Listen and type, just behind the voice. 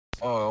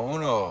Oh,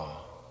 uno,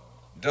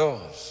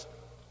 dos,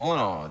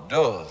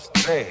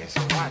 tres,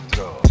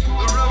 cuatro. The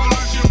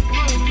revolution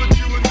will put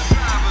you in the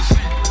driver's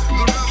seat. The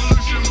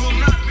revolution will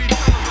not be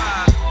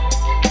televised.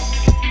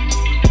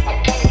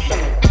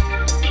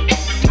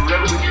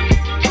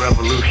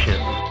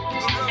 Revolution.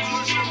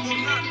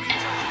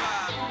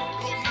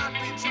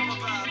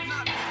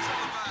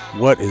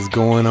 What is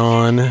going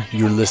on?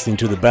 You're listening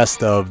to the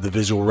best of the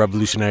Visual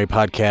Revolutionary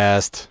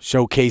podcast,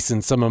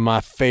 showcasing some of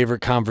my favorite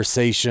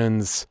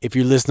conversations. If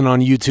you're listening on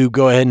YouTube,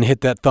 go ahead and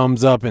hit that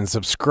thumbs up and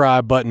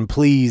subscribe button,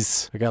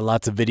 please. I got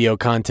lots of video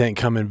content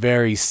coming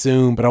very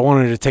soon, but I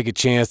wanted to take a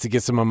chance to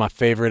get some of my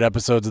favorite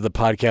episodes of the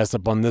podcast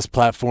up on this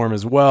platform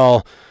as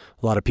well.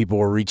 A lot of people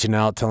were reaching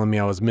out telling me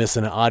I was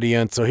missing an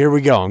audience, so here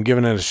we go. I'm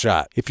giving it a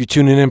shot. If you're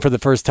tuning in for the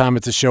first time,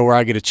 it's a show where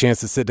I get a chance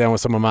to sit down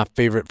with some of my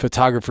favorite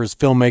photographers,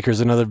 filmmakers,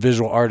 and other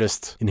visual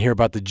artists and hear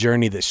about the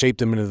journey that shaped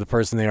them into the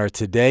person they are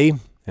today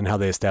and how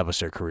they established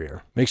their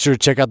career. Make sure to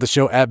check out the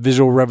show at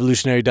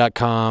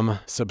visualrevolutionary.com.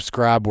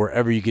 Subscribe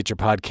wherever you get your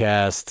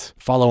podcast.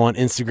 Follow on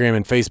Instagram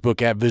and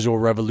Facebook at Visual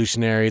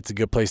Revolutionary. It's a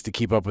good place to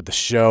keep up with the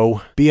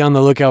show. Be on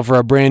the lookout for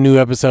a brand new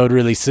episode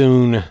really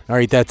soon. All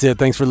right, that's it.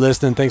 Thanks for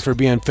listening. Thanks for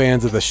being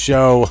fans of the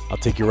show. I'll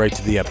take you right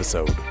to the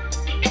episode.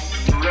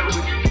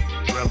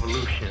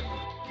 Revolution.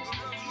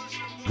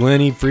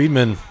 Glen E.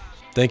 Friedman,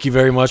 thank you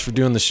very much for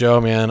doing the show,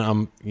 man.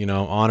 I'm,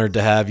 honored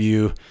to have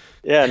you.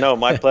 Yeah, no,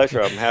 my pleasure.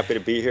 I'm happy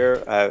to be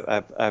here.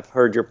 I've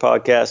heard your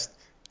podcast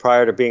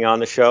prior to being on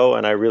the show,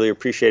 and I really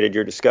appreciated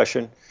your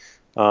discussion.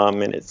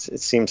 And it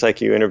seems like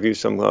you interview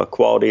some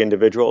quality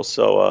individuals,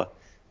 so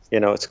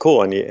it's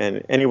cool.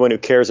 And anyone who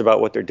cares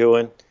about what they're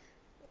doing,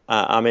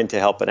 I'm into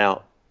helping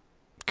out.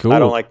 Cool. I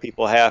don't like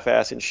people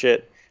half-assing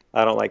shit.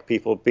 I don't like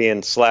people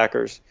being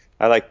slackers.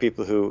 I like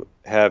people who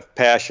have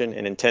passion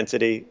and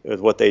intensity with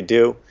what they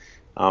do.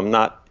 I'm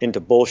not into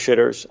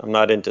bullshitters. I'm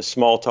not into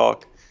small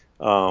talk.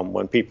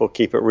 When people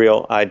keep it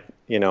real,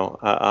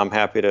 I'm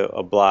happy to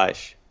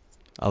oblige.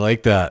 I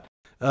like that.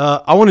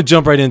 I want to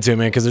jump right into it,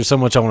 man, because there's so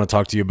much I want to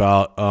talk to you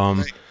about.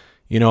 A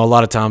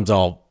lot of times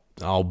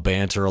I'll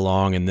banter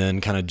along and then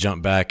kind of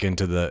jump back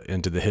into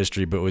the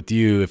history. But with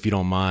you, if you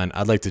don't mind,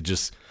 I'd like to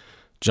just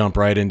jump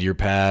right into your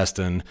past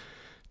and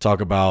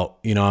talk about,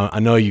 I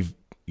know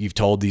you've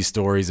told these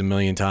stories a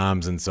million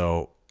times, and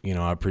so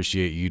I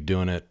appreciate you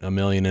doing it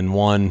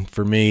 1,000,001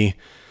 for me.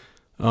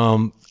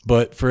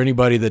 But for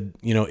anybody that,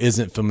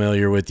 isn't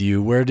familiar with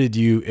you, where did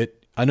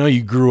I know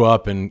you grew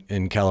up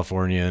in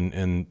California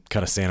and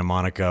kind of Santa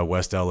Monica,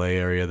 West LA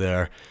area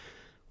there.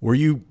 Were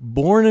you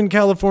born in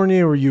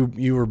California or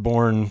you were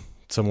born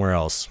somewhere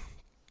else?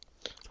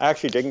 I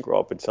actually didn't grow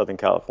up in Southern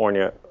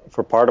California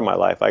for part of my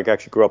life. I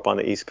actually grew up on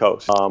the East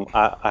Coast.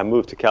 I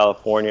moved to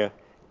California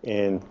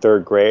in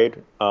third grade.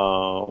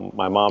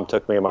 My mom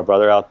took me and my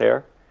brother out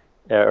there.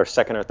 Or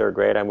second or third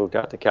grade, I moved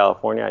out to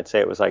California. I'd say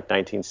it was like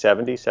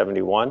 1970,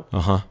 71.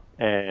 Uh-huh.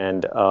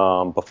 And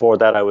before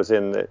that, I was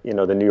in the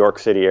New York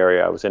City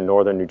area. I was in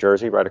northern New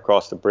Jersey, right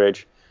across the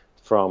bridge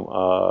from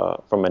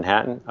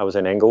Manhattan. I was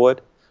in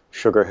Englewood,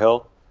 Sugar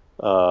Hill,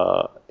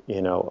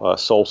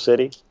 Soul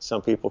City,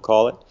 some people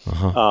call it.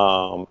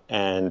 Uh-huh.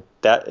 And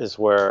that is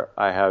where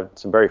I had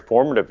some very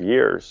formative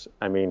years.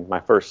 I mean,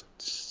 my first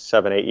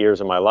 7-8 years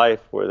of my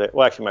life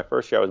actually my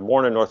first year, I was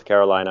born in North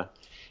Carolina.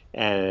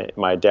 And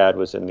my dad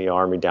was in the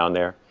Army down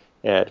there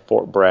at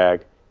Fort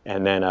Bragg.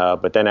 And then,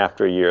 but then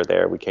after a year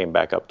there, we came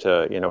back up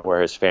to,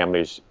 where his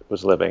family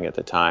was living at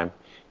the time.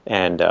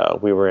 And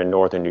we were in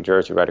northern New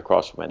Jersey, right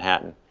across from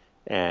Manhattan.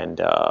 And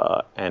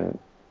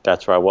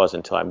that's where I was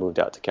until I moved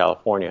out to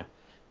California.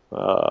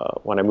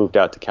 When I moved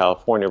out to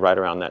California right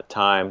around that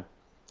time,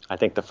 I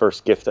think the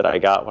first gift that I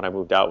got when I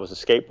moved out was a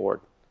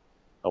skateboard.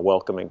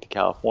 Welcoming to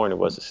California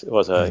was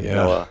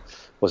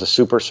a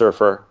super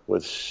surfer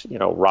with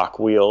rock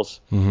wheels.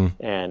 Mm-hmm.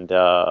 And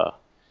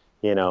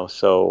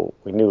so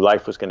we knew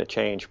life was going to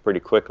change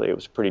pretty quickly. It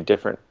was a pretty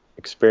different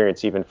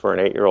experience even for an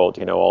 8-year-old.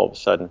 All of a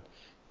sudden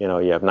you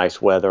have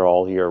nice weather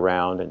all year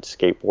round and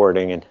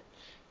skateboarding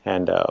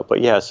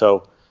but yeah,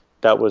 so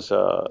that was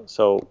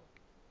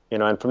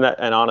and from that,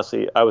 and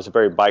honestly, I was a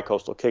very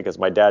bi-coastal kid because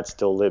my dad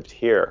still lived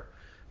here.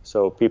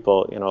 So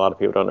people, a lot of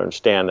people don't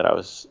understand that I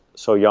was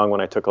so young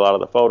when I took a lot of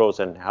the photos,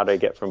 and how did I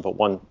get from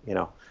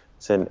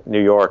it's in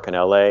New York and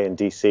LA and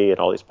DC and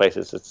all these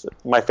places.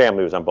 My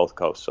family was on both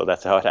coasts, so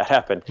that's how it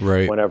happened.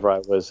 Right. Whenever I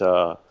was,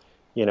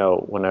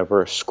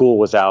 whenever school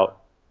was out,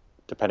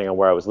 depending on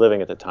where I was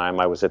living at the time,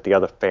 I was at the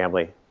other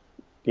family,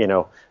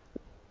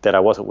 that I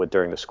wasn't with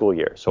during the school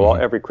year. So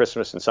every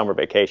Christmas and summer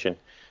vacation,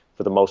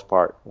 for the most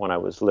part, when I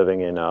was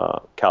living in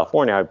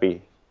California, I'd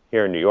be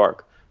here in New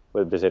York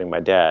visiting my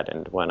dad.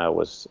 And when I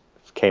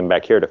came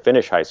back here to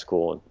finish high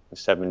school in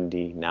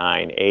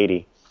 79,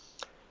 80,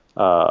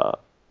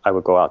 I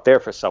would go out there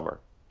for summer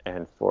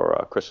and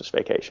for Christmas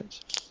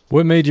vacations.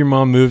 What made your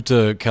mom move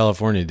to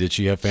California? Did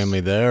she have family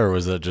there, or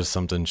was that just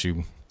something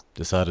she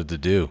decided to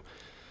do?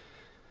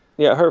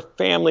 Yeah, her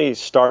family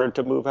started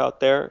to move out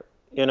there.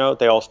 They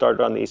all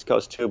started on the East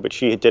Coast too, but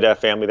she did have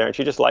family there, and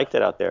she just liked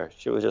it out there.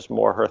 She was just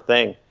more her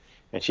thing,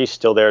 and she's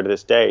still there to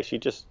this day. She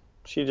just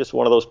she's just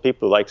one of those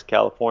people who likes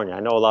California. I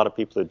know a lot of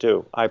people who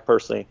do. I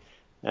personally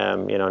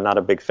am, not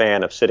a big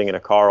fan of sitting in a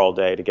car all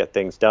day to get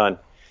things done.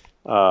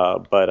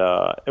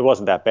 But it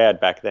wasn't that bad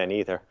back then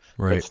either.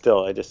 Right. But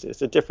still,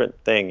 it's a different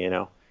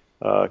thing,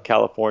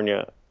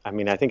 California. I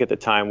mean, I think at the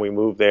time we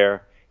moved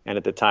there, and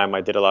at the time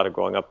I did a lot of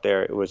growing up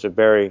there, it was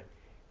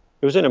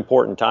an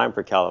important time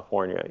for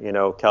California.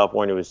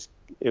 California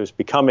was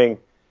becoming,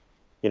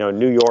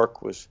 New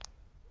York was,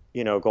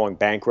 going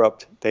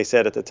bankrupt. They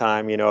said at the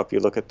time, if you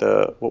look at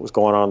what was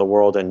going on in the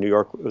world, and New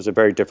York was a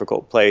very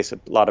difficult place. A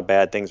lot of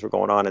bad things were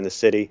going on in the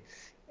city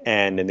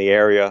and in the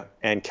area,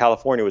 and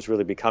California was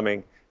really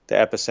becoming the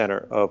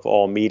epicenter of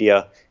all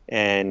media,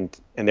 and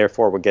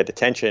therefore would get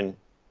attention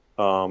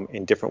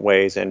in different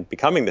ways, and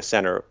becoming the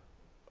center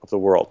of the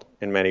world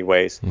in many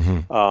ways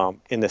in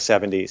the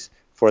 70s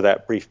for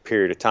that brief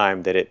period of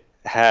time that it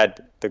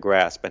had the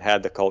grasp and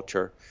had the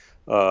culture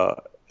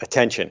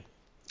attention.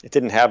 It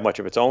didn't have much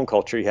of its own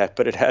culture yet,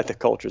 but it had the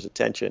culture's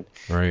attention.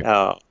 Right.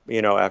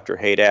 After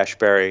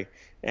Haight-Ashbury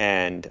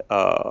and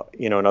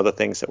and other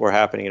things that were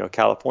happening,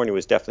 California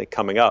was definitely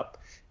coming up,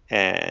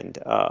 and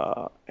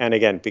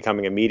again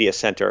becoming a media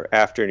center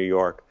after New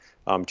York.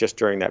 Just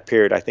during that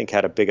period, I think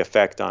had a big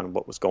effect on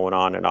what was going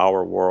on in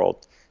our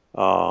world.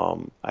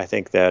 I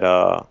think that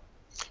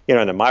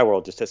and in my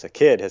world, just as a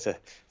kid, as a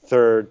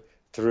third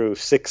through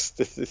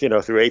sixth,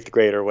 through eighth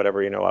grade or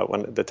whatever,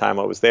 when the time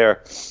I was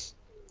there.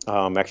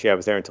 Actually, I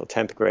was there until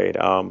 10th grade.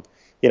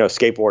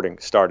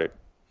 Skateboarding started.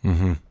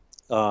 Mm-hmm.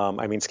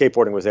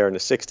 Skateboarding was there in the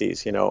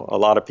 60s. A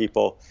lot of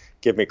people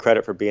give me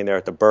credit for being there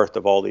at the birth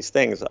of all these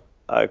things.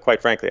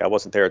 Quite frankly, I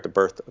wasn't there at the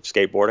birth of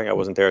skateboarding. I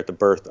wasn't there at the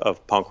birth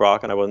of punk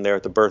rock, and I wasn't there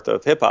at the birth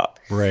of hip hop.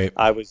 Right.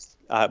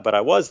 But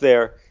I was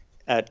there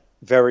at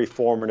very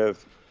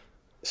formative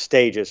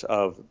stages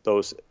of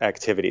those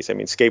activities.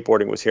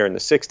 Skateboarding was here in the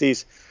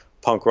 60s.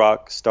 Punk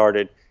rock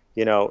started,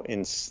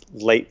 in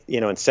late,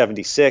 in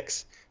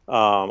 76.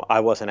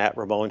 I wasn't at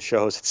Ramones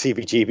shows at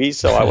CBGB's,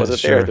 so I wasn't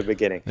Sure. there at the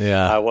beginning.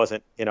 Yeah. I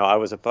wasn't, I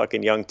was a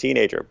fucking young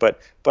teenager, but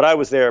I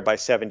was there by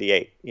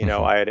 78.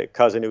 I had a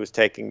cousin who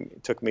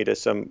took me to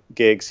some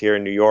gigs here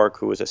in New York,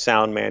 who was a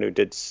sound man who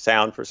did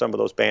sound for some of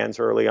those bands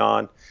early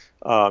on.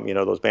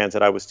 Those bands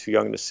that I was too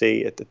young to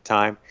see at the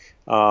time.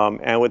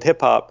 And with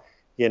hip hop,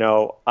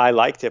 I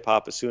liked hip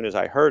hop as soon as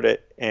I heard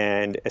it,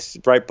 and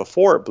right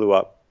before it blew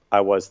up, I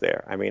was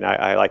there.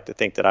 I like to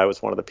think that I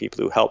was one of the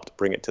people who helped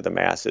bring it to the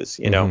masses,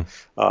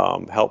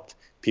 helped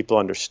people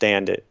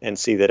understand it and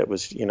see that it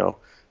was,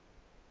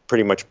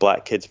 pretty much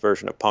black kids'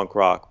 version of punk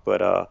rock.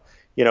 But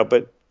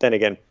then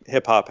again,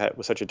 hip hop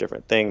was such a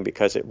different thing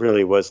because it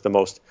really was the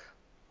most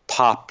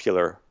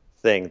popular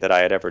thing that I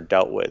had ever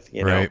dealt with,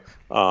 Right.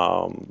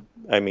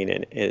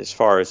 as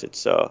far as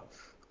its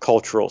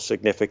cultural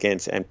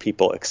significance and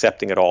people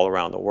accepting it all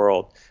around the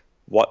world.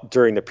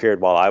 During the period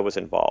while I was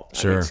involved.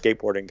 Sure.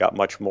 Skateboarding got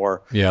much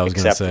more I was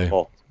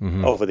acceptable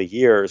over the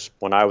years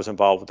when I was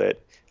involved with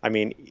it.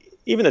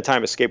 Even the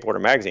time of Skateboarder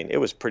magazine, it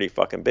was pretty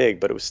fucking big,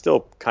 but it was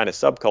still kind of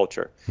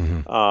subculture.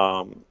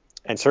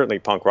 And certainly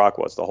punk rock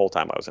was the whole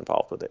time I was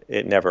involved with it.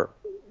 It never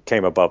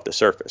came above the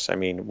surface.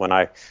 When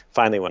I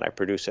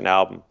produced an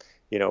album,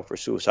 for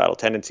Suicidal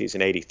Tendencies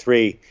in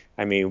 '83,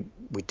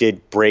 we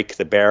did break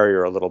the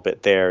barrier a little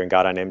bit there and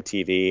got on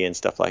MTV and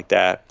stuff like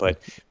that. But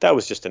that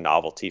was just a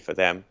novelty for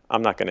them.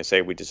 I'm not going to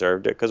say we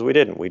deserved it because we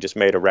didn't. We just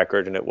made a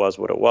record and it was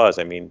what it was.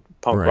 Punk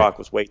Right. rock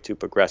was way too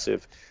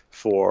progressive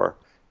for,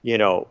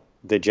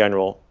 the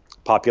general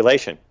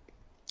population.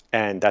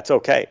 And that's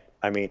okay.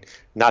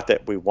 Not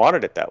that we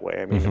wanted it that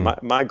way.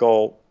 My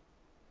goal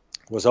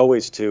was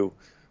always to,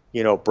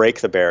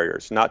 break the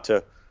barriers, not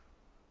to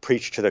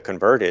preach to the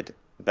converted.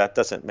 That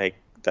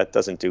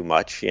doesn't do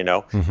much,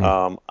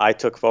 I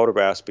took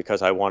photographs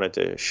because I wanted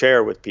to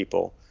share with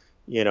people,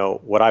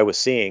 what I was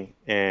seeing,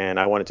 and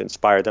I wanted to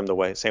inspire them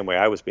the same way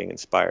I was being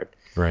inspired.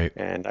 Right.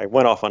 And I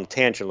went off on a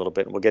tangent a little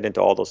bit, and we'll get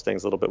into all those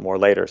things a little bit more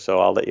later. So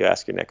I'll let you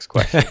ask your next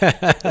question.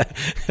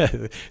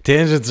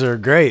 Tangents are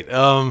great.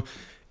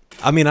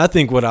 I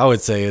think what I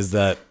would say is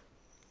that,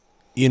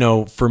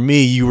 for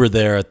me, you were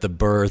there at the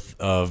birth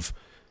of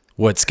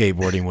what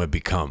skateboarding would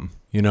become,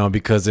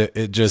 because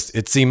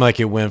it seemed like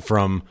it went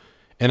from,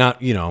 and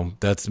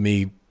that's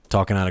me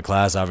talking out of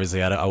class.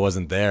 Obviously I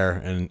wasn't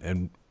there.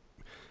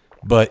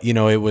 But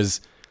it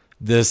was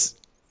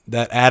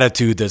that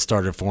attitude that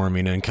started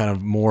forming and kind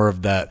of more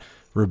of that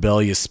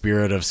rebellious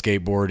spirit of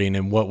skateboarding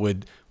and what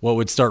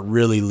would start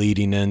really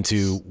leading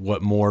into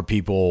what more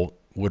people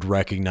would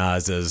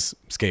recognize as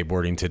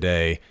skateboarding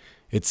today.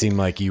 It seemed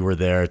like you were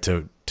there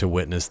to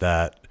witness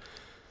that.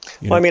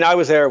 I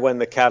was there when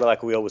the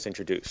Cadillac wheel was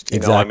introduced.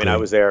 Exactly. I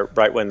was there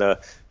right when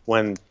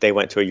they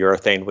went to a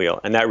urethane wheel,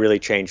 and that really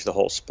changed the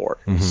whole sport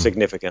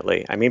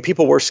significantly.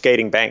 People were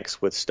skating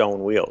banks with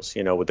stone wheels,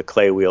 with the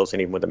clay wheels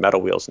and even with the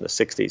metal wheels in the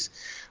 60s.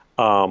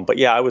 But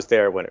yeah, I was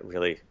there when it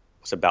really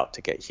was about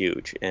to get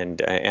huge,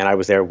 and I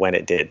was there when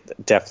it did.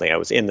 Definitely, I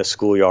was in the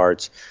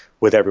schoolyards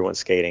with everyone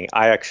skating.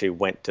 I actually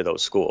went to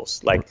those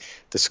schools, like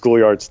the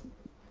schoolyards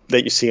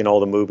that you see in all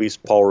the movies,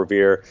 Paul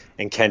Revere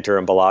and Kenter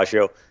and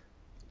Bellagio.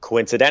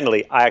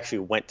 coincidentally, I actually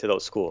went to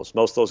those schools.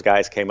 Most of those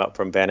guys came up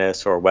from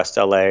Venice or West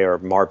LA or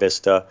Mar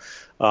Vista,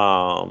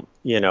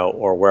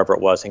 or wherever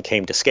it was, and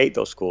came to skate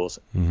those schools.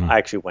 I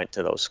actually went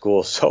to those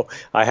schools. So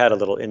I had a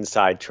little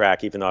inside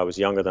track, even though I was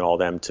younger than all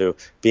them, to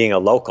being a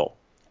local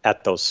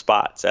at those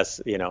spots.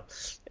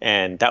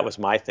 And that was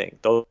my thing.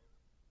 Those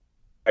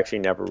actually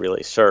never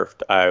really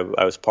surfed.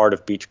 I was part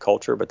of beach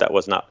culture, but that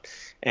was not,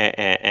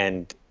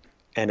 and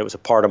it was a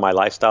part of my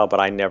lifestyle, but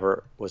I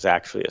never was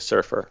actually a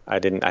surfer. I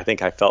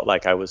think I felt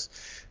like I was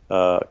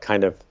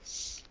kind of,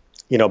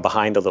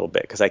 behind a little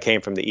bit, because I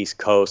came from the East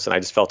Coast and I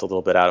just felt a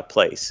little bit out of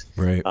place.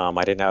 Right.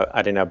 I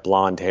didn't have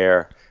blonde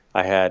hair.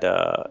 I had,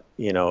 an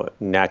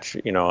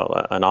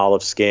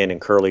olive skin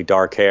and curly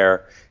dark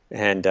hair.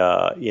 And,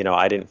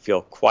 I didn't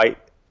feel quite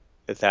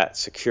that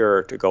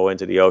secure to go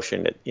into the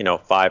ocean at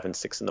 5 and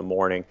 6 in the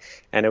morning.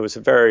 And it was a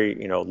very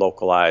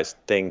localized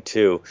thing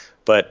too.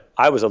 But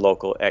I was a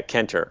local at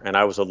Kenter and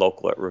I was a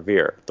local at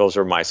Revere. Those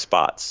are my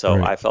spots. So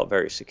right. I felt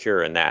very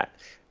secure in that,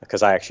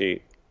 because I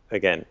actually,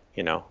 again,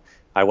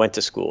 I went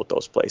to school at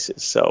those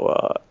places.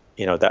 So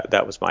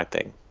that was my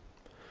thing.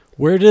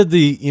 Where did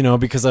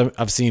because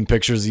I've seen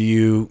pictures of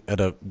you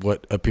at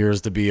what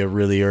appears to be a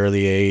really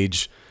early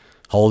age,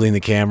 holding the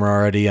camera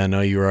already. I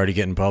know you were already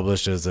getting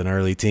published as an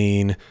early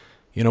teen.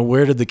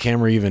 Where did the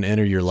camera even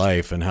enter your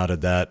life, and how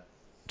did that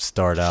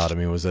start out? I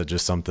mean, was that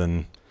just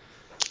something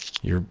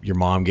your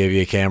mom gave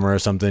you a camera or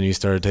something, you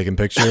started taking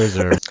pictures,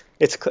 or?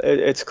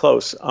 It's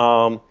close.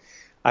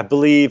 I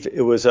believe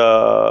it was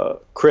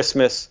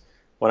Christmas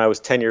when I was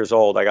 10 years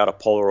old. I got a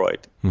Polaroid,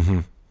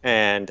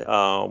 and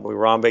we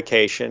were on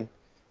vacation,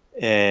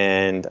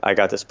 and I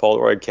got this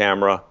Polaroid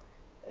camera,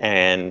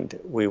 and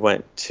we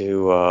went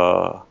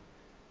to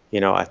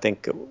I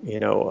think,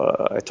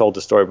 I told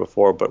the story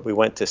before, but we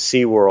went to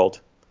SeaWorld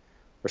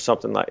or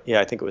something like,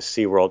 I think it was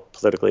SeaWorld,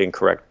 politically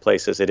incorrect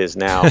place as it is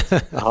now,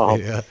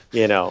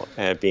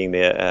 and being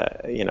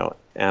the,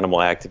 animal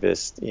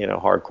activist,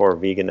 hardcore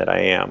vegan that I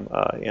am,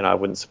 I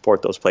wouldn't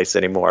support those places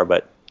anymore,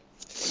 but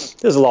this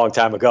is a long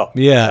time ago.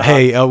 Yeah.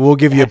 Hey, we'll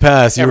give you a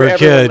pass. You were a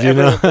kid,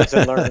 That's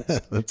right.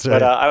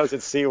 But I was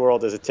at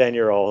SeaWorld as a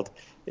 10-year-old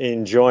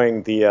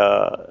enjoying the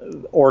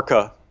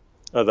orca,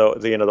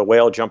 the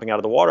whale jumping out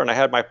of the water, and I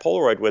had my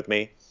Polaroid with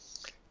me,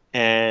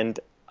 and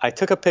I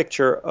took a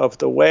picture of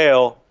the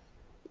whale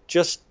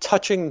just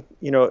touching,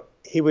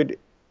 he would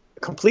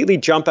completely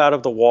jump out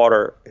of the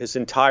water, his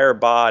entire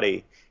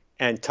body,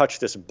 and touch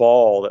this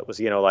ball that was,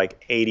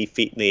 like 80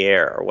 feet in the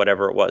air or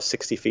whatever it was,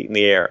 60 feet in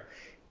the air.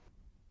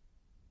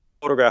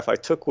 Photograph I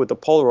took with the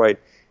Polaroid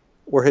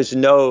where his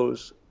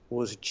nose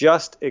was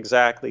just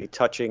exactly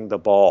touching the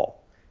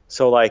ball.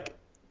 So like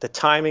the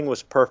timing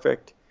was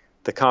perfect.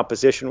 The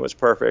composition was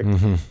perfect.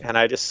 And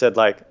I just said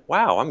like,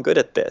 wow, I'm good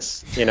at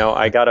this.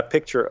 I got a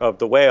picture of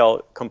the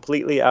whale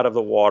completely out of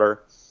the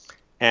water,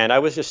 and I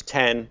was just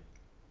 10.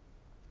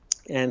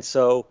 And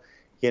so,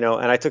 and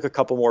I took a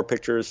couple more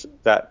pictures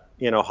that,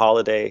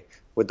 holiday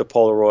with the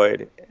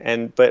Polaroid.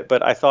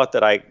 But I thought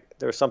that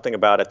there was something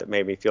about it that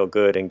made me feel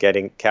good, and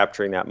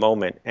capturing that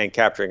moment and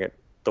capturing it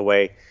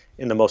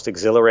in the most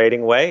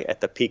exhilarating way at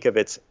the peak of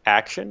its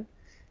action.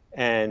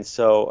 And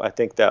so I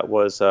think that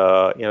was,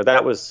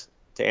 that was,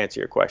 to answer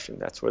your question,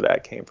 that's where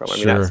that came from. I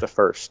mean, that's the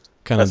first,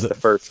 the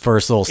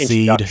first little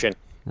seed,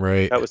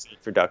 right? That was the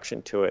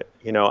introduction to it.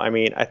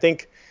 I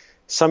think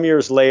some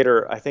years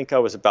later, I think I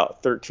was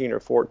about 13 or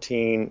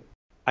 14.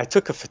 I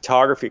took a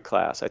photography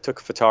class. I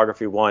took a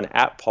photography 1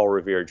 at Paul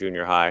Revere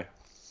Junior High,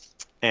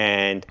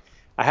 and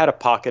I had a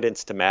pocket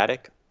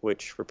Instamatic,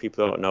 which for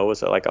people who don't know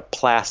is like a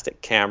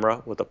plastic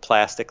camera with a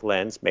plastic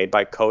lens made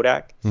by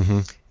Kodak,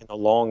 and a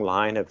long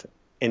line of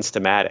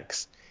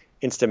Instamatics.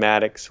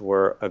 Instamatics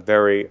were a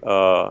very,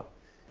 how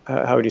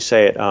would you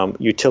say it,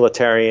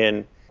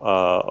 utilitarian,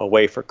 a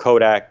way for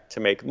Kodak to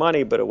make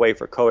money, but a way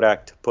for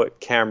Kodak to put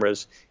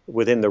cameras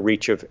within the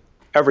reach of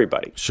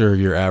everybody. Sure,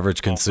 your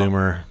average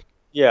consumer.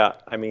 Yeah,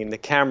 I mean, the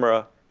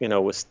camera,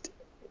 was,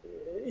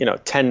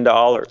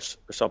 $10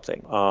 or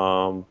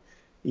something,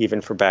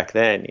 even for back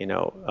then, it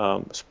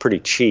was pretty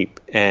cheap.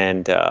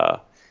 And,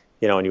 and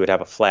you would have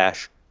a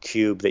flash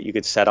cube that you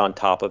could set on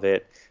top of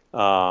it.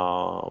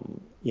 And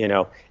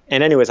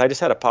anyways, I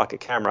just had a pocket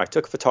camera. I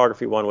took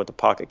photography 1 with the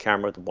pocket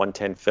camera with the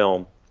 110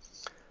 film.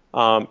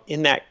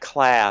 In that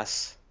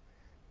class,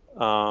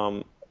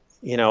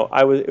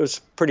 it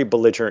was pretty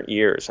belligerent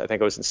years. I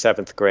think I was in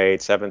 7th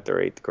or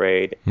 8th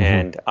grade,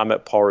 and I'm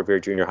at Paul Revere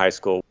Junior High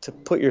School. To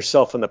put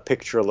yourself in the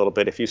picture a little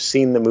bit, if you've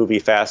seen the movie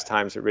Fast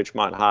Times at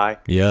Ridgemont High.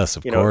 Yes,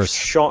 of course.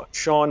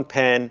 Sean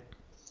Penn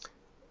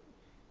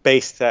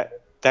based that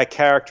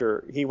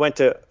character. He went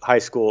to high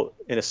school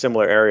in a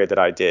similar area that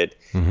I did,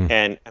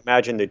 and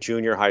imagine the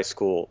junior high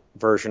school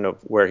version of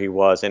where he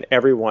was. And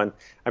everyone,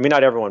 I mean,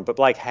 not everyone, but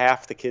like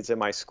half the kids in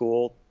my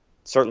school,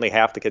 certainly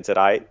half the kids that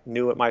I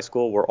knew at my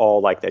school, were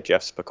all like that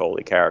Jeff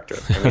Spicoli character.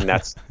 I mean,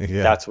 that's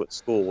that's what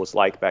school was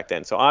like back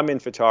then. So I'm in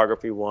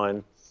photography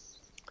 1,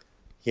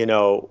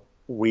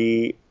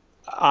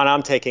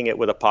 I'm taking it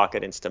with a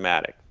pocket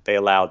Instamatic. They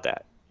allowed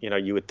that.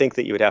 You would think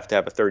that you would have to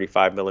have a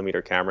 35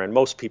 millimeter camera, and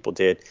most people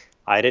did.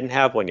 I didn't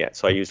have one yet,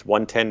 so I used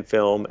 110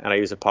 film and I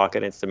used a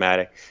pocket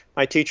Instamatic.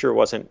 My teacher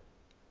wasn't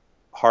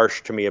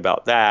harsh to me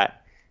about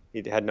that.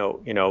 He had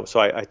no, so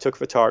I took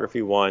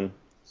photography 1,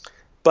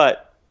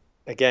 but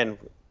again,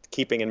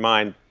 keeping in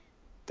mind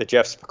the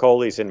Jeff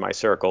Spicolis in my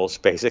circles,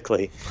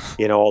 basically,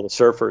 all the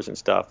surfers and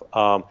stuff.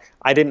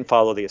 I didn't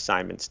follow the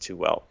assignments too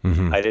well.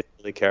 Mm-hmm. I didn't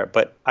really care,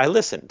 but I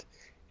listened,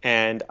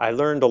 and I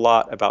learned a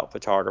lot about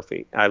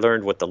photography. I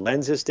learned what the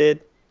lenses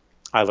did.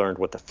 I learned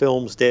what the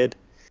films did.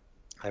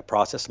 I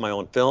processed my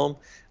own film.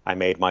 I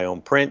made my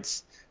own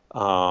prints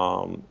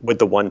with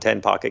the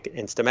 110 pocket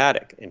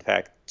Instamatic. In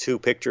fact, 2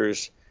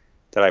 pictures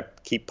that I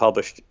keep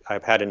published,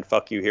 I've had in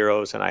Fuck You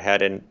Heroes and I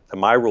had in the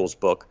My Rules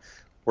book,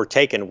 were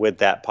taken with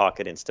that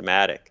pocket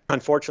Instamatic.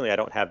 Unfortunately, I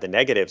don't have the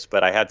negatives,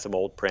 but I had some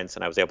old prints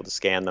and I was able to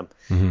scan them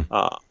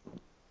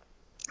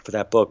for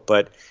that book.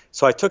 But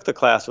so I took the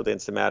class with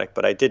Instamatic,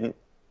 but I didn't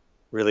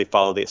really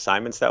follow the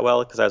assignments that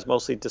well because I was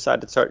mostly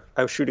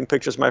I was shooting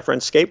pictures of my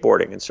friends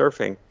skateboarding and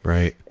surfing.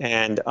 Right.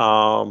 And,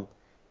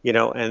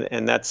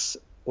 and that's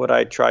what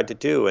I tried to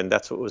do. And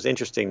that's what was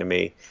interesting to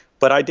me.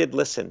 But I did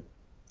listen.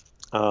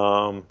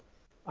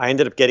 I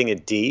ended up getting a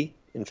D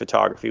in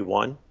photography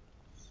 1.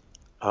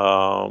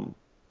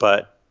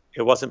 But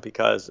it wasn't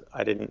because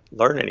I didn't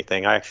learn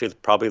anything. I actually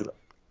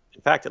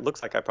in fact, it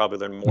looks like I probably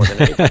learned more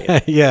than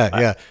anything.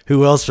 Yeah.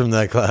 Who else from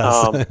that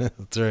class?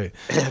 That's right.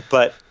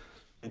 But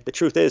the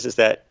truth is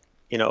that,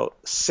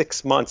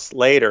 6 months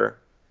later,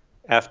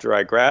 after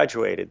I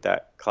graduated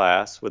that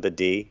class with a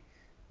D,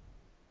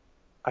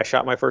 I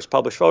shot my first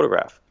published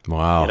photograph.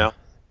 Wow.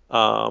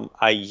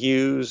 I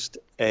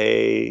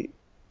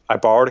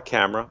borrowed a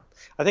camera.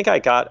 I think I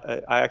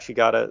actually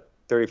got a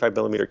 35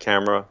 millimeter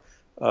camera,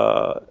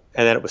 and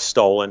then it was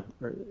stolen.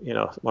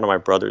 One of my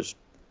brother's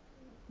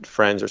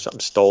friends or something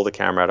stole the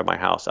camera out of my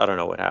house. I don't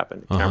know what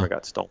happened. The camera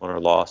got stolen or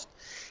lost.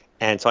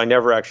 And so I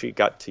never actually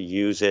got to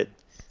use it,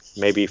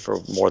 maybe for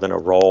more than a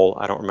roll.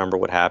 I don't remember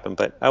what happened,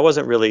 but I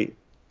wasn't really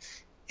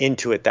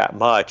into it that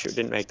much. It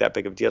didn't make that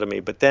big of a deal to me.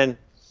 But then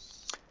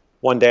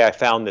one day I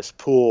found this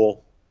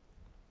pool,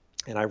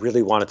 and I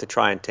really wanted to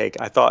try and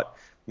I thought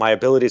my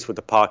abilities with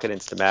the pocket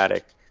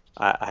Instamatic,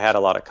 I had a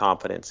lot of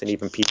confidence, and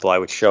even people I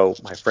would show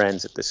my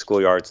friends at the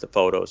schoolyards the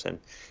photos,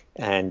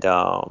 and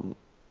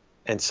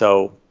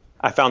so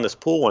I found this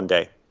pool one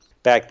day.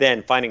 Back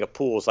then, finding a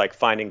pool is like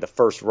finding the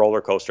first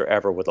roller coaster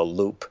ever with a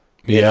loop.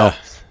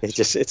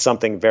 It's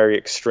something very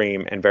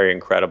extreme and very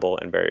incredible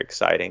and very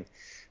exciting.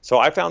 So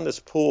I found this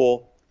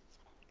pool.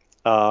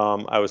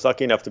 I was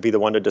lucky enough to be the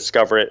one to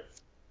discover it.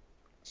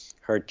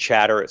 Heard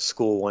chatter at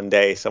school one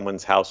day.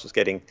 Someone's house was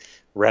getting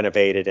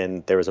renovated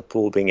and there was a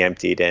pool being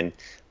emptied, and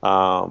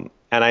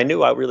I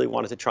knew I really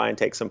wanted to try and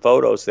take some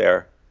photos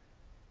there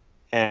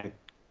and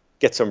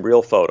get some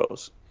real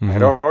photos.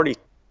 I'd already,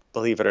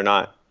 believe it or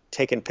not,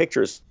 taken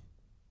pictures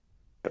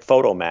at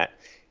Photomat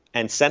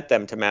and sent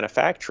them to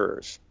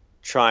manufacturers,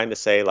 trying to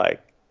say,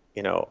 like,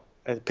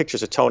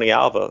 pictures of Tony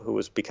Alva, who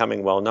was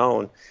becoming well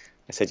known.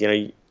 I said,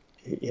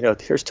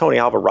 here's Tony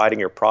Alva riding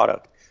your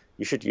product.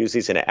 You should use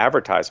these in an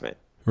advertisement.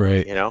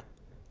 Right. And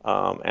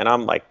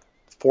I'm like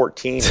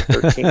 14 or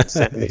 13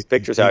 sending these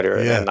pictures out here,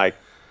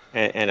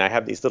 and I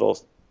have these little,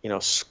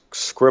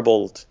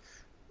 scribbled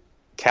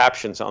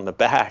captions on the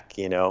back,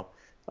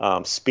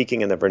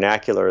 speaking in the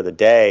vernacular of the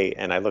day.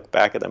 And I look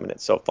back at them, and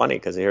it's so funny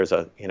because here's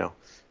a,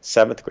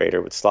 7th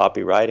grader with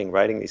sloppy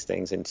writing these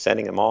things and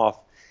sending them off.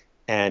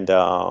 And,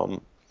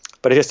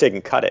 but it just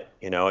didn't cut it.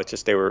 It's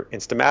just, they were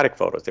Instamatic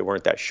photos. They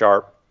weren't that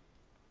sharp.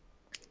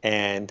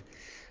 And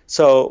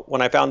so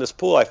when I found this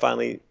pool, I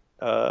finally,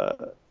 I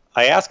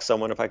asked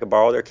someone if I could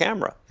borrow their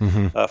camera.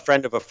 A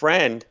friend of a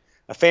friend,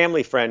 a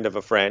family friend of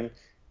a friend,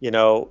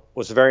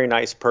 was a very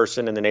nice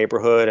person in the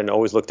neighborhood and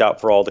always looked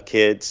out for all the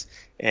kids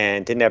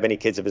and didn't have any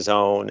kids of his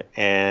own,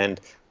 and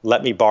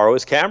let me borrow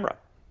his camera.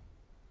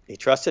 He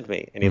trusted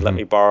me, and he let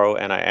me borrow,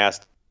 and I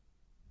asked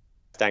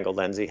angle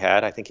lens he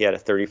had. I think he had a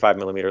 35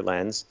 millimeter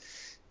lens,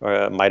 or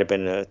it might have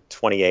been a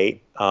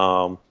 28,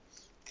 or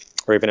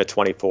even a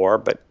 24,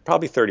 but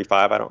probably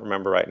 35. I don't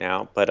remember right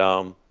now. But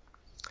and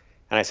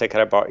I said,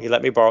 "Could I borrow?" He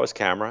let me borrow his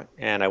camera,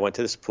 and I went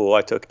to this pool.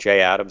 I took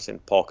Jay Adams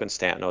and Paul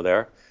Constantino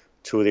there,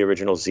 2 of the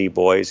original Z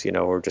Boys.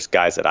 Were just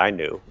guys that I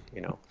knew.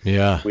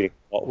 Yeah.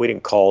 We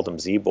didn't call them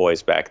Z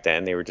Boys back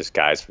then. They were just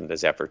guys from the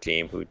Zephyr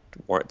team who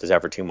weren't. The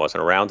Zephyr team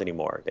wasn't around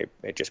anymore. They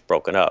had just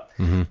broken up.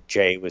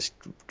 Jay was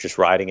just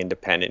riding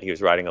independent. He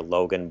was riding a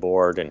Logan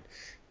board and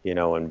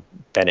and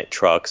Bennett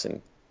trucks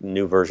and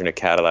new version of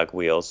Cadillac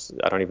wheels.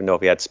 I don't even know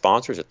if he had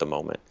sponsors at the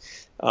moment.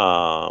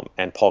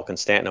 And Paul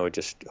Constantino had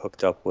just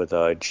hooked up with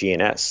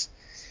G&S.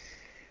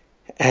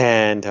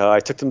 And I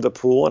took them to the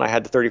pool, and I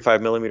had the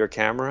 35 millimeter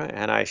camera,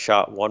 and I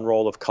shot 1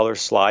 roll of color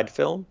slide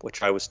film,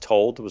 which I was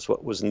told was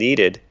what was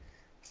needed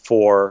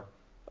for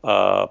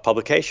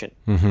publication.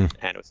 And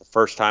it was the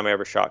first time I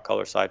ever shot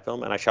color slide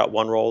film. And I shot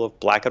 1 roll of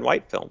black and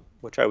white film,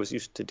 which I was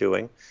used to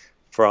doing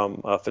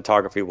from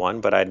photography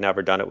 1, but I'd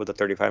never done it with a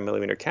 35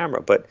 millimeter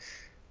camera. But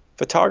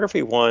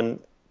photography 1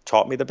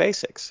 taught me the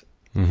basics.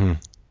 And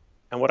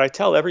what I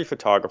tell every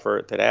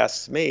photographer that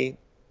asks me,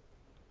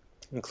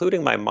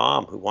 including my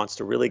mom, who wants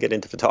to really get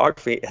into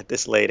photography at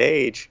this late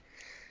age,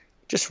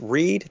 just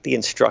read the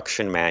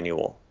instruction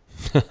manual.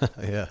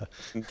 Yeah.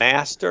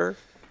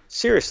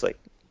 Seriously,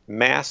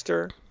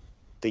 master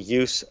the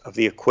use of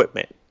the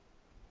equipment.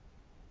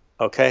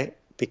 Okay?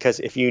 Because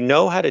if you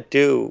know how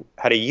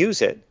to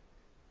use it,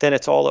 then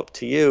it's all up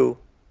to you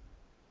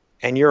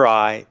and your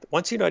eye.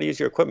 Once you know how to use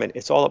your equipment,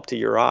 it's all up to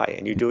your eye,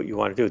 and you do what you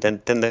want to do.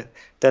 Then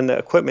the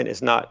equipment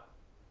is not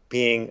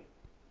being,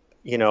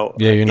 you're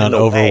not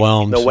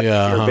overwhelmed. Of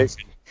your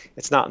vision.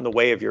 It's not in the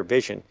way of your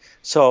vision.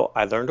 So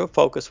I learned what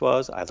focus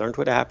was. I learned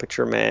what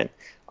aperture meant.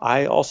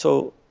 I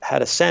also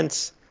had a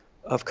sense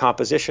of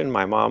composition.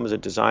 My mom was a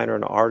designer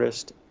and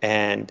artist,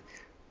 and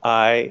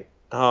I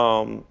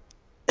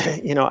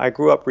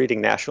grew up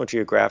reading National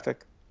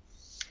Geographic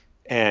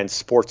and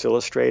Sports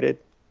Illustrated,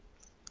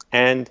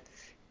 and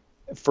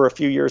for a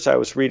few years I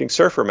was reading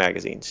surfer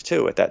magazines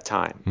too at that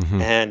time.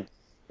 Mm-hmm. And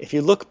if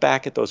you look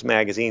back at those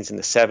magazines in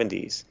the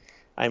 70s,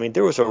 I mean,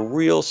 there was a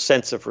real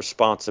sense of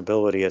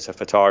responsibility as a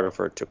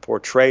photographer to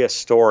portray a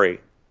story,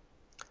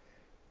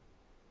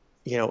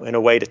 in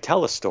a way to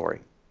tell a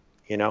story.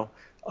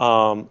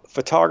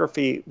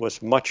 Photography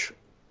was much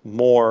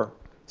more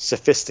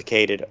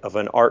sophisticated of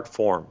an art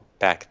form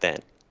back then.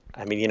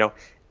 I mean,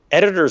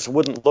 editors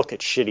wouldn't look at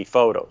shitty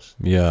photos.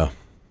 Yeah.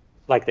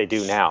 Like they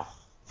do now.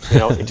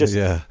 It just,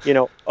 yeah.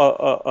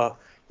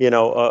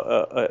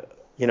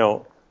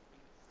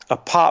 A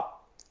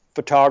pop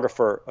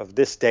photographer of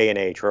this day and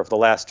age, or of the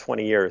last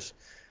 20 years,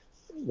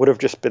 would have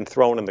just been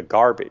thrown in the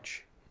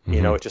garbage.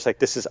 Mm-hmm. It's just like,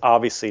 this is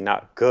obviously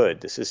not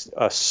good. This is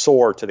a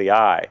sore to the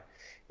eye.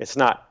 It's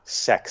not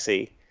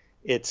sexy.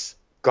 It's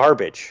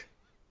garbage,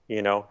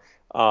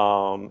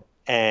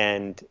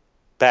 and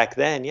back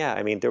then,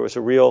 I mean, there was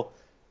a real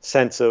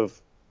sense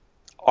of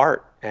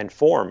art and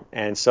form.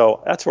 And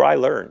so that's where I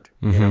learned,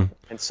 Mm-hmm.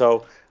 And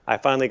so I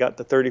finally got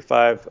the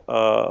 35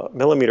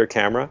 millimeter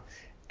camera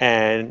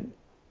and,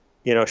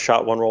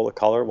 shot one roll of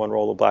color, one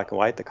roll of black and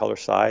white, the color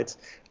sides.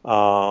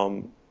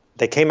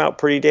 They came out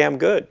pretty damn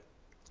good.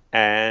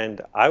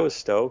 And I was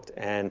stoked,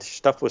 and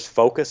stuff was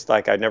focused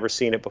like I'd never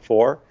seen it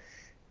before.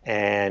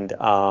 And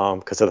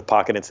because of the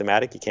pocket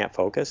and you can't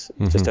focus.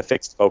 It's just a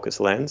fixed focus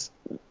lens,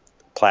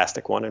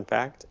 plastic one, in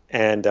fact.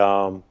 And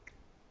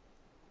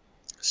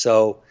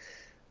so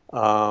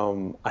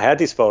I had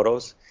these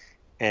photos,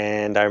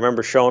 and I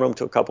remember showing them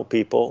to a couple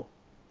people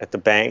at the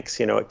banks,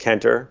 at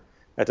Kenter,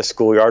 at the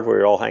schoolyard where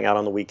we all hang out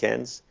on the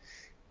weekends.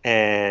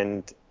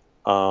 And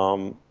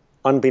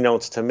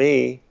unbeknownst to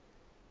me,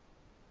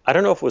 I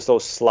don't know if it was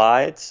those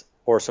slides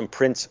or some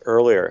prints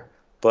earlier,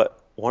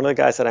 but one of the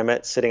guys that I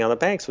met sitting on the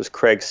banks was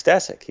Craig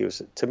Stesick. He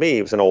was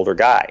an older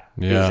guy.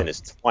 Yeah. He was in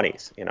his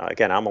 20s.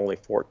 Again, I'm only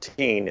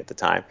 14 at the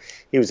time.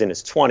 He was in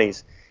his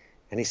 20s,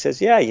 and he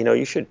says, "Yeah,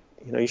 you should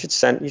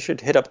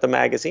hit up the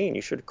magazine.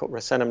 You should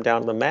send them down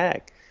to the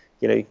mag.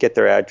 You get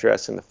their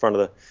address in the front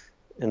of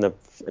the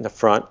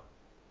front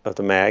of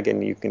the mag,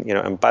 and you can,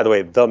 and by the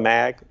way, the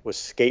mag was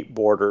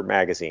Skateboarder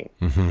magazine.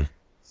 Mm-hmm.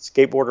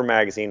 Skateboarder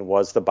magazine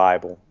was the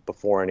Bible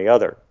before any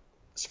other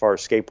as far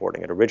as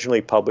skateboarding. It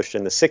originally published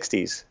in the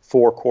 60s,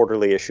 4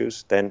 quarterly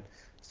issues, then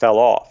fell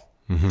off.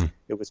 Mm-hmm.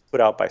 It was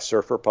put out by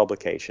Surfer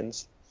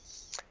Publications.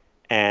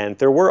 And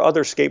there were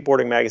other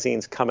skateboarding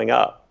magazines coming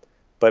up,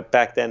 but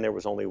back then there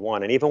was only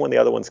one. And even when the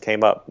other ones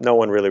came up, no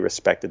one really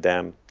respected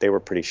them. They were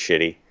pretty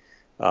shitty.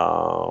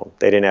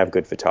 They didn't have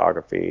good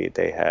photography.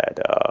 They had,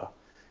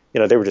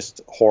 they were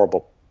just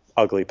horrible,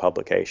 ugly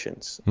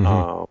publications.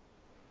 Mm-hmm.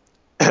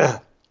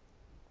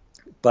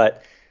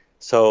 But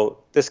so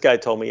this guy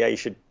told me, yeah, you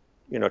should,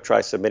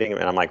 try submitting them.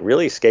 And I'm like,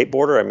 really?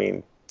 Skateboarder? I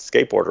mean,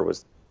 Skateboarder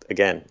was,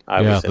 again,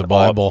 I was in the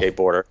Bible.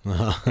 Skateboarder.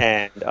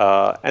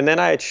 And then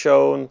I had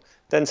shown,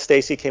 then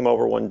Stacy came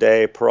over one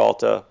day,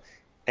 Peralta,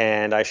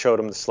 and I showed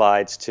him the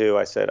slides too.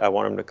 I said, I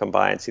want him to come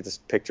by and see the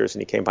pictures.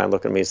 And he came by and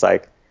looked at me. He's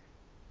like,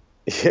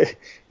 he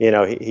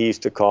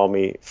used to call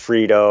me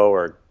Frito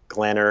or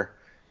Glenner.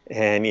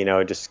 And,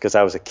 just because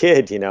I was a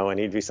kid, and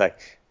he'd be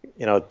like,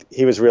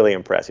 he was really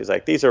impressed. He's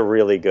like, these are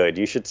really good.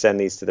 You should send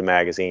these to the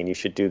magazine. You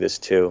should do this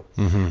too.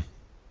 Mm-hmm.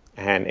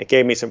 And it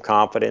gave me some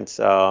confidence.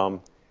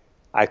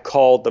 I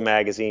called the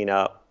magazine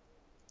up.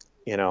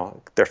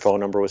 Their phone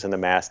number was in the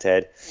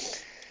masthead.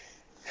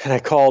 And I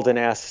called and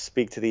asked to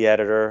speak to the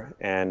editor,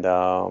 and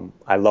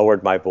I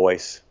lowered my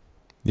voice.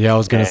 Yeah, I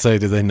was going to say,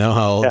 did they know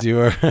how old you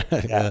were?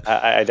 Yeah,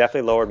 I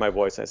definitely lowered my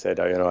voice. I said,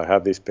 I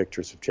have these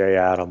pictures of Jay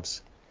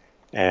Adams,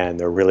 and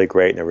they're really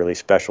great, and they're really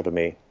special to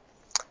me.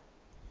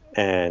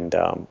 And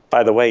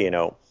by the way,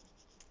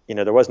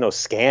 there was no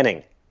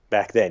scanning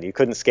back then. You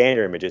couldn't scan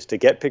your images. To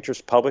get pictures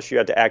published, you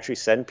had to actually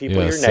send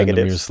people your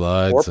negatives your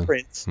slides or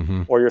prints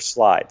or your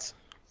slides.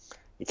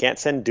 You can't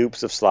send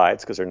dupes of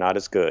slides because they're not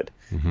as good.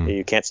 Mm-hmm.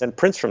 You can't send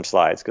prints from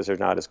slides because they're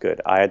not as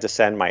good. I had to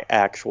send my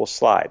actual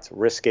slides,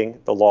 risking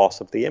the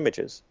loss of the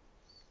images,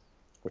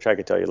 which I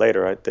could tell you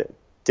later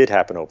did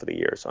happen over the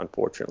years,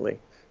 unfortunately,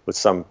 with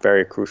some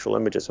very crucial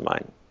images of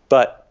mine.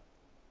 But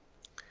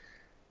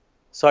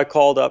so I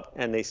called up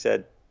and they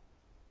said,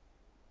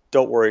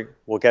 don't worry,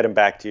 we'll get them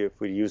back to you if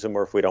we use them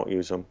or if we don't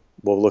use them.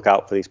 we'll look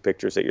out for these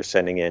pictures that you're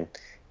sending in,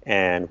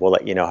 and we'll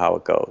let you know how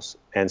it goes.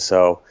 And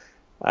so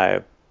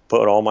I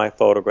put all my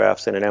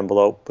photographs in an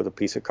envelope with a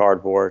piece of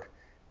cardboard,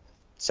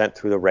 sent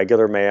through the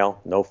regular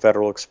mail, no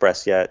Federal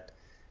Express yet,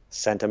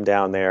 sent them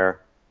down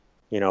there,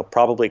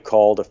 probably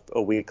called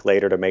a week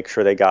later to make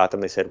sure they got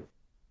them. They said,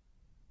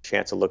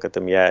 chance to look at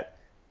them yet.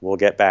 We'll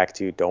get back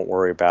to you. Don't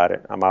worry about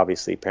it. I'm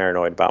obviously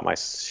paranoid about my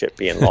shit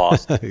being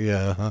lost.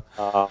 Yeah.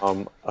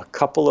 A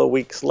couple of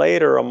weeks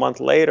later, a month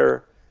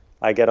later,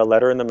 I get a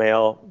letter in the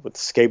mail with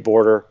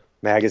Skateboarder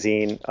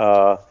magazine,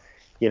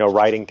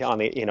 writing on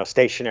the,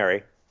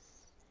 stationery.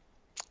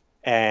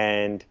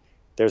 And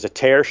there's a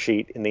tear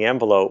sheet in the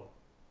envelope,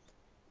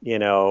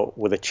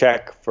 with a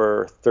check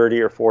for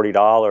 $30 or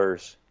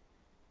 $40.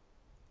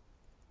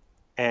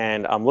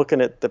 And I'm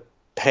looking at the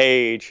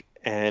page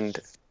and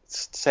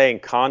saying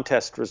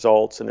contest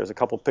results, and there's a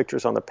couple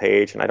pictures on the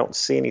page, and I don't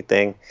see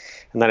anything.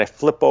 And then I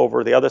flip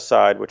over the other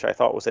side, which I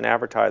thought was an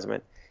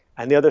advertisement,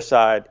 and the other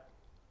side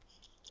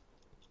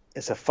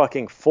is a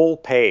fucking full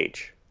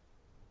page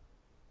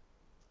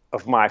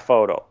of my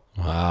photo.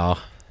 Wow.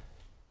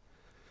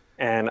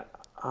 And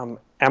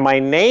my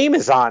name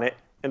is on it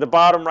in the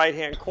bottom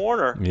right-hand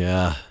corner.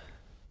 Yeah.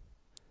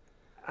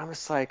 I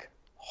was like,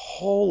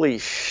 holy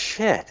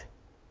shit.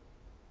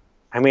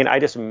 I mean, I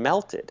just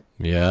melted.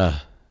 Yeah.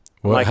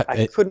 Well,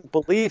 I couldn't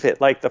believe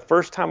it. Like the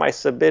first time I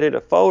submitted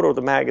a photo to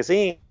the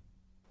magazine,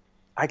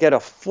 I get a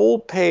full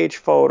page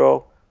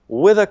photo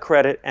with a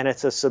credit, and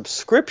it's a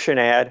subscription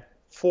ad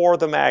for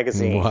the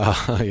magazine.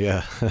 Wow.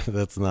 Yeah.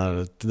 That's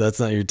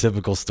not your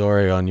typical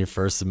story on your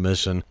first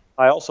submission.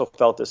 I also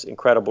felt this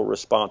incredible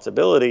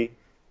responsibility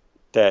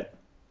that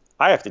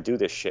I have to do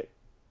this shit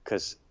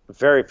because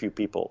very few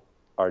people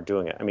are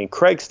doing it. I mean,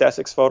 Craig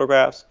Stessick's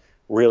photographs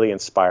really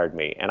inspired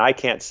me, and I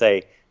can't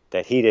say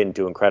that he didn't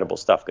do incredible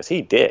stuff, because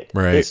he did.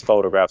 Right. His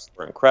photographs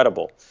were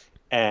incredible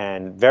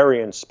and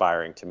very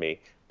inspiring to me.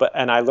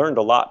 And I learned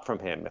a lot from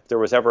him. If there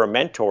was ever a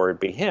mentor,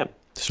 it'd be him.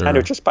 Sure.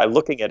 And just by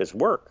looking at his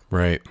work.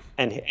 Right.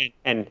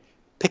 And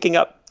picking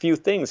up a few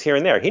things here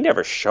and there. He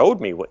never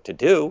showed me what to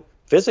do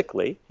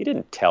physically. He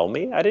didn't tell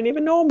me. I didn't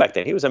even know him back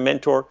then. He was a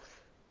mentor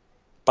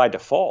by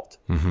default.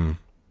 Mm-hmm.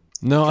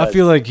 No, I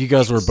feel like you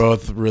guys were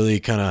both really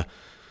kind of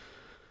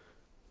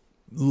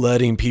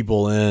letting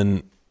people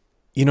in.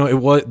 They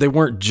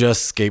weren't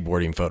just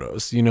skateboarding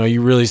photos.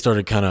 You really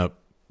started kind of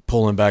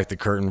pulling back the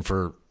curtain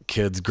for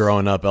kids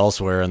growing up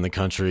elsewhere in the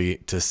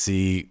country to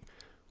see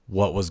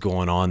what was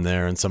going on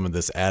there, and some of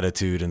this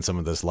attitude and some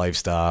of this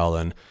lifestyle,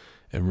 and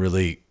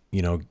really,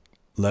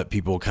 let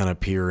people kind of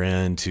peer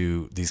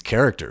into these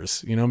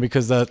characters,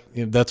 because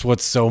that's what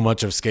so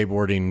much of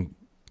skateboarding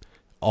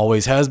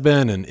always has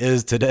been and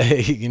is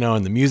today,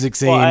 in the music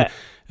scene. Well,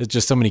 it's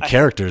just so many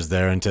characters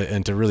there, and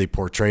to really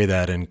portray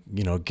that and,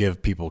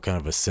 give people kind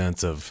of a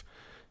sense of,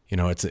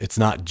 it's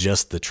not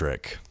just the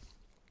trick.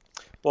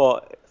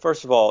 Well,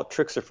 first of all,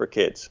 tricks are for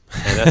kids.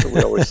 And that's what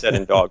we always said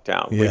in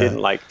Dogtown. Yeah. We didn't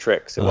like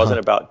tricks. It wasn't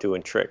about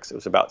doing tricks. It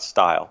was about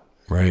style.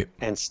 Right.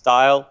 And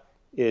style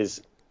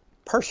is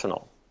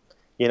personal.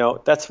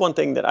 That's one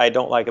thing that I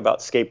don't like about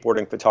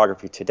skateboarding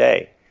photography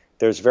today.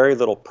 There's very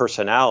little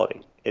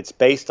personality. It's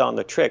based on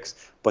the tricks,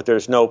 but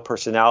there's no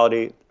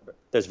personality.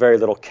 There's very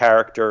little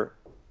character,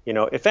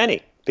 if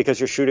any, because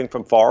you're shooting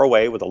from far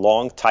away with a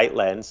long, tight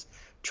lens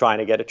trying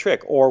to get a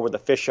trick, or with a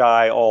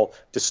fisheye all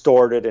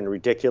distorted and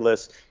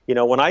ridiculous.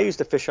 When I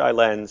used a fisheye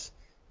lens,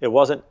 it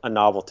wasn't a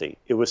novelty.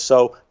 It was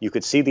so you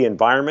could see the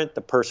environment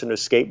the person was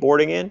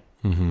skateboarding in,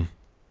 mm-hmm.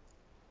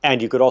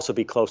 and you could also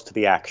be close to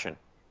the action.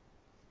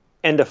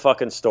 End of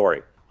fucking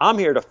story. I'm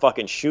here to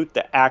fucking shoot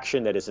the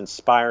action that is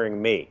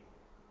inspiring me.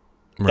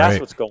 Right.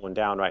 That's what's going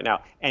down right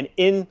now.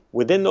 And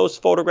within those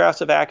photographs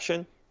of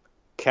action,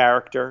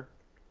 character,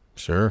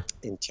 sure,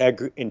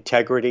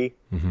 integrity,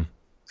 mm-hmm.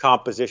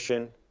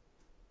 composition,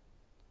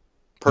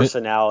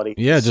 personality,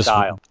 just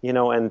style.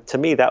 And to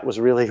me, that was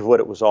really what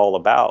it was all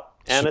about.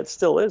 And it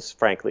still is,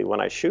 frankly, when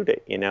I shoot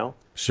it,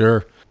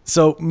 Sure.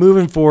 So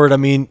moving forward, I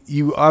mean,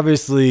 you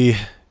obviously,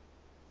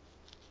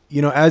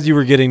 as you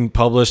were getting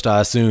published, I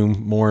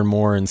assume more and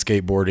more in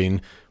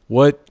skateboarding,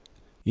 what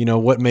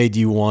made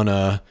you want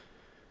to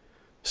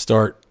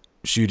start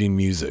shooting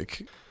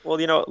music? Well,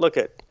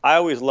 I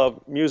always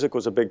loved music.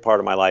 Was a big part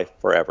of my life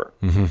forever.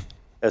 Mm-hmm.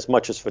 As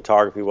much as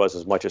photography was,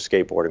 as much as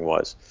skateboarding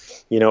was.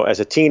 As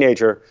a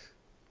teenager,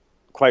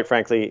 quite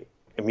frankly,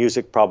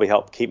 music probably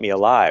helped keep me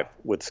alive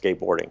with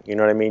skateboarding. You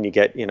know what I mean? You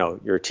get,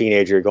 you're a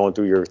teenager, you're going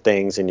through your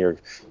things, and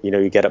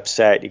you get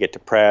upset, you get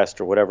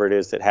depressed, or whatever it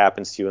is that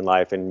happens to you in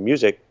life, and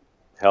music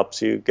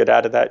helps you get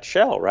out of that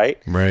shell, right?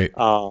 Right.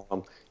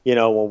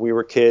 When we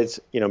were kids,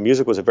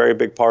 music was a very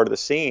big part of the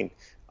scene.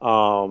 In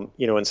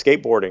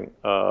skateboarding,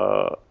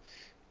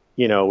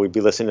 we'd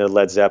be listening to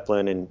Led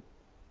Zeppelin and,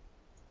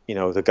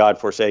 the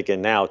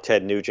godforsaken now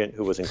Ted Nugent,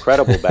 who was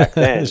incredible back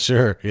then.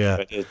 Sure, yeah.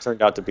 But it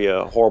turned out to be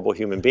a horrible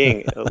human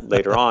being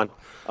later on.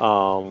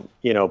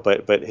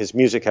 But his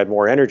music had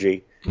more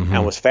energy mm-hmm.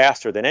 and was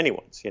faster than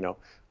anyone's.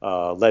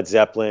 Led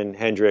Zeppelin,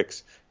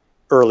 Hendrix,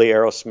 early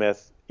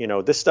Aerosmith,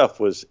 this stuff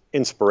was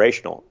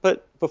inspirational.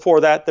 But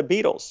before that, the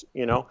Beatles,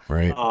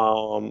 Right.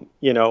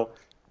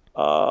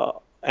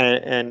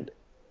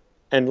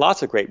 And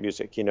lots of great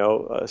music,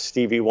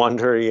 Stevie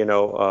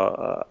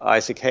Wonder,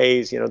 Isaac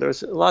Hayes,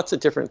 there's lots of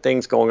different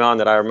things going on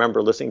that I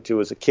remember listening to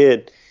as a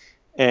kid,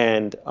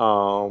 and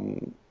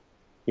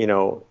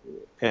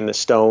and the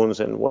Stones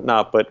and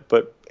whatnot.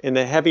 But in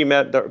the heavy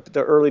metal,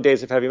 the early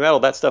days of heavy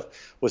metal, that stuff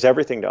was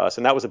everything to us,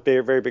 and that was a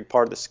very, very big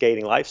part of the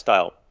skating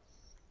lifestyle.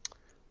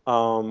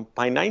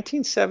 By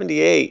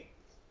 1978,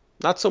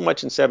 not so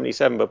much in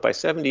 77, but by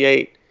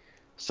 78,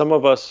 some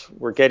of us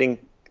were getting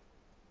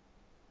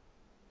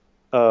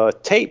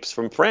tapes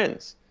from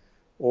friends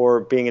or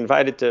being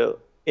invited to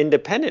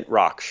independent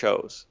rock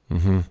shows,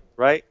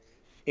 right?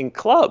 In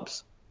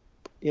clubs.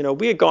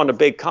 We had gone to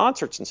big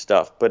concerts and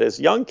stuff, but as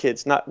young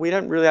kids, we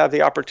didn't really have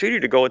the opportunity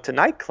to go into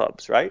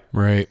nightclubs, right?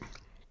 Right.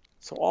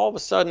 So all of a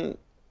sudden,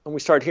 when we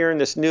started hearing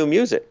this new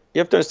music, you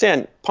have to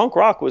understand, punk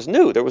rock was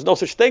new. There was no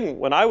such thing.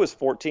 When I was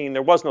 14,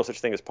 there was no such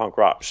thing as punk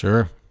rock.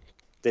 Sure.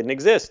 Didn't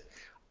exist.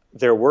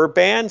 There were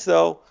bands,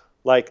 though,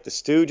 like the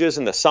Stooges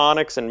and the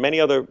Sonics and many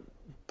other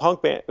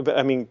punk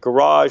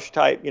garage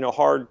type,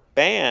 hard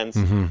bands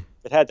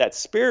that had that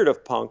spirit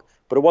of punk,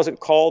 but it wasn't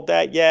called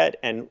that yet.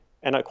 And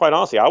quite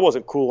honestly, I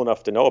wasn't cool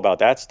enough to know about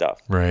that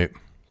stuff. Right.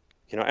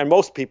 And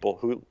most people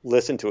who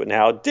listen to it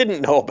now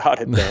didn't know about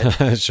it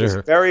then. Sure. It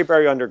was very,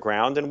 very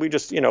underground, and we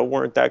just,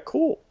 weren't that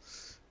cool.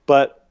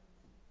 But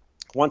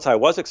once I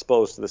was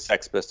exposed to the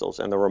Sex Pistols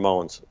and the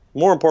Ramones,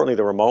 more importantly,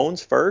 the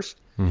Ramones first,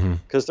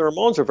 because the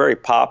Ramones are very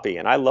poppy,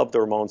 and I loved the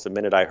Ramones the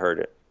minute I heard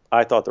it.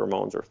 I thought the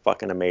Ramones were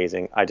fucking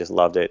amazing. I just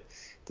loved it.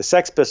 The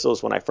Sex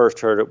Pistols, when I first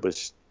heard it,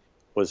 was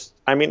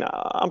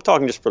I'm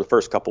talking just for the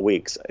first couple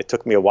weeks. It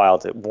took me a while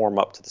to warm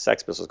up to the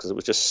Sex Pistols because it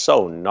was just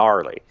so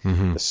gnarly.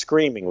 The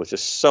screaming was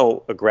just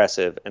so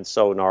aggressive and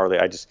so gnarly.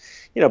 I just,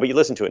 but you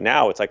listen to it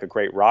now, it's like a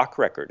great rock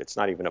record. It's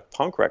not even a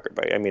punk record,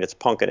 but it's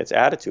punk in its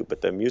attitude, but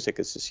the music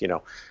is just,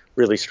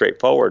 really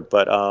straightforward.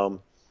 But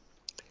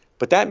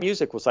that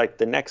music was like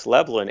the next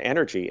level in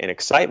energy and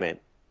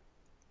excitement,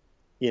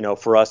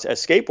 for us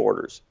as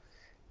skateboarders.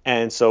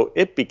 And so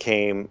it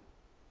became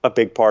a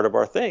big part of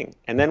our thing.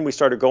 And then we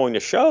started going to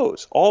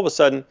shows. All of a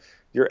sudden,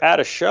 you're at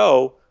a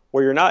show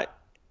where you're not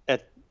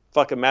at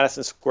fucking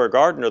Madison Square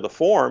Garden or the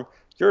Forum.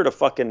 You're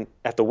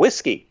at the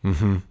Whiskey, or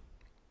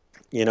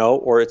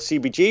at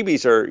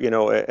CBGB's or,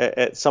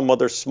 at some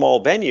other small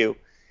venue.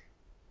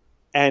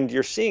 And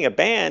you're seeing a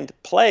band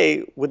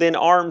play within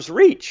arm's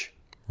reach.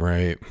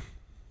 Right.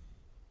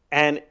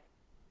 And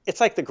it's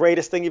like the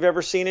greatest thing you've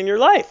ever seen in your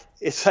life.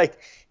 It's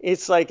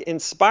like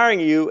inspiring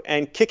you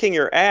and kicking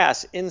your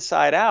ass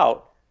inside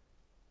out.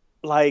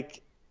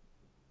 Like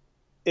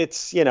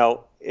it's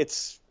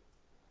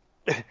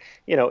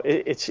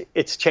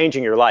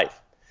changing your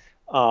life.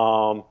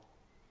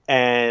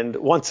 And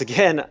once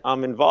again,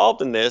 I'm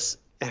involved in this,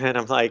 and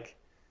I'm like,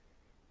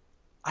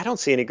 I don't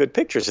see any good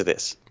pictures of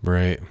this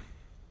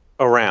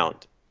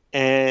around.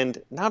 And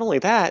not only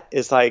that,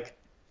 is like,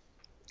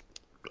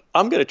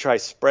 I'm going to try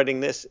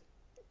spreading this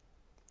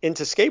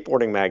into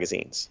skateboarding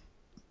magazines.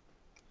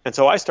 And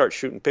so I start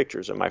shooting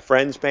pictures of my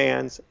friends'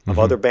 bands, of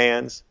other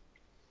bands.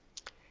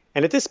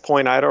 And at this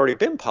point, I had already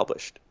been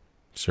published,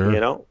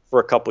 sure, for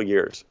a couple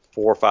years,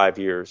 4 or 5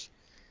 years.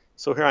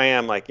 So here I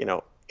am,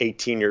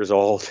 18 years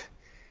old.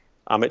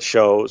 I'm at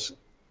shows,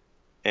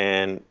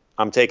 and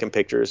I'm taking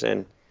pictures.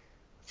 And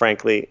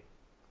frankly,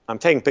 I'm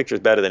taking pictures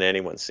better than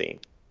anyone's seen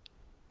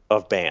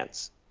of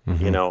bands.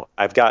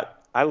 I've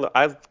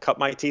cut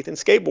my teeth in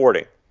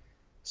skateboarding.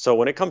 So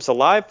when it comes to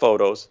live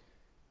photos,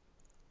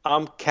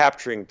 I'm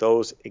capturing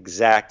those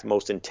exact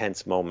most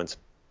intense moments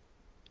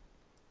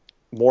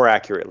more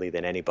accurately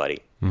than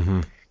anybody.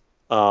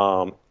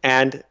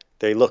 And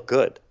they look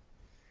good.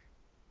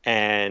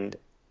 And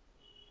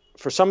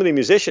for some of the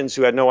musicians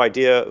who had no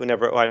idea, who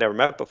I never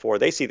met before,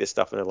 they see this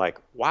stuff and they're like,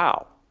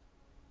 wow,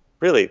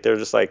 really? They're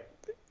just like,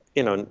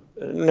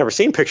 never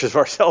seen pictures of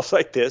ourselves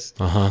like this.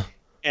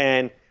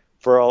 And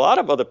for a lot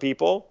of other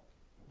people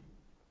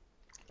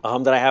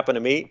that I happen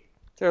to meet,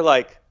 they're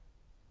like,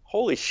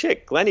 holy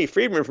shit, Glen E.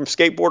 Friedman from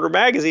Skateboarder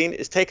magazine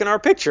is taking our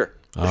picture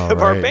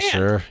of our band.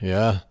 Sure,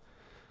 yeah.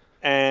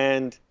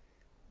 And,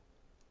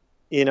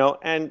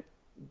 and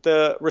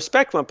the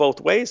respect went both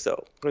ways,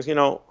 though. Because,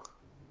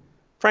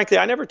 frankly,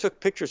 I never took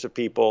pictures of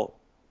people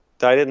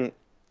that I didn't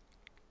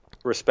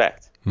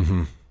respect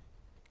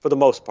for the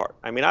most part.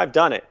 I've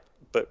done it,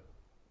 but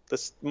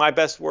my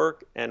best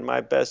work and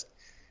my best,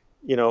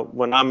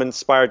 when I'm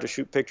inspired to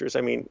shoot pictures,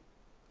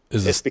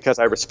 it's because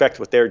I respect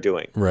what they're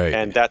doing. Right.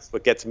 And that's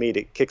what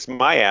kicks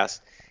my ass.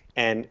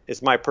 And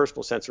it's my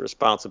personal sense of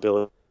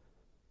responsibility.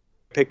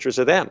 Pictures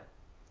of them,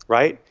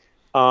 right?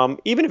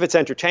 Even if it's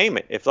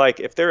entertainment, if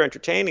they're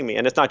entertaining me,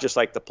 and it's not just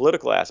like the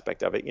political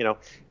aspect of it,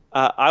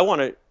 I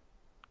want to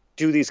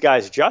do these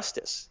guys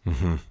justice,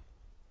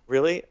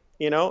 really,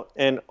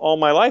 and all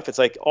my life, it's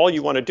like, all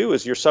you want to do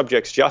is your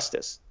subjects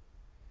justice.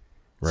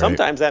 Right.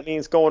 Sometimes that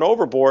means going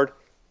overboard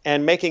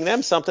and making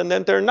them something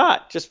that they're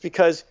not, just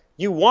because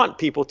you want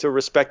people to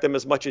respect them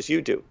as much as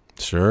you do.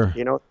 Sure.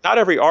 You know, not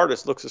every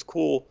artist looks as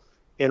cool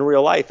in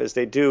real life as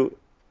they do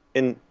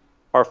in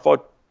our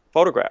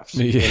photographs,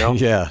 you know?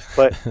 Yeah.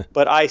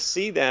 But I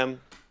see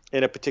them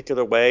in a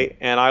particular way,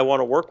 and I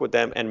want to work with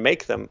them and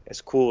make them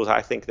as cool as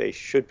I think they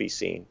should be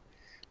seen.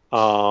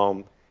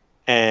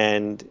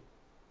 And,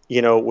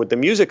 you know, with the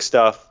music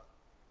stuff,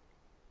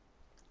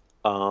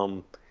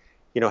 you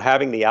know,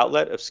 having the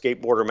outlet of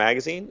Skateboarder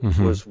magazine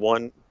was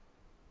one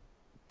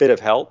bit of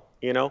help.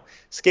 You know,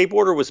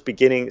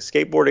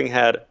 skateboarding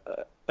had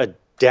a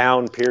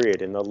down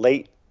period in the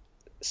late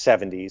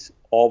 70s.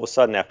 All of a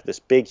sudden, after this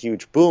big,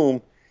 huge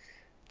boom,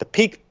 the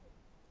peak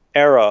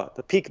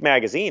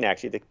magazine,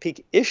 actually, the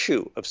peak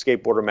issue of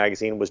Skateboarder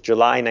magazine was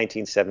July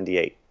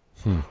 1978.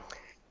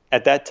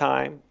 At that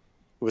time,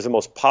 it was the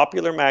most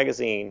popular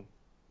magazine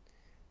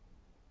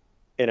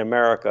in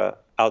America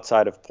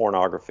outside of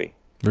pornography.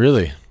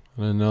 Really?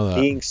 I didn't know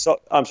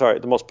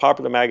that. The most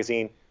popular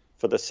magazine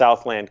for the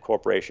Southland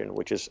Corporation,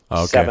 which is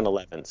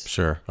 7-Elevens.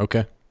 Sure.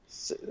 Okay.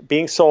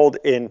 Being sold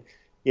in,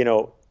 you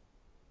know,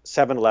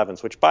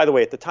 7-Elevens, which, by the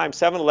way, at the time,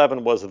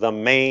 7-Eleven was the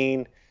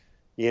main,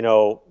 you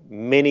know,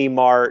 mini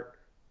mart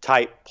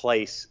type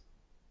place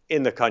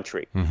in the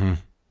country.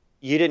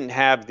 You didn't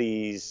have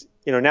these,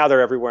 you know, now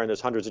they're everywhere and there's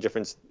hundreds of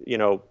different, you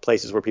know,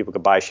 places where people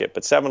could buy shit.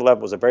 But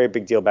 7-Eleven was a very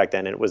big deal back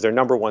then, and it was their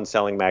 #1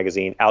 selling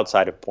magazine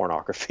outside of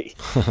pornography.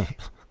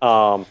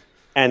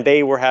 And they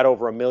had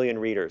over 1 million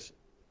readers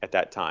at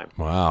that time.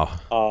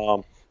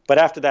 Wow. But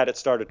after that, it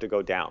started to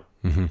go down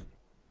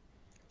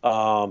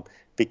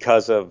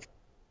because of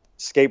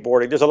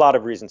skateboarding. There's a lot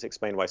of reasons to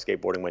explain why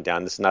skateboarding went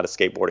down. This is not a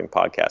skateboarding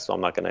podcast, so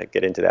I'm not going to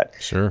get into that.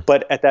 Sure.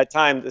 But at that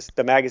time,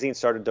 the magazine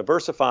started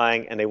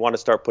diversifying, and they want to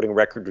start putting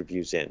record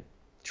reviews in,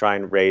 try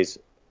and raise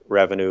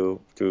revenue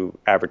through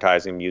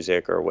advertising,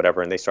 music, or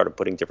whatever. And they started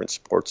putting different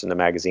sports in the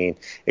magazine,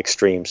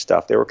 extreme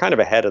stuff. They were kind of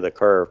ahead of the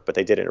curve, but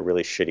they did it in a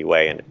really shitty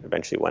way, and it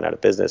eventually went out of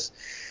business.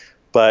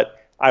 But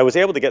I was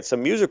able to get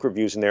some music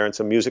reviews in there and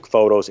some music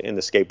photos in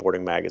the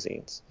skateboarding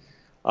magazines.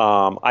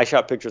 I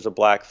shot pictures of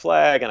Black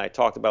Flag, and I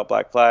talked about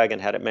Black Flag and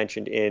had it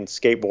mentioned in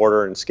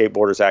Skateboarder and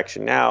Skateboarders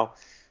Action Now,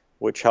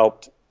 which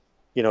helped,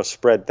 you know,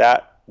 spread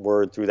that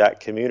word through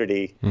that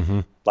community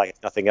like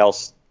nothing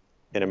else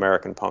in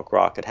American punk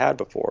rock had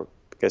before,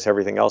 because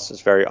everything else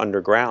is very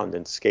underground,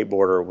 and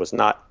Skateboarder was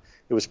not.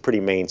 It was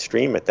pretty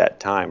mainstream at that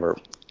time, or,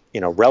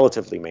 you know,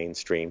 relatively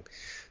mainstream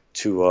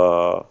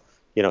to,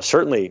 you know,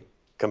 certainly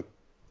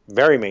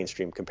very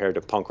mainstream compared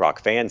to punk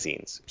rock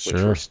fanzines, which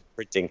were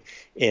printing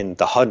in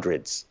the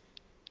hundreds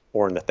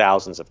or in the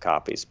thousands of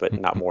copies, but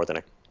not more than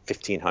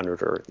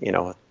 1,500 or, you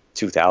know,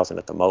 2,000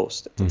 at the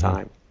most at the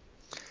time.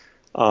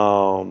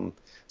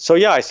 So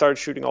yeah, I started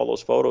shooting all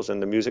those photos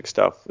and the music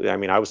stuff. I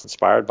mean, I was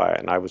inspired by it,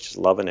 and I was just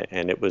loving it.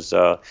 And it was, you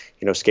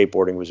know,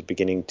 skateboarding was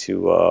beginning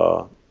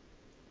to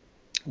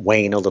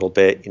wane a little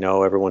bit. You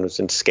know, everyone was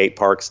in skate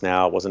parks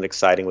now. It wasn't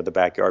exciting with the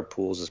backyard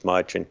pools as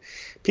much, and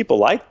people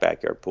liked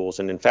backyard pools.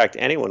 And in fact,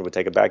 anyone would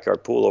take a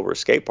backyard pool over a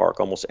skate park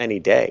almost any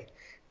day,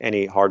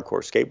 any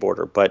hardcore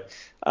skateboarder. But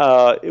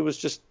it was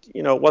just,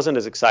 you know, it wasn't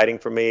as exciting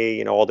for me.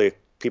 You know, all the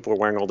people were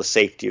wearing all the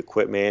safety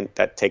equipment.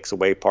 That takes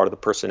away part of the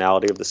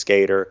personality of the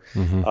skater.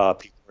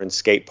 People were in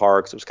skate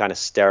parks. It was kind of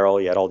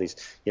sterile. You had all these,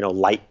 you know,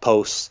 light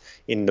posts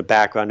in the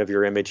background of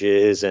your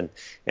images, and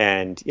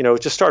you know,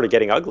 it just started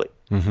getting ugly,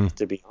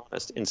 to be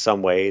honest, in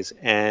some ways.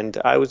 And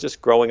I was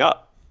just growing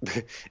up,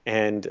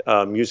 and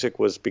music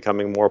was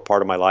becoming more a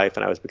part of my life,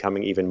 and I was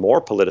becoming even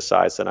more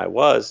politicized than I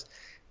was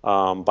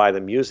by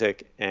the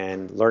music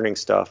and learning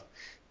stuff.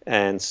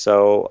 And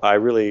so I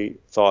really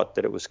thought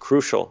that it was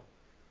crucial,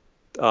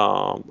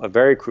 a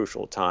very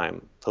crucial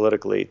time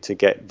politically, to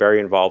get very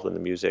involved in the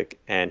music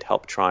and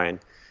help try and,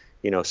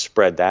 you know,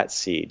 spread that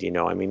seed. You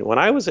know, I mean, when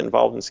I was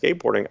involved in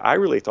skateboarding, I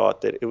really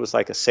thought that it was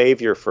like a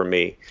savior for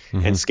me.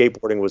 And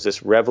skateboarding was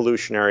this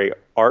revolutionary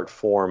art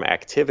form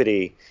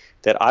activity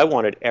that I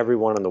wanted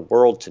everyone in the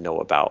world to know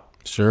about.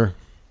 Sure.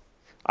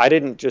 I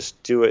didn't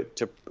just do it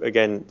to,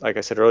 again, like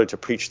I said earlier, to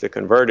preach the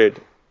converted.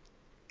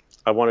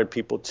 I wanted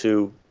people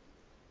to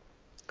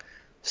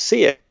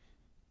see it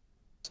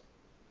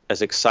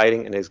as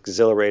exciting and as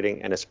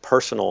exhilarating and as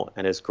personal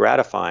and as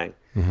gratifying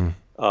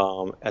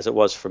as it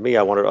was for me.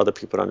 I wanted other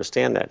people to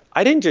understand that.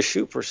 I didn't just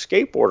shoot for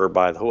Skateboarder,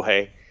 by the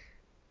way.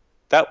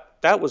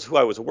 That was who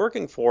I was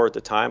working for at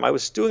the time. I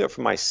was doing it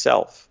for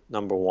myself,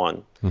 number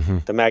one.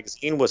 The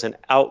magazine was an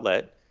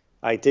outlet.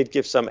 I did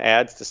give some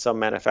ads to some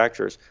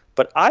manufacturers,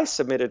 but I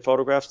submitted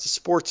photographs to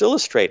Sports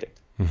Illustrated.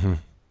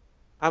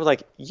 I was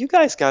like, you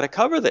guys got to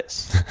cover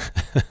this.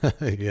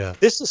 Yeah.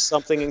 This is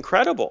something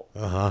incredible.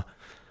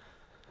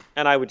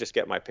 And I would just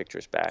get my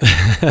pictures back.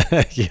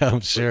 Yeah,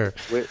 I'm sure.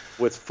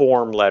 With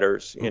form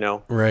letters, you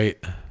know.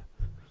 Right.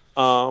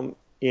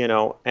 You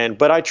know,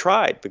 but I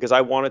tried because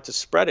I wanted to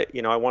spread it.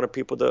 You know, I wanted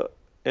people to,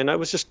 and I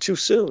was just too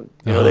soon.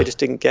 You know, they just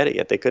didn't get it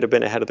yet. They could have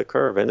been ahead of the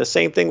curve. And the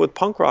same thing with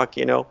punk rock,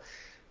 you know.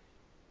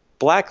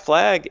 Black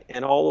Flag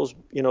and all those,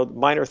 you know,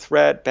 Minor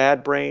Threat,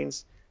 Bad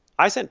Brains.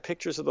 I sent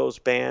pictures of those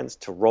bands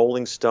to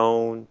Rolling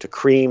Stone, to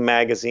Cream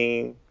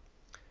magazine,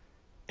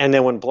 And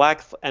then when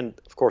and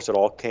of course it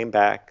all came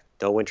back,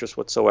 no interest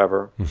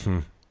whatsoever.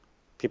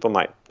 People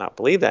might not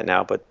believe that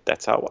now, but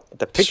that's how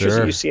the pictures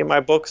that you see in my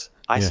books,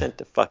 I sent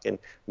to fucking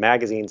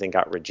magazines and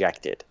got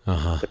rejected.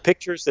 The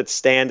pictures that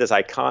stand as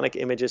iconic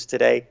images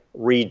today,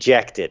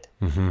 rejected.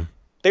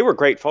 They were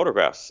great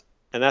photographs.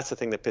 And that's the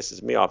thing that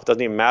pisses me off. It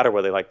doesn't even matter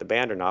whether they like the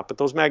band or not, but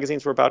those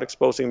magazines were about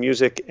exposing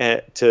music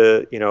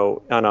to, you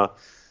know, on a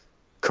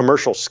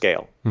commercial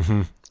scale.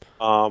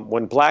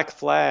 When Black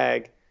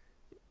Flag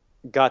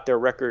got their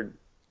record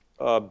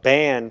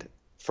banned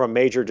from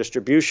major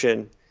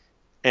distribution,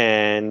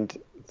 and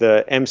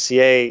the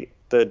MCA,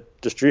 the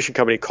distribution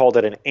company, called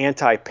it an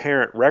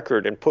anti-parent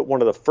record and put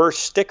one of the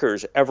first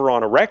stickers ever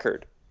on a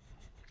record.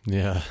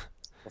 Yeah.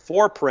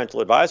 Before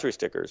parental advisory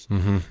stickers.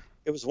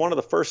 It was one of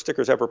the first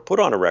stickers ever put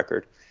on a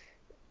record,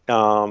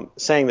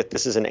 saying that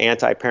this is an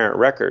anti-parent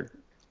record.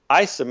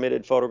 I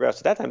submitted photographs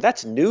at that time.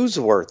 That's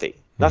newsworthy.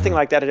 Nothing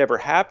like that had ever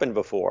happened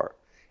before.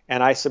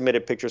 And I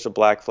submitted pictures of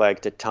Black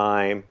Flag to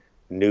Time,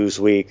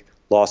 Newsweek,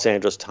 Los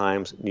Angeles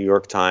Times, New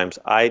York Times.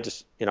 I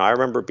just, you know, I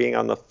remember being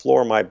on the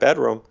floor of my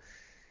bedroom,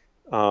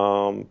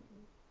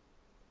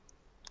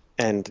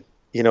 and,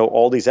 you know,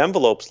 all these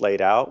envelopes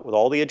laid out with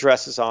all the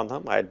addresses on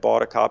them. I had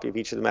bought a copy of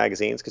each of the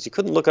magazines because you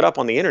couldn't look it up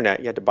on the internet.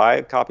 You had to buy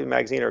a copy of the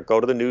magazine or go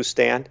to the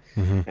newsstand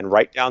and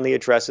write down the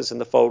addresses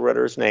and the photo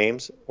editors'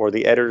 names or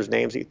the editors'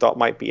 names that you thought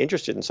might be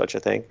interested in such a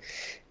thing.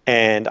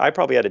 And I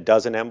probably had a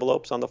dozen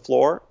envelopes on the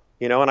floor,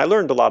 you know, and I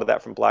learned a lot of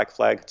that from Black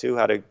Flag too,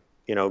 how to,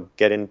 you know,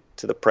 get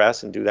into the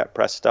press and do that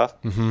press stuff.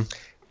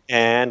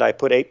 And I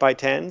put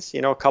 8x10s,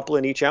 you know, a couple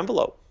in each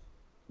envelope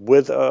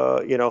with,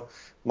 you know,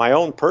 my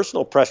own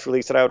personal press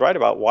release that I would write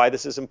about why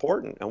this is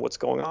important and what's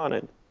going on,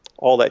 and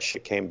all that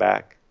shit came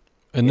back.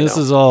 And this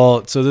is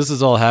all, so this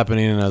is all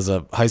happening as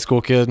a high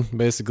school kid,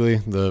 basically.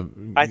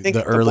 I think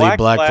the early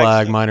Black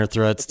Flag minor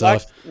threat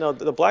stuff.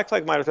 The Black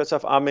Flag minor threat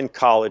stuff. I'm in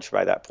college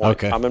by that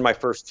point. I'm in my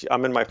first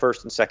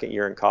and second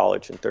year in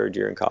college and third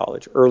year in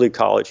college, early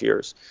college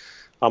years.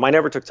 I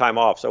never took time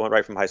off, so I went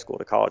right from high school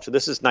to college. So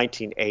this is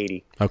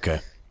 1980.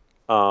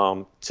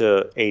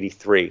 To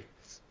 83.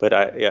 But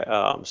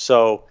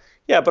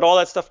but all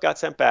that stuff got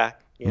sent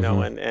back, you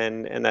know,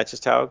 and that's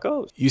just how it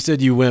goes. You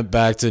said you went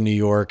back to New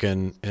York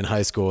in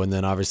high school, and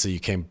then obviously you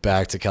came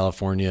back to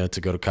California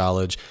to go to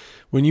college.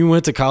 When you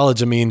went to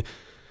college, I mean,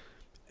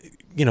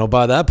 you know,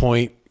 by that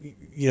point,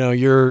 you know,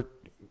 you're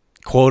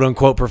quote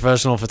unquote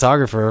professional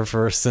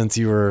photographer since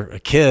you were a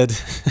kid.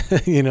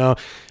 You know,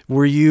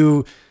 were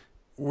you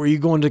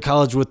going to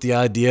college with the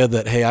idea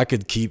that, hey, I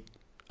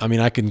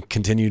can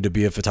continue to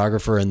be a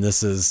photographer, and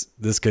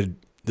this could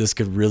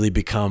really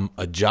become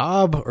a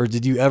job? Or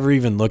did you ever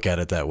even look at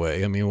it that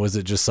way? I mean, was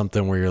it just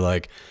something where you're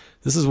like,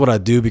 this is what I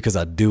do because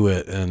I do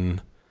it?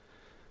 And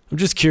I'm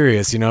just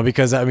curious, you know,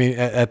 because I mean,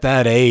 at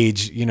that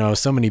age, you know,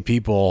 so many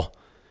people,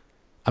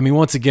 I mean,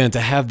 once again,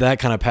 to have that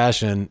kind of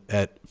passion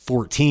at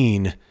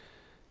 14,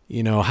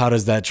 you know, how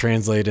does that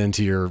translate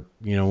into your,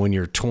 you know, when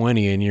you're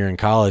 20 and you're in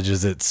college?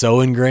 Is it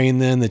so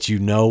ingrained then that you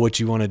know what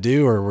you want to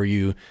do? Or were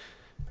you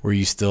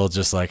still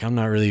just like, I'm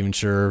not really even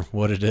sure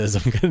what it is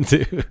I'm going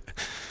to do?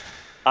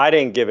 I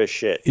didn't give a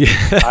shit.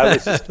 Yeah,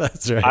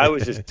 that's right. I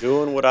was just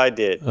doing what I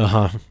did.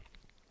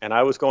 And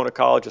I was going to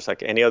college just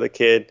like any other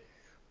kid.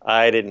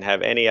 I didn't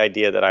have any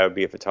idea that I would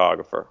be a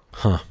photographer.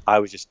 I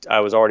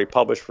was already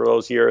published for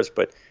those years,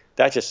 but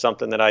that's just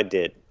something that I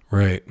did.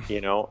 Right. You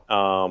know,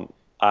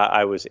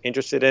 I was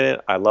interested in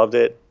it. I loved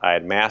it. I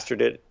had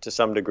mastered it to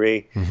some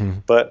degree,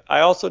 but I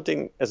also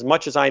didn't, as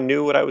much as I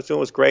knew what I was doing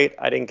was great,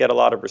 I didn't get a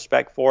lot of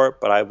respect for it,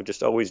 but I would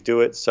just always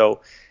do it.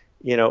 So,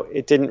 you know,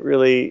 it didn't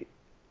really,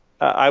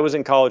 I was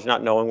in college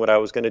not knowing what I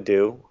was going to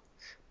do,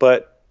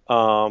 but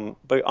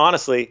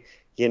honestly,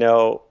 you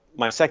know,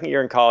 my second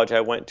year in college,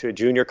 I went to a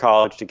junior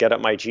college to get up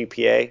my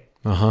GPA,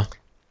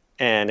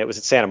 and it was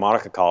at Santa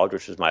Monica College,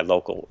 which was my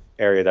local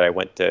area that I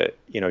went to,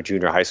 you know,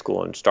 junior high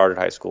school and started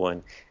high school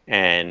in,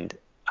 and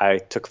I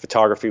took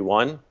photography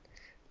 1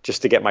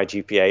 just to get my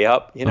GPA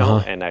up, you know,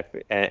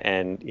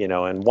 and you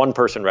know, and one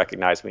person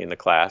recognized me in the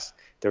class.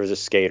 There was a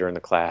skater in the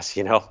class,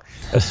 you know,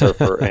 a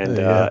surfer, and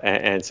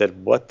and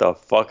said, "What the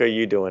fuck are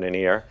you doing in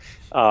here?"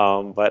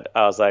 But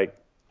I was like,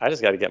 I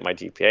just got to get my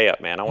GPA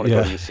up, man. I want to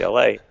go to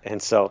UCLA.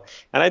 And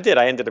I did.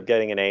 I ended up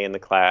getting an A in the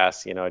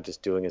class, you know,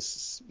 just doing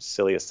his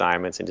silly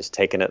assignments and just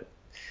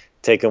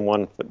taking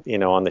one, you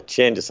know, on the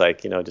chin, just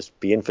like, you know, just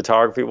be in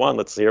photography 1.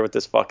 Let's hear what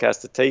this fuck has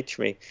to teach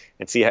me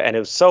and see. And it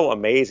was so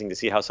amazing to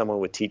see how someone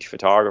would teach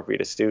photography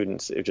to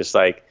students. It was just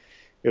like,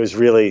 it was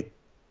really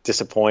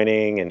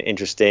disappointing and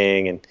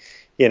interesting. And,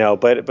 you know,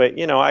 but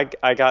you know,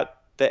 I got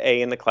the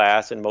A in the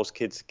class, and most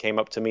kids came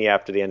up to me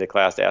after the end of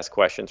class to ask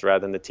questions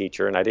rather than the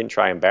teacher. And I didn't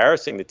try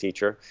embarrassing the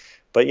teacher,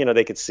 but, you know,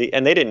 they could see,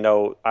 and they didn't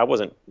know I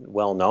wasn't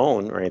well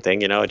known or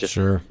anything, you know, just,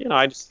 you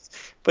know,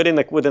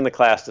 but within the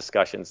class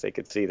discussions, they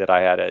could see that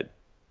I had a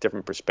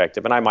different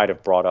perspective. And I might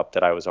have brought up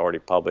that I was already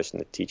published, and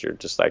the teacher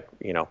just like,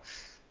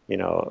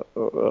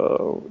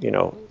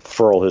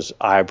 furl his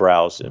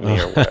eyebrows at me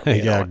or whatever.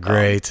 Yeah,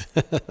 great.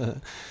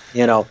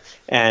 You know,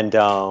 and,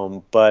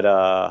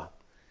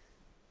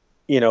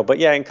 but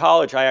yeah, in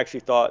college, I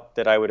actually thought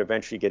that I would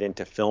eventually get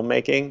into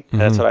filmmaking.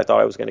 That's what I thought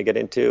I was going to get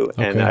into.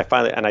 Okay.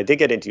 And I did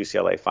get into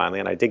UCLA finally,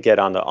 and I did get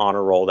on the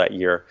honor roll that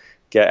year,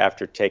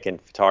 after taking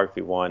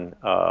photography 1,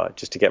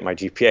 just to get my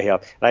GPA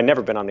up. And I'd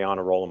never been on the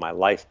honor roll in my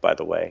life, by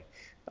the way.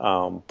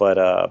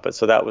 But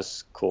so that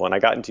was cool. And I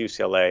got into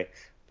UCLA,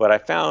 but I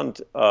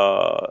found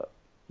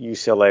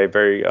UCLA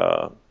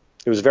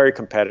it was very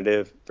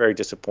competitive, very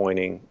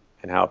disappointing,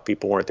 and how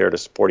people weren't there to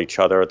support each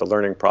other, the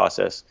learning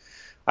process.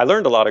 I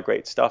learned a lot of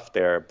great stuff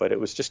there, but it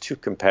was just too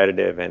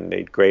competitive, and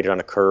they graded on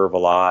a curve a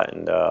lot.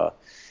 And,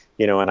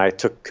 and I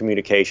took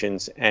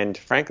communications, and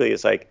frankly,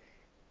 it's like,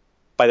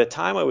 by the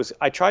time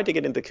I tried to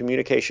get into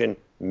communication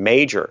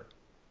major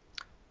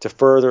to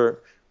further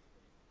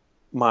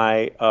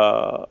my,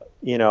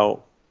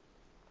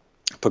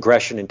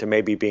 progression into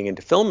maybe being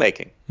into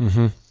filmmaking.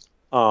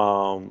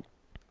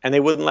 And they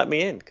wouldn't let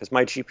me in because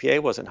my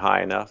GPA wasn't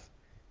high enough.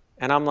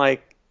 And I'm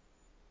like,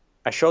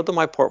 I showed them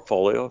my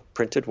portfolio of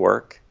printed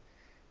work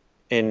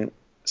in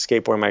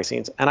skateboarding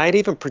magazines, and I'd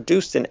even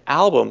produced an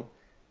album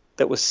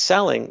that was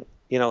selling,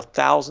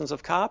 thousands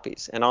of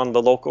copies and on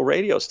the local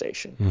radio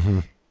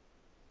station.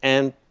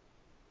 And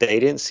they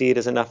didn't see it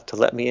as enough to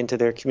let me into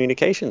their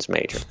communications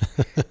major.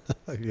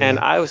 And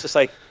I was just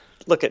like,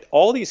 look, at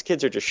all these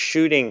kids are just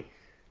shooting,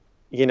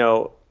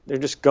 they're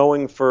just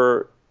going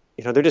for,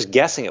 they're just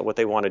guessing at what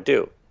they want to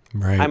do.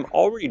 Right. I'm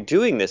already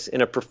doing this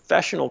in a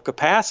professional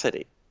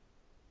capacity.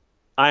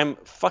 I'm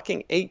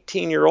fucking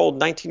 18-year-old,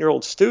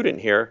 19-year-old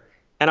student here,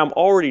 and I'm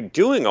already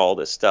doing all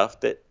this stuff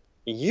that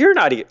you're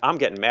not even, I'm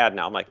getting mad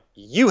now. I'm like,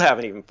 you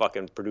haven't even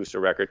fucking produced a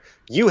record.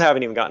 You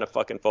haven't even gotten a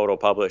fucking photo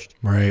published.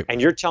 Right. And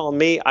you're telling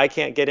me I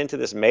can't get into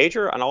this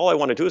major, and all I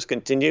want to do is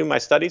continue my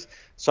studies?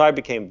 So I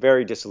became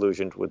very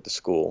disillusioned with the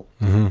school.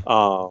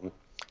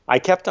 I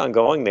kept on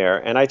going there,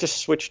 and I just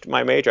switched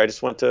my major. I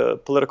just went to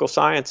political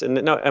science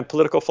and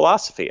political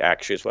philosophy,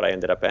 actually, is what I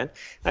ended up in. And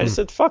I just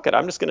said, fuck it.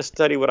 I'm just going to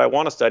study what I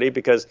want to study,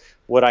 because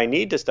what I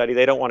need to study,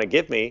 they don't want to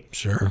give me.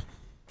 Sure.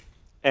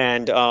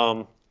 And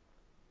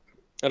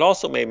it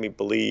also made me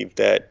believe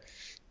that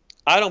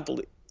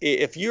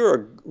if you're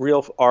a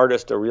real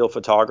artist, a real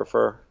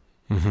photographer,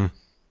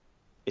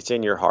 it's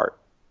in your heart,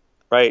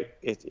 right?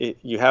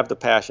 You have the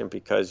passion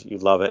because you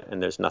love it,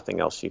 and there's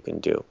nothing else you can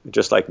do.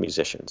 Just like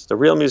musicians, the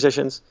real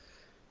musicians,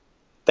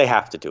 they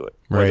have to do it.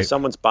 Right. Whether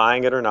someone's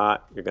buying it or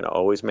not, you're going to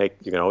always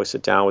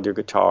sit down with your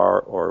guitar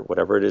or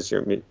whatever it is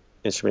your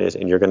instrument is,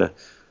 and you're going to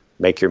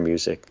make your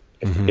music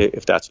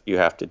if that's what you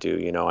have to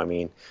do. I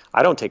mean,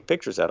 I don't take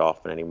pictures that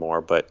often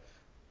anymore, but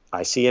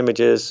I see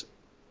images,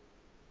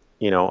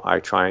 I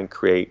try and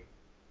create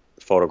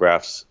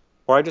photographs,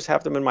 or I just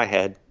have them in my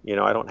head.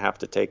 I don't have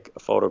to take a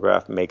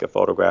photograph, make a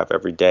photograph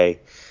every day,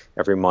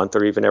 every month,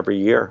 or even every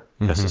year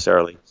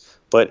necessarily.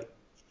 But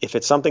if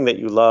it's something that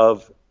you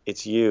love,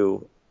 it's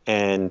you.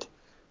 And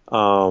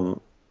my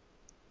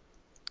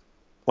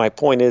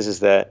point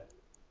is that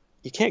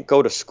you can't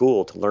go to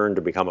school to learn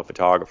to become a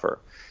photographer.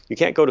 You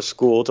can't go to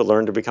school to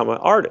learn to become an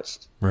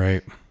artist.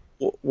 Right.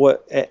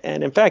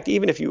 And in fact,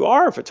 even if you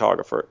are a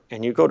photographer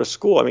and you go to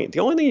school, I mean, the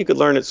only thing you could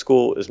learn at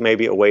school is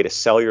maybe a way to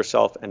sell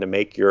yourself and to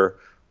make your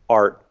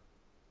art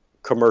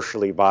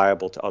commercially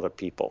viable to other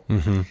people.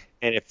 And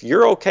if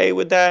you're okay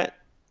with that,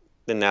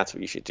 then that's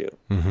what you should do.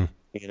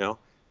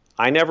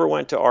 I never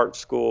went to art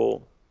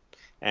school.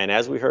 And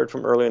as we heard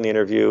from earlier in the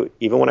interview,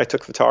 even when I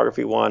took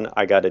photography 1,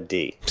 I got a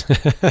D.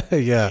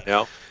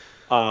 Yeah.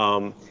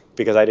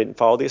 Because I didn't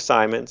follow the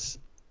assignments.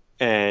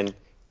 And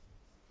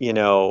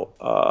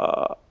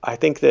I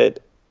think that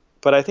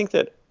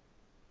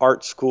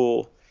art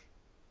school,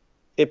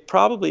 it's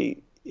probably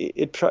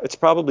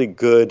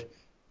good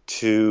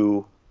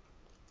to,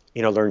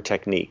 learn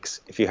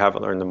techniques if you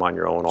haven't learned them on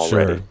your own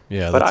already. Sure.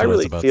 Yeah. But I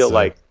really feel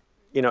like,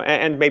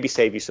 and maybe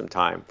save you some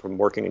time from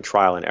working in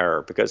trial and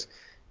error, because,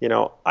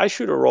 I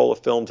shoot a roll of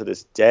film to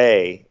this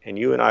day, and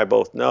you and I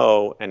both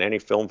know, and any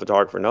film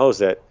photographer knows,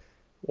 that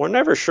we're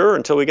never sure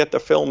until we get the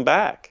film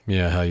back.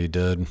 Yeah, how you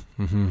did.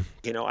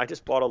 I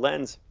just bought a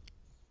lens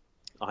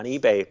on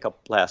eBay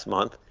last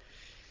month,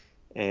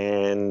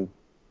 and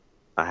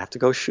I have to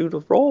go shoot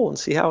a roll and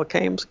see how it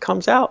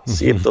comes out.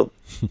 See if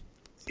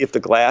the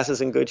glass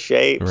is in good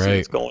shape, see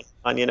what's going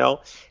on,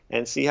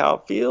 and see how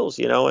it feels,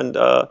 and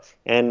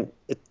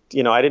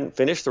I didn't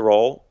finish the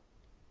roll.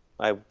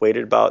 I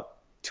waited about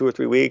 2 or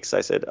 3 weeks.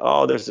 I said,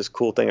 oh, there's this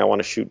cool thing I want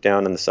to shoot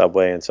down in the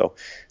subway. And so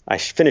I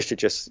finished it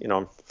just,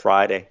 on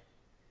Friday,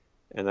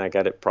 and I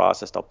got it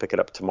processed. I'll pick it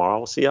up tomorrow.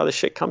 We'll see how this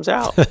shit comes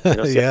out. See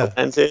how the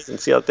lens is and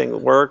see how the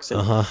thing works.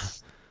 And,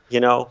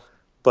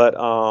 but,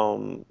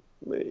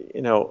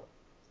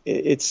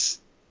 it's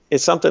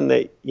something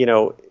that,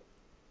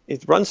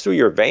 it runs through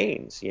your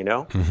veins,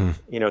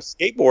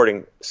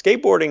 skateboarding,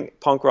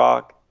 punk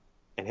rock,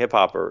 and hip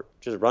hop are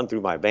just run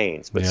through my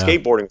veins. But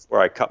skateboarding is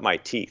where I cut my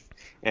teeth.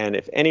 And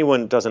if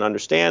anyone doesn't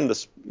understand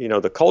this,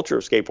 the culture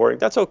of skateboarding,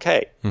 that's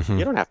okay.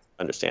 You don't have to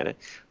understand it.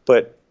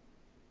 But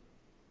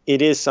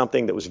it is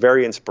something that was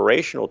very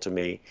inspirational to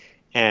me.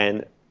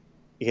 And,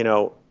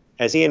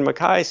 as Ian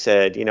MacKay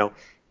said,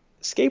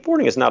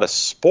 skateboarding is not a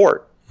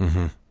sport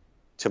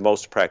to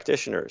most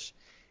practitioners.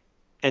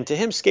 And to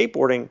him,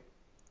 skateboarding,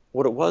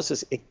 what it was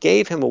is it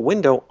gave him a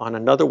window on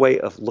another way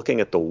of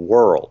looking at the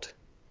world.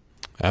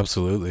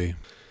 Absolutely.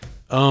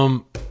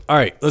 All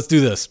right, let's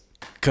do this,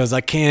 because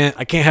I can't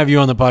have you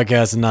on the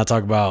podcast and not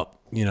talk about,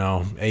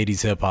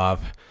 80s hip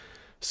hop.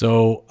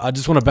 So I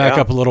just want to back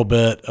up a little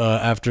bit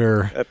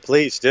after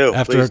please do.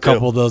 After a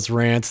couple of those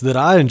rants that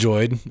I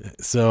enjoyed.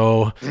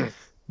 So,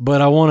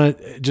 but I want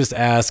to just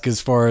ask, as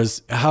far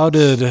as how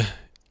did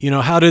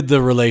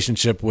the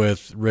relationship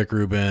with Rick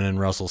Rubin and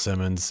Russell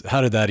Simmons,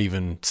 how did that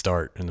even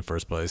start in the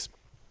first place?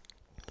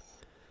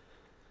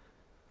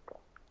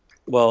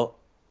 Well,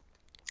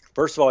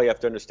 first of all, you have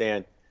to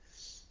understand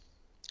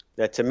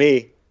that to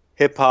me,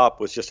 hip hop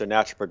was just a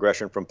natural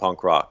progression from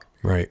punk rock.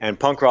 Right. And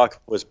punk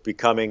rock was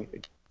becoming,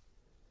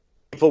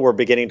 people were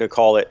beginning to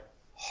call it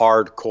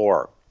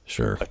hardcore.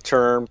 Sure. A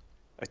term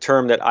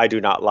that I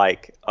do not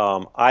like.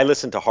 I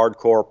listened to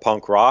hardcore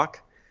punk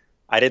rock.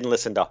 I didn't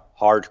listen to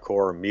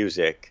hardcore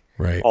music.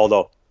 Right.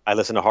 Although I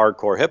listen to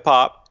hardcore hip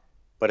hop,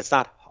 but it's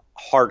not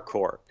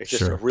hardcore. It's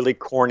just a really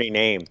corny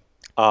name.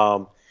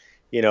 To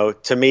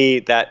me,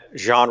 that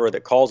genre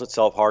that calls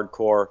itself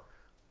hardcore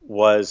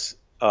was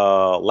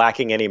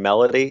lacking any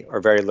melody,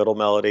 or very little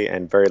melody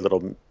and very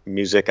little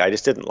music. I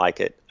just didn't like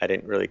it. I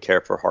didn't really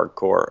care for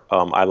hardcore.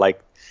 I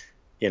like,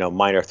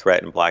 Minor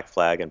Threat and Black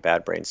Flag and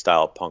Bad Brain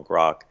style punk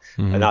rock.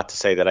 Mm-hmm. And not to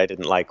say that I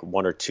didn't like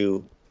one or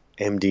two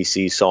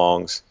MDC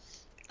songs,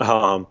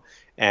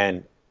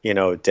 and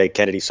Dead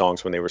Kennedy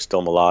songs when they were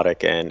still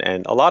melodic,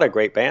 and a lot of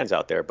great bands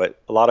out there. But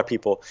a lot of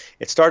people,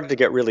 it started to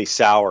get really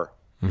sour.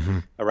 Mm-hmm.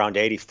 Around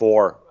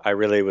 84. I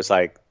really was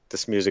like,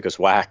 this music is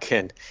whack,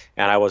 and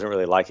I wasn't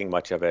really liking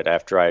much of it.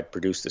 After I had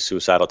produced the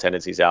Suicidal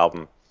Tendencies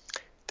album,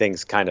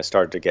 things kind of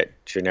started to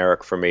get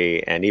generic for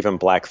me. And even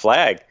Black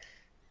Flag,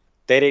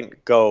 they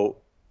didn't go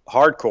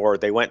hardcore.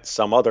 They went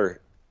some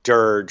other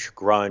dirge,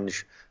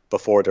 grunge,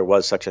 before there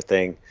was such a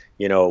thing,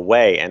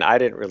 way. And I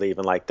didn't really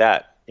even like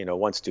that.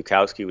 Once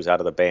Dukowski was out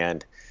of the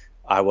band,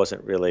 I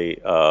wasn't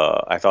really,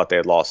 I thought they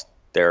had lost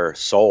their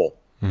soul.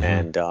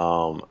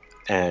 Mm-hmm.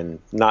 And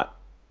not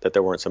that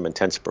there weren't some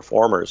intense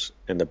performers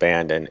in the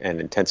band and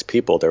intense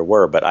people, there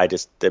were, but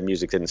the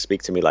music didn't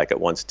speak to me like it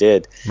once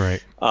did.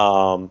 Right.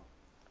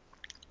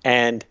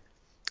 And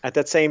at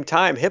that same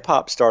time, hip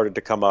hop started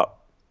to come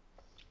up.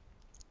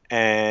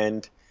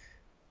 And,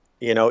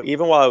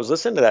 even while I was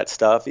listening to that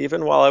stuff,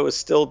 even while I was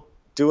still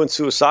doing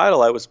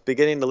Suicidal, I was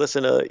beginning to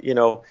listen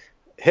to,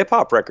 hip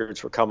hop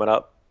records were coming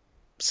up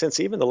since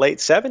even the late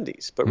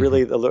 70s, but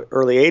really the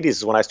early 80s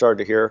is when I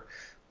started to hear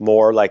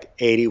more. Like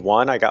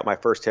 81, I got my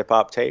first hip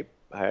hop tape.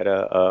 I had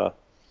a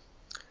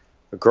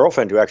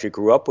girlfriend who actually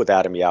grew up with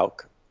Adam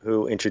Yauch,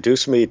 who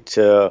introduced me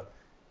to,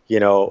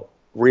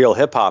 real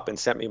hip hop and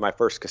sent me my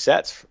first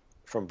cassettes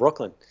from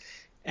Brooklyn.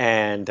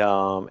 And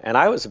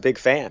I was a big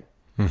fan.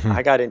 Mm-hmm.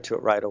 I got into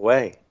it right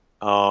away.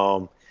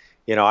 I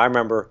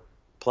remember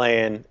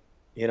playing,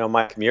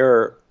 Mike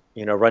Muir,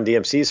 Run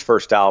DMC's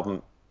first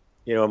album,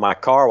 in my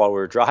car while we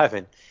were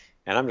driving.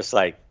 And I'm just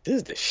like, this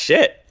is the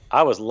shit.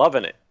 I was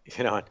loving it,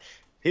 and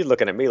he's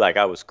looking at me like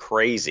I was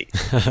crazy.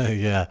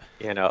 Yeah.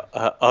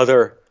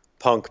 Other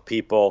punk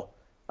people.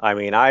 I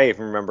mean, I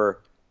even remember,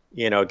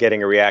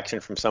 getting a reaction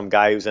from some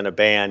guy who's in a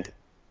band,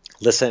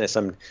 listening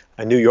to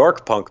a New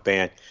York punk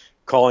band,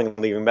 calling,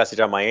 leaving a message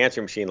on my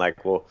answering machine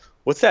like, well,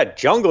 what's that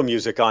jungle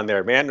music on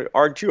there, man?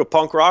 Aren't you a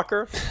punk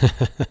rocker?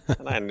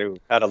 And I knew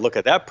how to look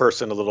at that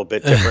person a little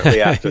bit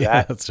differently after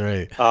that. That's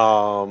right.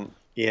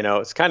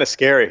 It's kind of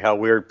scary how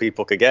weird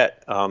people could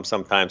get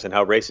sometimes, and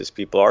how racist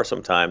people are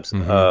sometimes,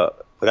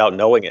 without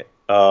knowing it.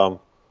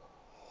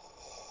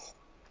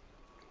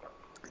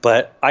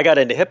 But I got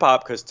into hip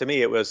hop because to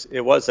me it was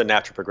a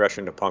natural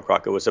progression to punk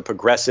rock. It was a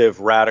progressive,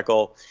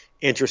 radical,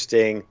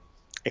 interesting,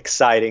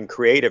 exciting,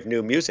 creative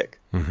new music.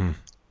 Mm-hmm.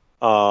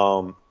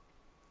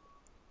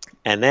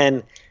 And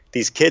then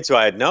these kids who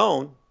I had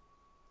known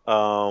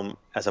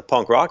as a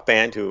punk rock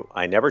band, who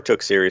I never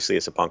took seriously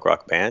as a punk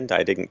rock band.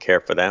 I didn't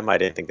care for them. I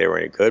didn't think they were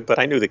any good, but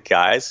I knew the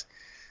guys,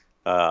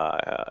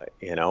 and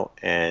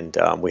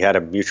we had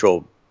a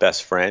mutual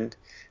best friend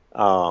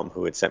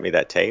who had sent me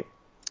that tape.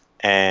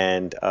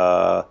 And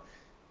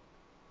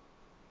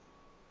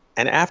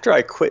after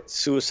I quit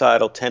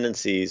Suicidal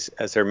Tendencies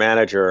as their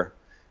manager,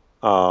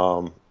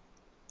 I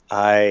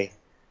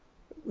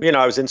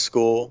was in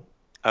school.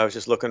 I was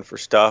just looking for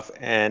stuff,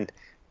 and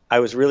I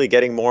was really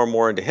getting more and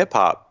more into hip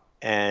hop.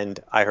 And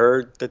I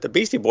heard that the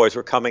Beastie Boys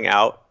were coming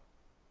out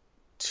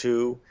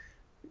to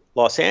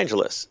Los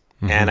Angeles.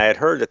 Mm-hmm. And I had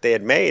heard that they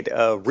had made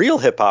a real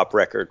hip hop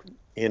record,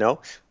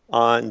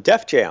 on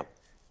Def Jam.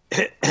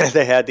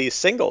 They had these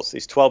singles,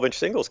 these 12-inch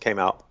singles came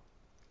out,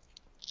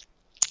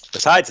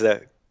 besides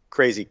the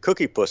crazy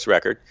Cookie Puss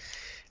record.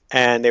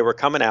 And they were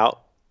coming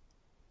out.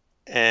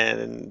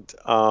 And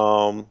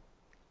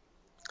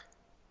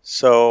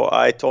so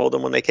I told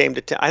them when they came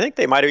to I think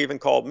they might have even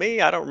called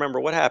me. I don't remember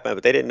what happened,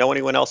 but they didn't know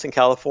anyone else in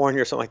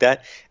California or something like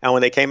that. And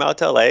when they came out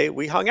to LA,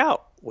 we hung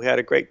out. We had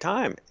a great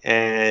time.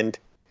 And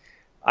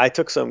I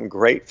took some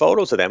great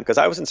photos of them because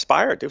I was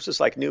inspired. This was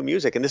like new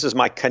music, and this is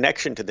my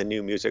connection to the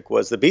new music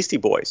was the Beastie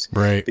Boys,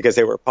 right? Because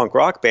they were a punk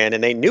rock band,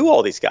 and they knew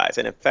all these guys,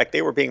 and in fact,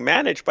 they were being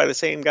managed by the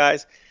same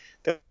guys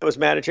that was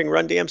managing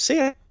Run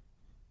DMC.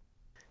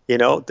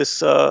 This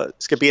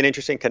could be an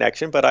interesting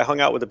connection. But I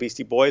hung out with the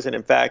Beastie Boys, and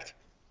in fact,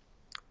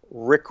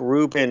 Rick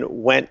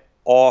Rubin went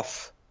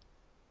off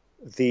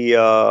the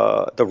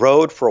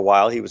road for a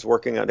while. They were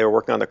working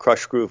on the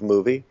Crush Groove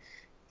movie,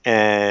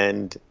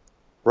 and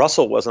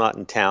Russell was not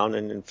in town,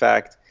 and in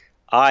fact,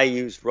 I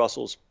used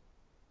Russell's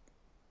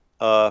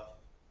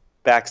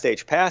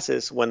backstage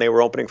passes when they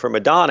were opening for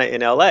Madonna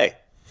in L.A.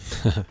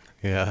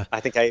 Yeah,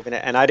 I think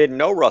I didn't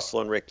know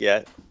Russell and Rick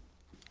yet,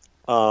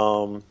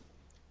 and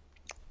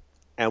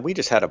we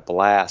just had a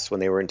blast when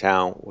they were in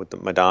town with the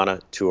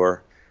Madonna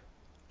tour,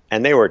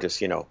 and they were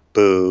just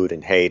booed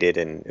and hated,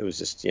 and it was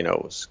just it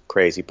was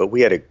crazy. But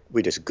we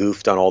just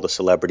goofed on all the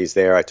celebrities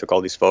there. I took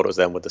all these photos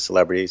then with the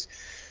celebrities.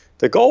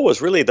 The goal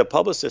was really the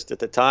publicist at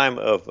the time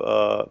of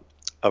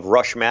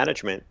Rush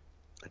Management.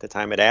 At the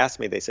time, had asked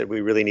me. They said,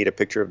 "We really need a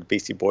picture of the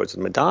Beastie Boys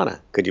with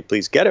Madonna. Could you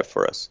please get it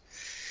for us?"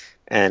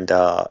 And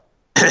and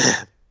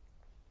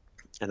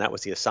that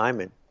was the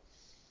assignment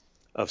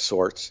of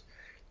sorts.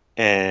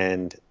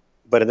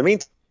 But in the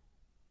meantime,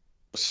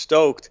 I was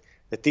stoked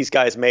that these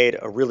guys made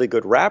a really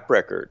good rap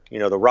record.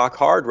 The Rock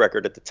Hard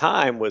record at the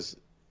time was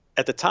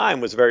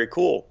very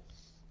cool.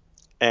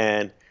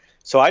 And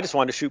so I just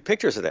wanted to shoot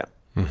pictures of them.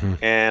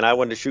 Mm-hmm. And I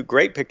wanted to shoot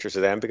great pictures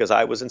of them because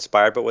I was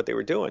inspired by what they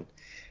were doing.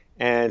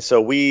 And so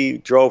we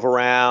drove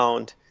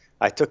around.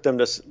 I took them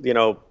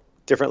to,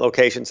 different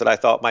locations that I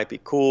thought might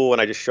be cool.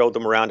 And I just showed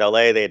them around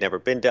LA. They had never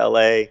been to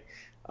LA.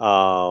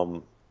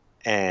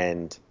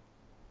 And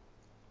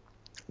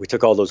we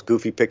took all those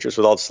goofy pictures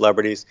with all the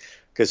celebrities.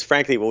 Because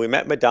frankly, when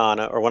I met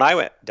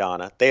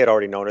Donna, they had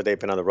already known her. They'd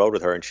been on the road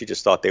with her. And she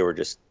just thought they were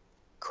just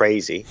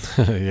crazy.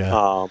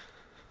 Yeah.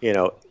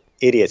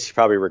 Idiots. She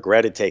probably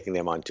regretted taking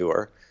them on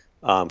tour.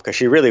 Because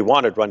she really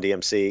wanted Run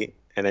DMC,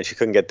 and then she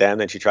couldn't get them.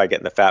 Then she tried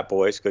getting the Fat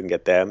Boys, couldn't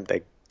get them.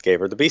 They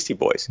gave her the Beastie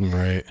Boys.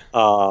 Right.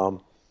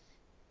 The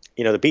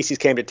Beasties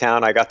came to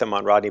town. I got them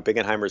on Rodney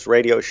Bingenheimer's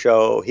radio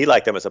show. He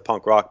liked them as a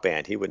punk rock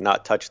band. He would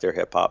not touch their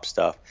hip hop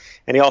stuff.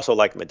 And he also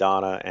liked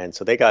Madonna. And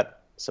so they got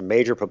some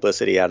major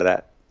publicity out of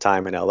that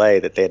time in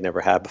LA that they had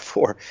never had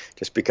before,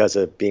 just because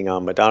of being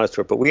on Madonna's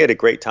tour. But we had a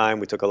great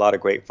time. We took a lot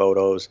of great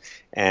photos.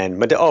 And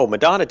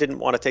Madonna didn't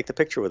want to take the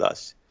picture with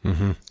us.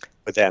 Mm-hmm.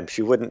 With them.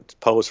 She wouldn't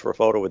pose for a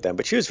photo with them,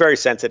 but she was very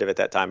sensitive at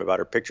that time about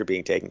her picture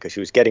being taken because she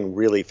was getting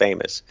really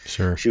famous.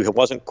 Sure. She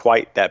wasn't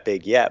quite that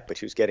big yet, but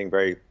she was getting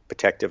very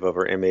protective of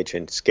her image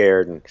and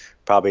scared, and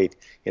probably,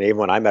 even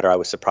when I met her, I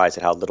was surprised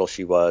at how little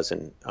she was,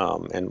 and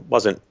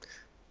wasn't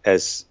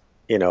as,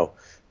 how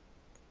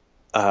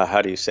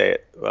do you say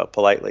it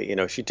politely?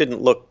 She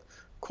didn't look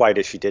quite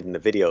as she did in the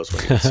videos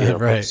when you see her.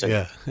 Right.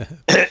 Yeah.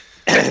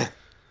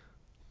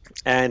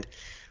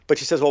 But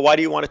she says, "Well, why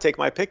do you want to take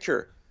my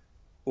picture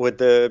with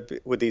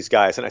these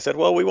guys?" And I said,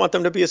 "Well, we want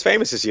them to be as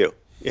famous as you."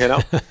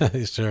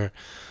 Sure.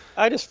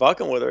 I just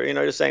fucking with her,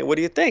 just saying, "What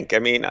do you think? I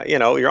mean,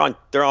 they're on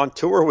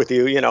tour with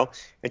you, And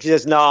she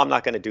says, "No, I'm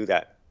not going to do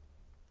that."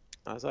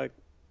 I was like,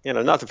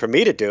 nothing for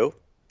me to do.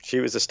 She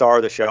was the star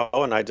of the show,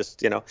 and I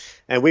just,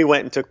 and we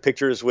went and took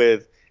pictures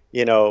with,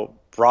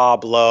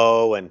 Rob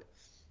Lowe and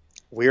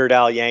Weird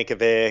Al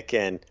Yankovic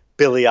and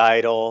Billy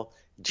Idol,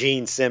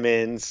 Gene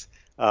Simmons,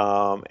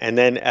 and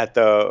then at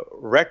the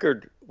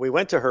record. We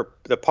went to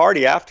the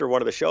party after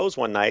one of the shows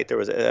one night. There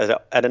was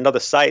at another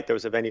site. There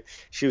was a venue.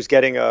 She was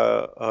getting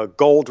a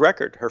gold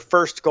record, her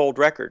first gold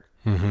record.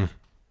 Mm-hmm.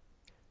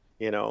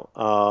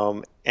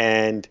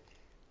 And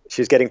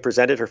she was getting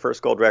presented her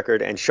first gold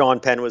record. And Sean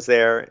Penn was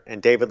there,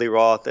 and David Lee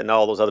Roth, and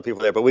all those other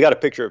people there. But we got a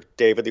picture of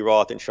David Lee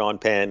Roth and Sean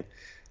Penn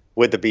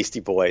with the Beastie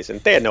Boys,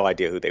 and they had no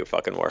idea who they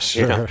fucking were.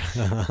 Sure.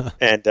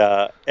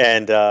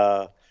 And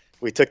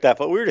we took that,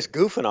 but we were just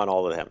goofing on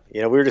all of them.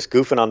 We were just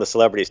goofing on the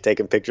celebrities,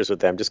 taking pictures with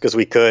them just because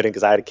we could and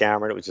because I had a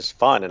camera, and it was just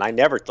fun. And I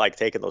never liked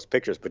taking those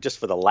pictures, but just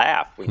for the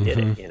laugh, we did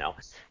it, I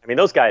mean,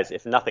 those guys,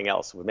 if nothing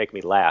else, would make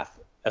me laugh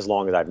as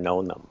long as I've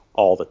known them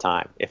all the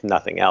time, if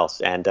nothing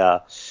else. And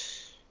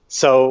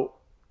so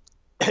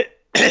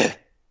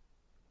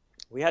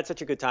we had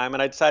such a good time,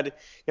 and I decided,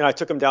 I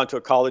took them down to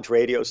a college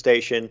radio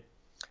station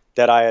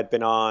that I had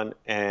been on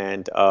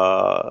and,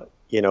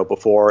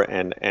 before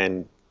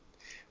and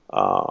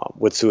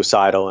with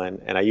Suicidal,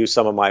 and I used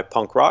some of my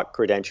punk rock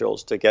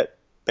credentials to get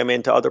them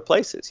into other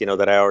places,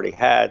 that I already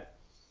had.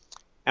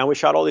 And we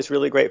shot all these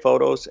really great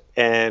photos,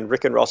 and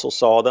Rick and Russell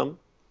saw them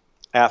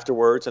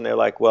afterwards, and they're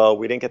like, "Well,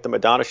 we didn't get the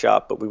Madonna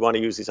shot, but we want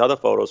to use these other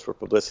photos for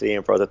publicity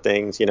and for other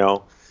things, And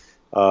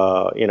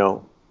I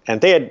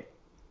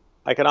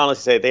can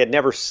honestly say they had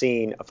never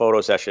seen a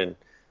photo session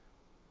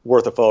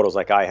worth of photos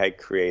like I had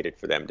created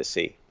for them to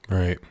see.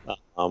 Right.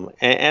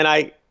 And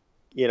I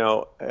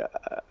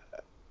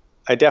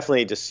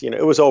definitely just,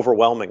 it was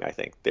overwhelming, I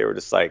think. They were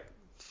just like,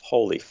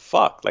 holy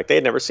fuck. Like, they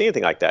had never seen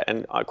anything like that.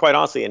 And quite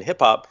honestly, in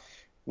hip-hop,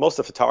 most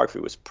of the photography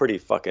was pretty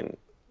fucking,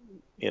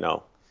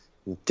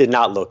 did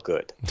not look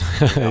good.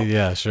 You know?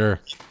 Yeah, sure.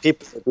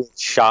 People are being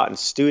shot in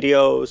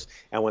studios,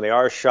 and when they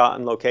are shot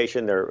in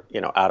location, they're,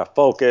 you know, out of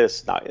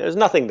focus. There's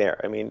nothing there.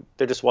 I mean,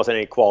 there just wasn't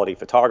any quality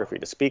photography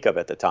to speak of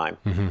at the time.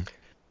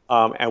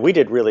 And we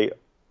did really,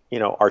 you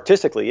know,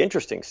 artistically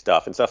interesting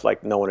stuff and stuff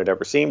like no one had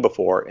ever seen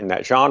before in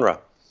that genre.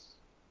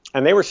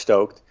 And they were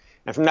stoked.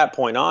 And from that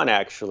point on,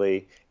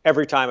 actually,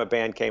 every time a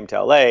band came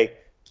to LA,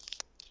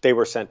 they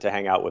were sent to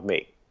hang out with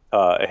me,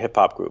 a hip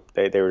hop group.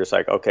 They were just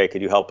like, okay,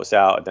 could you help us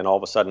out? And then all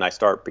of a sudden I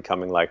start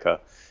becoming like a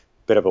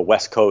bit of a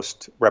West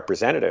Coast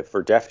representative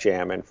for Def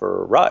Jam and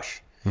for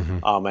Rush.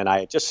 And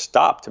I had just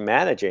stopped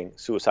managing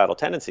Suicidal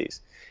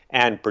Tendencies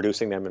and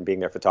producing them and being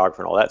their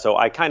photographer and all that. So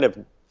I kind of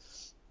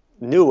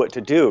knew what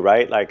to do,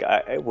 right? Like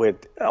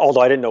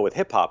although I didn't know with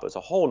hip hop, it was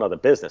a whole nother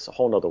business, a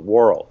whole nother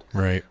world.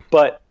 Right.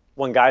 But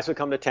when guys would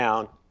come to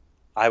town,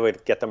 I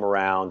would get them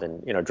around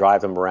and, you know,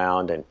 drive them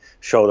around and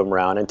show them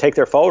around and take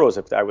their photos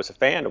if I was a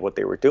fan of what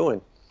they were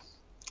doing.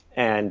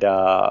 And you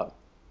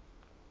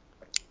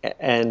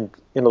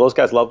know, those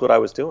guys loved what I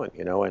was doing,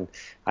 you know. And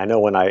I know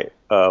when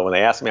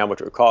they asked me how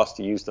much it would cost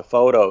to use the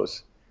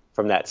photos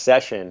from that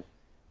session,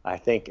 I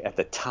think at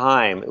the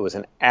time it was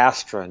an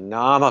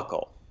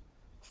astronomical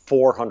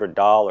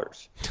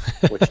 $400,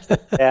 which to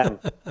them,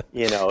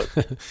 you know,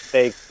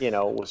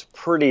 was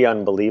pretty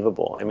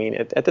unbelievable. I mean,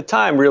 at the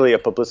time, really, a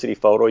publicity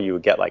photo you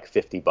would get like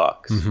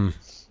 $50.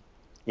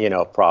 You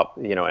know,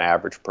 an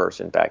average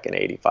person back in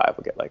 '85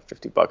 would get like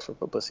 $50 for a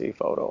publicity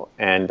photo,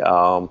 and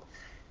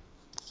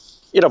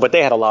you know, but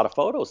they had a lot of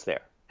photos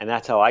there, and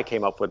that's how I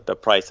came up with the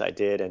price I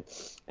did, and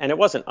it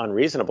wasn't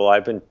unreasonable.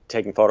 I've been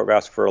taking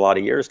photographs for a lot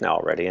of years now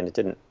already, and it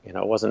didn't, you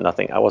know, it wasn't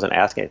nothing. I wasn't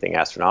asking anything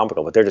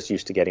astronomical, but they're just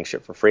used to getting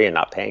shit for free and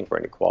not paying for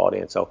any quality.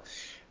 And so,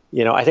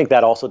 you know, I think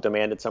that also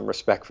demanded some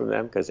respect from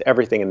them because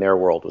everything in their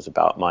world was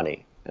about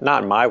money. And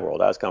not in my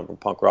world. I was coming from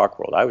punk rock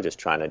world. I was just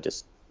trying to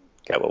just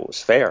get what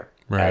was fair,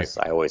 as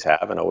I always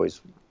have and always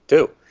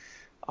do.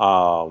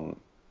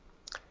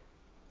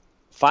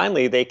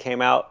 Finally, they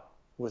came out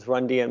with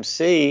Run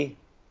DMC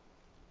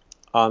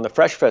on the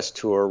Fresh Fest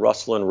tour,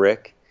 Russell and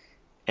Rick.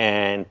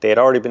 And they had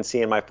already been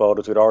seeing my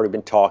photos. We'd already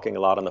been talking a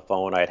lot on the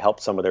phone. I had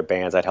helped some of their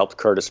bands. I'd helped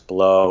Curtis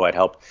Blow. I'd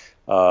helped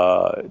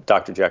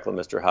Dr. Jekyll and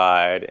Mr.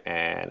 Hyde.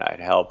 And I'd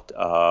helped,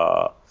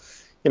 the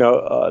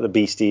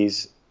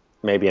Beasties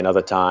maybe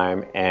another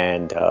time.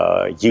 And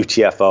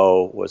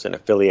UTFO was an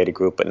affiliated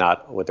group, but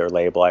not with their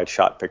label. I had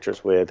shot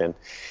pictures with. And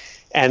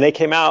they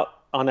came out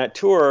on that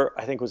tour,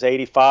 I think it was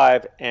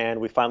 '85.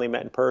 And we finally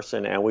met in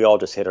person. And we all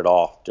just hit it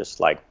off, just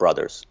like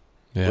brothers.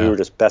 Yeah. We were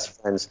just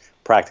best friends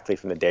practically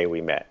from the day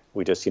we met.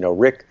 We just, you know,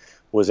 Rick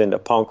was into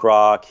punk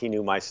rock. He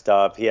knew my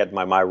stuff. He had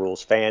my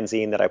Rules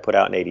fanzine that I put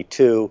out in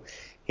 '82.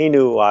 He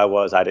knew who I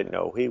was. I didn't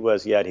know who he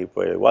was yet. He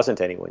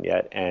wasn't anyone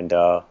yet. And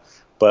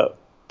but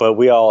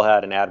we all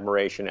had an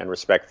admiration and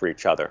respect for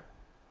each other,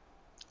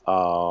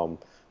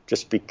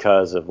 just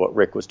because of what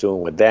Rick was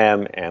doing with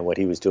them and what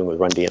he was doing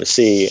with Run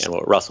DMC and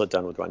what Russell had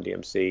done with Run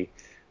DMC.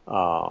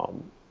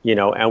 You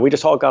know, and we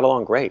just all got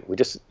along great. We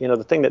just, you know,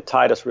 the thing that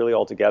tied us really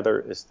all together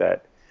is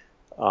that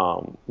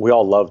we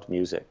all loved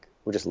music.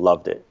 We just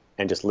loved it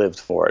and just lived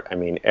for it. I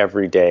mean,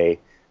 every day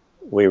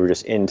we were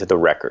just into the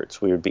records.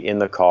 We would be in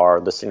the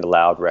car listening to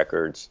loud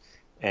records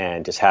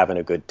and just having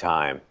a good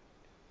time.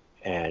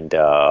 And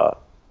that's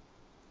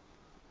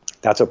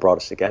what brought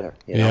us together.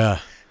 You know? Yeah.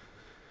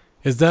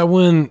 Is that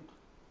when,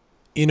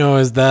 you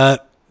know,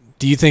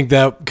 do you think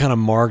that kind of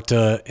marked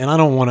and I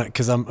don't want to,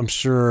 because I'm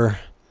sure,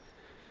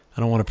 I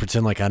don't want to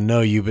pretend like I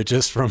know you, but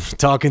just from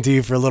talking to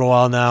you for a little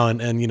while now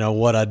and you know,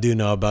 what I do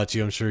know about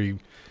you, I'm sure you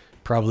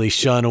probably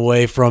shun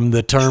away from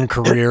the term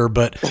career,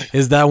 but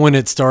is that when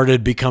it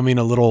started becoming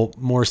a little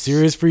more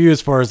serious for you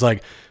as far as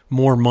like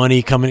more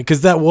money coming?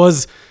 Because that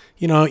was,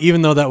 you know,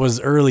 even though that was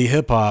early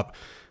hip hop,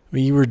 I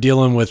mean, you were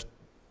dealing with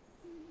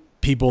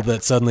people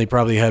that suddenly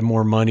probably had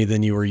more money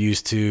than you were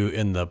used to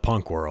in the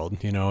punk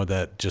world, you know,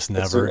 that just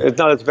never. It's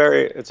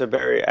a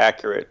very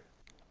accurate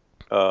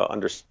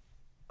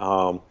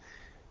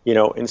you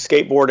know, in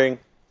skateboarding,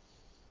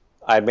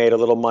 I made a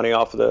little money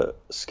off of the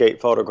skate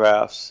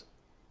photographs.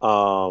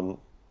 But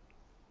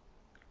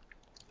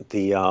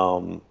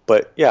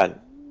yeah,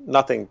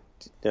 nothing,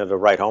 you know, to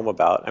write home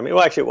about. I mean,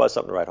 well, actually, it was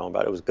something to write home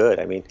about. It was good.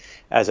 I mean,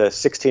 as a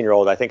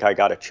 16-year-old, I think I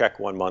got a check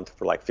one month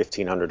for like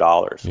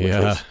 $1,500.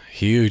 Yeah, was,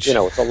 huge. You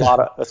know, it's a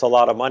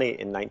lot of money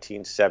in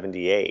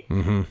 1978.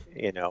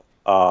 You know,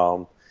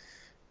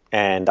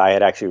 and I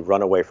had actually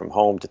run away from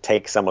home to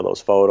take some of those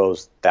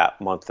photos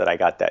that month that I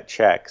got that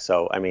check.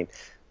 So, I mean,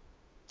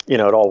 you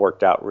know, it all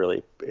worked out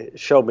really. It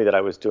showed me that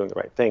I was doing the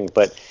right thing.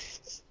 But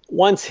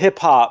once hip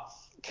hop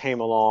came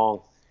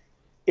along,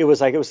 it was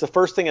the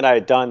first thing that I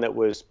had done that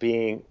was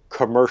being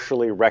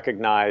commercially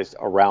recognized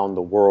around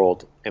the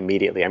world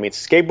immediately. I mean,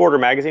 Skateboarder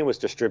magazine was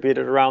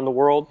distributed around the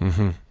world,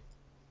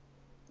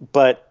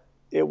 but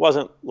it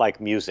wasn't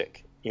like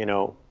music, you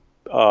know.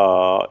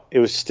 It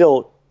was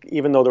still,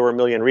 even though there were 1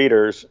 million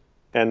readers,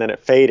 and then it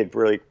faded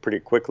really pretty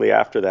quickly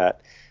after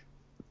that,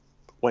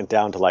 went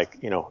down to like,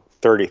 you know,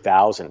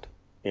 30,000,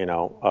 you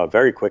know,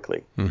 very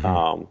quickly.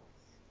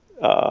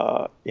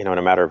 in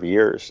a matter of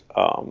years.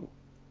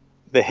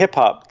 The hip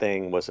hop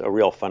thing was a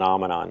real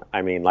phenomenon.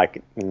 I mean,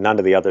 like none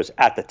of the others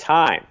at the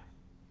time.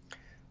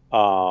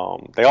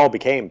 They all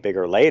became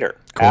bigger later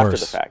after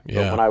the fact.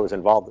 Yeah. But when I was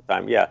involved at the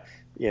time, yeah,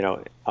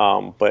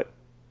 but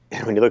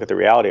when you look at the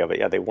reality of it,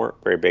 yeah, they weren't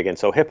very big. And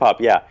so hip hop,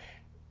 yeah,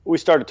 we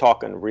started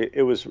talking.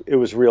 It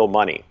was real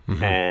money.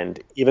 And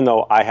even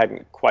though I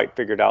hadn't quite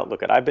figured out,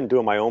 look, I've been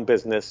doing my own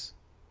business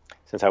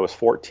since I was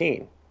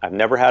 14. I've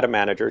never had a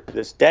manager to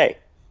this day.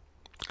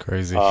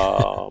 Crazy.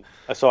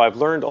 So I've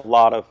learned a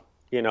lot of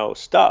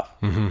stuff.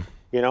 And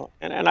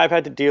I've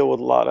had to deal with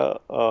a lot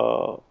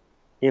of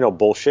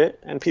bullshit,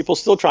 and people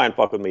still try and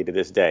fuck with me to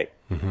this day.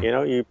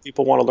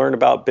 People want to learn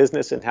about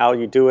business and how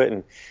you do it,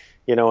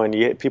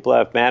 and people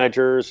have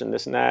managers and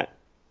this and that.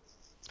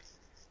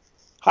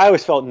 I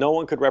always felt no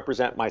one could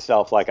represent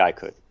myself like I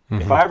could.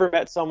 If I ever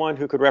met someone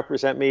who could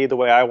represent me the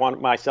way I want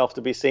myself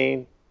to be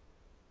seen,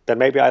 then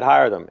maybe I'd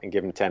hire them and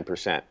give them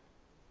 10%,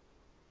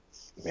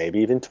 maybe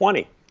even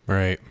 20.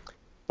 Right.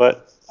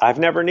 But I've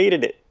never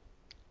needed it.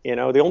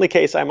 The only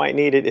case I might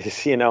need it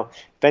is,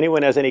 if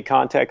anyone has any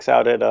contacts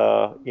out at,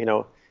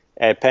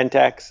 at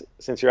Pentex,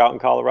 since you're out in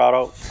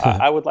Colorado,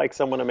 I would like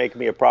someone to make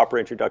me a proper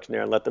introduction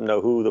there and let them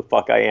know who the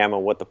fuck I am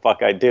and what the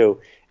fuck I do.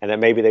 And then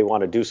maybe they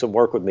want to do some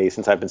work with me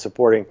since I've been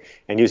supporting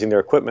and using their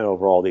equipment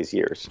over all these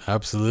years.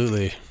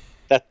 Absolutely.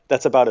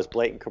 That's about as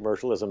blatant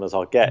commercialism as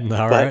I'll get.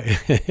 All right.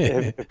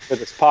 For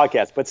this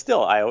podcast. But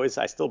still, I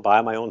still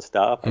buy my own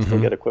stuff. I still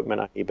get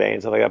equipment on eBay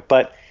and stuff like that.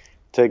 But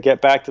to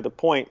get back to the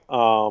point,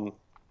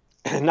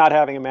 not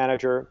having a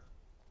manager,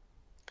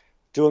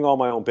 doing all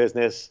my own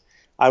business,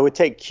 I would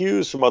take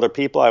cues from other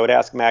people. I would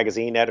ask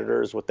magazine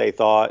editors what they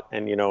thought,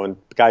 and and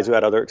guys who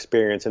had other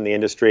experience in the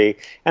industry.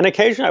 And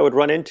occasionally I would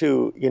run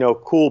into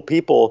cool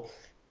people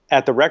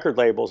at the record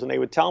labels, and they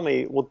would tell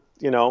me, well,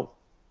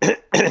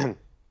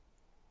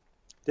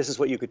 this is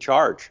what you could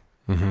charge.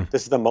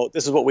 This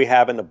is what we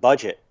have in the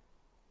budget.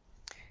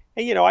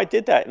 And I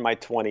did that in my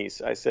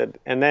 20s. I said,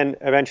 and then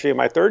eventually in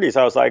my 30s,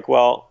 I was like,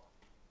 well,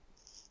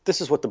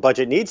 this is what the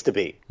budget needs to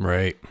be.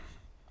 Right.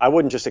 I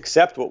wouldn't just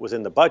accept what was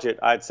in the budget.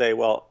 I'd say,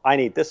 well, I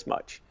need this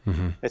much.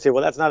 They'd say,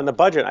 well, that's not in the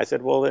budget. I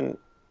said, well, then,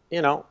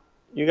 you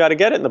got to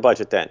get it in the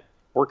budget then.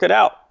 Work it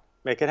out.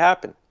 Make it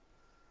happen.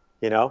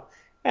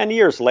 And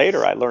years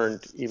later, I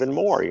learned even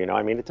more.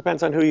 It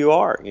depends on who you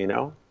are,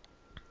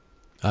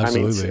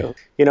 Absolutely.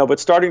 But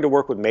starting to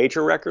work with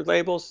major record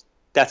labels,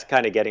 that's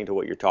kind of getting to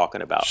what you're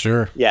talking about.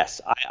 Sure.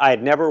 Yes. I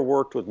had never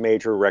worked with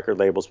major record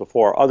labels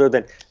before, other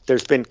than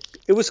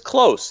it was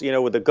close,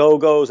 with the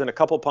Go-Go's and a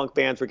couple punk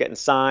bands were getting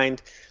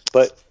signed,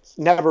 but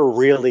never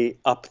really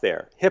up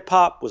there. Hip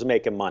hop was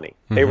making money.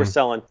 They were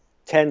selling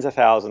tens of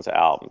thousands of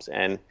albums.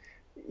 And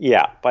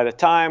yeah, by the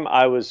time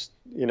I was,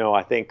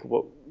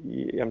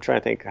 I'm trying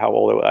to think how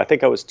old I was. I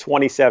think I was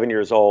 27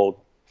 years old.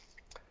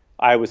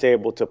 I was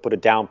able to put a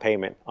down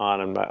payment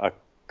on a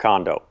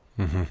condo.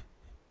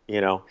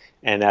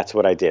 And that's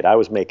what I did. I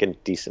was making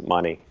decent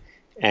money.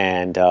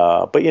 And,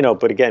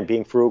 but again,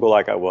 being frugal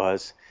like I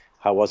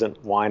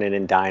wasn't whining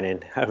and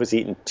dining. I was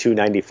eating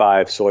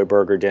 $2.95 soy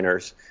burger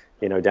dinners,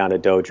 down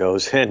at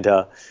Dojos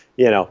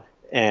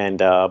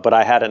but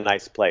I had a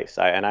nice place.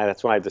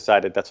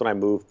 That's when I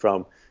moved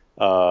from,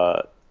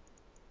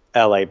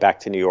 LA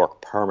back to New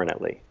York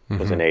permanently,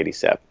 was in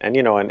 87. And,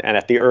 and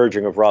at the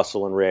urging of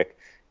Russell and Rick,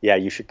 yeah,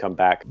 you should come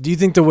back. Do you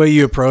think the way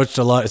you approached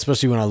a lot,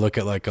 especially when I look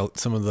at like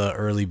some of the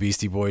early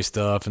Beastie Boy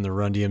stuff and the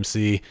Run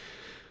DMC,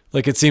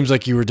 like it seems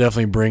like you were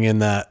definitely bringing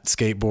that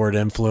skateboard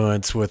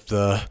influence with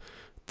the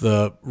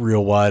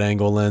real wide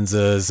angle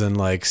lenses and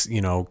like,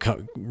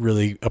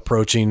 really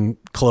approaching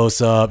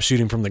close up,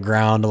 shooting from the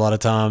ground a lot of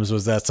times.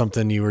 Was that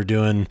something you were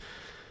doing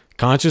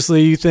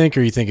consciously, you think,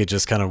 or you think it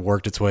just kind of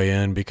worked its way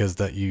in because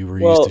that you were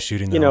used to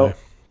shooting that way?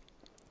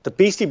 The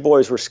Beastie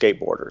Boys were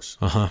skateboarders,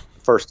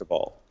 first of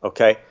all,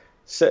 okay?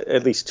 So,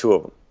 at least two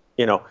of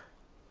them,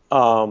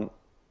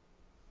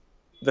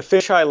 the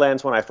fisheye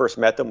lens when I first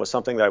met them was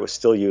something that I was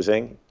still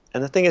using.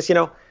 And the thing is,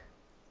 a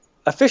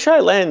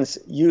fisheye lens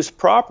used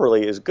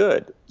properly is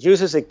good.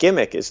 Used as a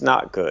gimmick is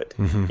not good,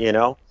 I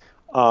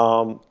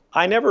don't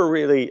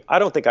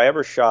think I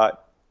ever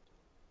shot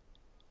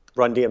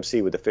Run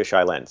DMC with a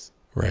fisheye lens.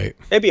 Right.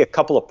 Maybe a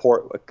couple of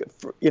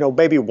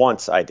maybe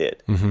once I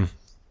did.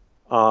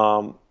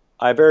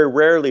 I very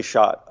rarely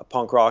shot a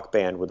punk rock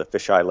band with a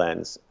fisheye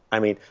lens.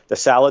 The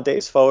Salad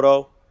Days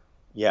photo,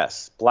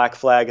 yes. Black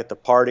Flag at the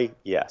party,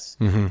 yes.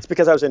 It's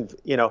because I was in,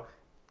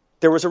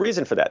 there was a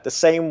reason for that. The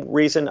same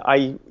reason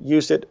I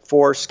used it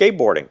for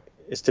skateboarding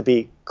is to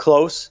be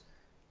close,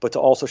 but to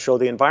also show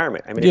the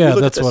environment. Yeah,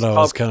 that's what I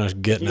was kind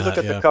of getting at. You look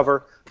at the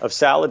cover of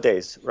Salad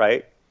Days,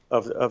 right?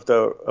 Of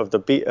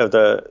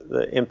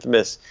the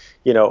infamous,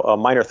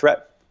 Minor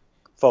Threat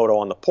photo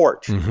on the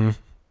porch.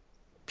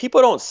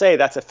 People don't say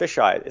that's a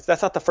fisheye.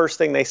 That's not the first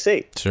thing they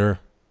see. Sure.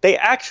 They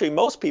actually,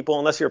 most people,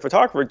 unless you're a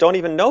photographer, don't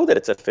even know that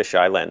it's a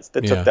fisheye lens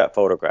that took that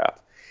photograph.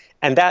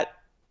 And that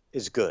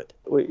is good.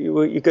 What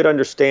you could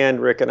understand,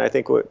 Rick, and I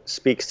think what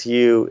speaks to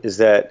you is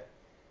that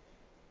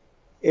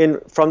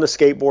from the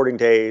skateboarding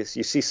days,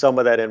 you see some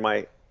of that in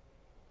my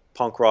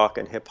punk rock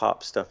and hip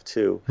hop stuff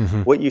too.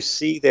 What you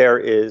see there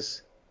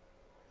is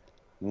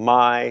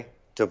my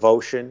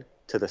devotion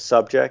to the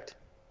subject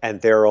and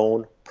their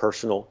own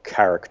personal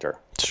character.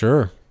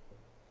 Sure.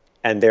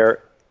 And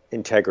their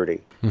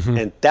integrity.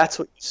 And that's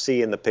what you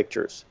see in the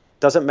pictures.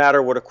 Doesn't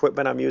matter what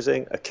equipment I'm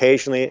using.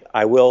 Occasionally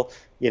I will,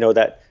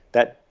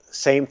 that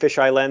same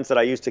fisheye lens that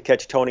I used to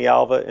catch Tony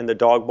Alva in the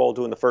dog bowl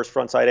doing the first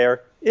frontside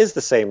air is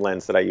the same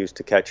lens that I used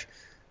to catch,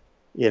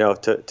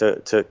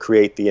 to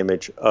create the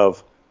image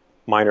of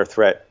Minor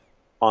Threat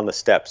on the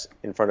steps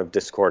in front of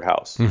Discord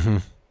House.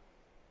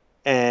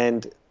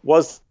 And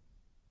was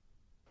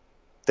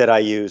that I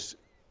used,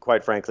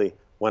 quite frankly,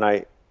 when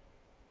I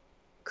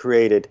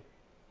created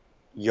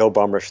Yo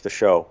Bumrush the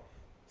Show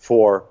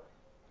for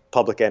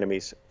Public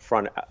Enemy's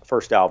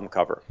first album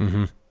cover.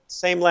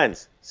 Same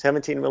lens,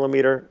 17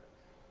 millimeter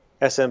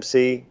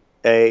SMC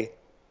A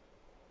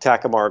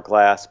Takamar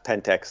glass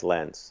Pentex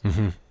lens.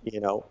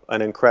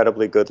 An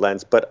incredibly good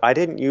lens, but I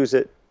didn't use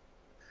it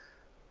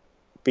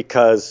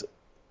because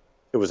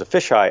it was a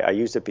fisheye. I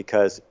used it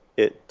because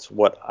it's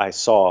what I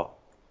saw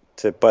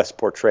to best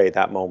portray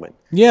that moment.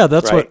 Yeah,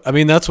 that's right?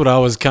 That's what I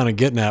was kind of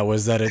getting at,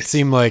 was that it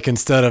seemed like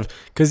instead of,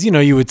 because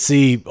you would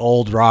see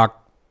old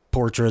rock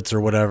portraits or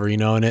whatever,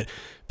 and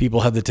people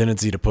had the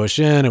tendency to push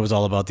in. It was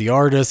all about the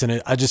artist,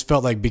 and I just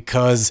felt like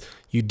because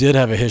you did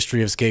have a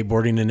history of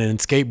skateboarding, and in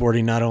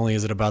skateboarding, not only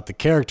is it about the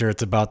character,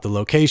 it's about the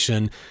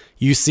location.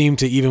 You seem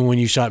to, even when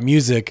you shot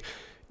music,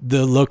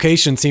 the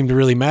location seemed to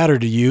really matter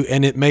to you,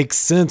 and it makes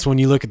sense when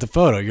you look at the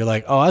photo. You're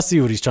like, oh, I see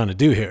what he's trying to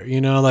do here.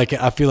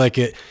 I feel like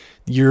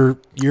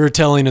you're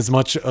telling as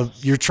much of,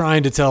 you're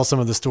trying to tell some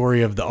of the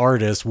story of the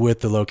artist with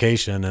the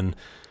location, and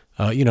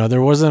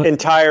there wasn't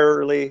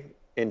entirely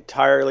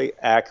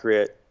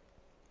accurate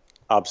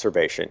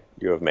observation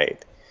you have made,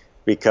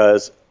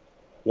 because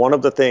one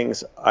of the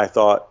things I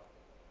thought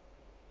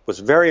was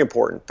very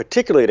important,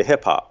 particularly to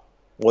hip hop,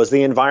 was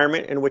the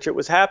environment in which it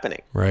was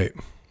happening. Right.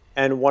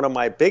 And one of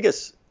my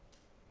biggest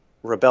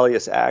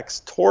rebellious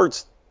acts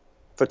towards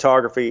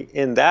photography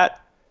in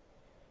that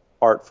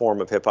art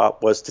form of hip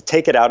hop was to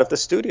take it out of the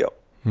studio.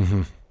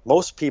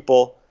 Most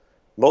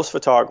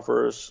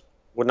photographers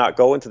would not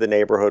go into the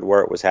neighborhood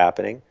where it was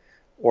happening,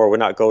 or would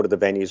not go to the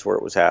venues where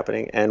it was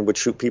happening, and would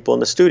shoot people in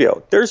the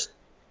studio.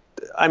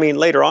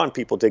 Later on,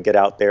 people did get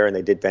out there and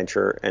they did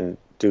venture and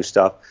do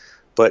stuff,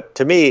 but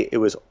to me, it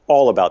was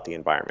all about the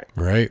environment.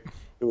 Right.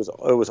 It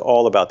was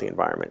all about the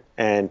environment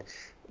and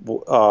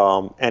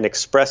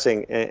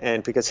expressing,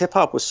 and because hip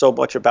hop was so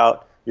much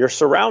about your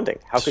surrounding,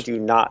 how could you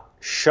not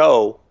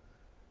show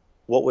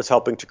what was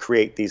helping to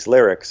create these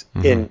lyrics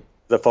in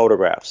the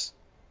photographs?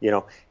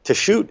 To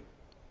shoot,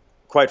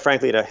 quite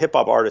frankly, a hip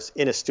hop artist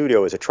in a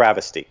studio is a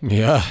travesty.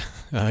 Yeah,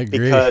 I agree.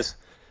 Because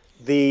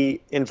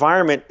the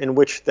environment in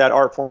which that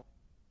art form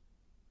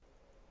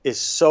is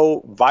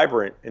so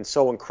vibrant and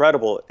so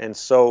incredible and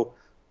so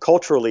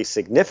culturally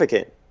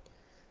significant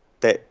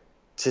that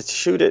to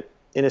shoot it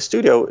in a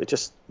studio, it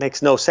just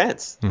makes no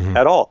sense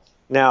at all.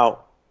 Now,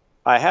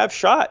 I have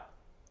shot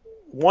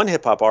one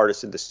hip hop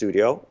artist in the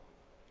studio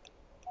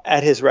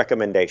at his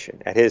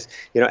recommendation,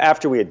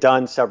 after we had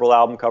done several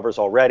album covers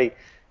already.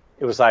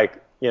 It was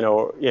like,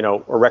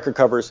 or record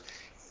covers,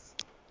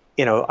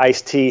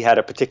 Ice-T had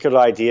a particular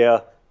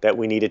idea that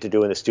we needed to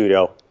do in the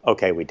studio.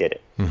 Okay, we did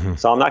it.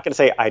 So I'm not going to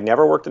say I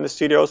never worked in the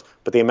studios,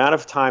 but the amount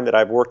of time that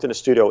I've worked in a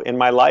studio in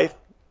my life,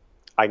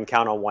 I can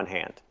count on one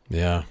hand.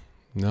 Yeah,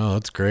 no,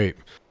 that's great.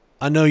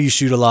 I know you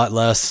shoot a lot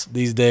less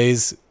these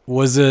days.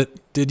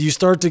 Did you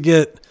start to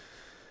get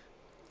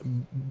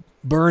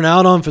burn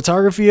out on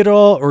photography at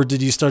all, or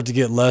did you start to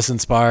get less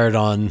inspired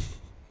on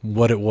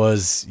what it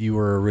was you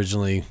were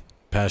originally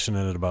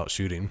passionate about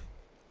shooting?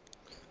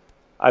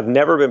 I've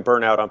never been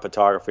burnt out on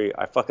photography.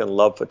 I fucking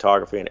love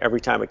photography, and every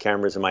time a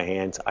camera's in my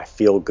hands, I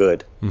feel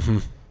good.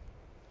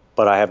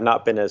 But I have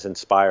not been as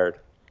inspired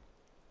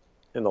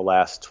in the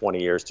last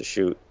 20 years to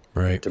shoot,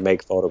 to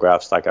make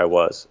photographs like I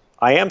was.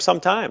 I am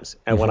sometimes,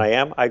 and when I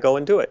am, I go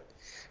and do it.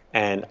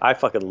 And I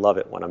fucking love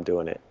it when I'm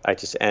doing it.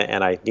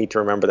 And I need to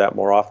remember that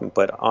more often.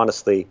 But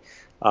honestly,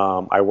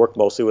 I work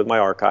mostly with my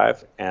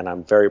archive, and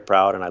I'm very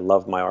proud, and I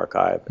love my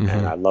archive,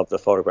 and I love the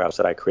photographs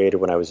that I created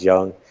when I was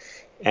young.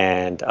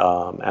 And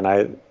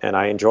I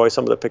enjoy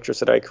some of the pictures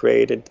that I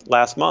created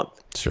last month.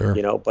 Sure.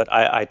 But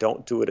I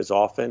don't do it as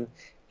often,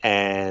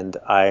 and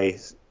I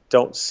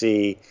don't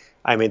see.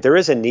 There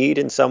is a need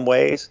in some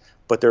ways,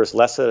 but there's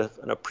less of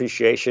an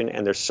appreciation,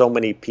 and there's so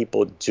many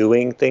people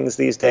doing things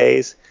these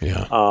days.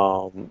 Yeah.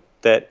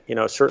 That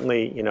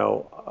certainly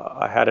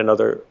I had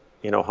another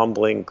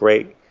humbling,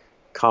 great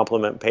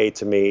compliment paid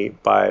to me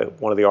by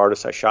one of the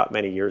artists I shot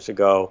many years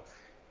ago,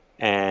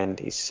 and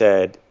he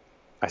said.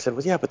 I said,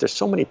 well, yeah, but there's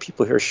so many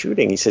people here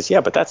shooting. He says,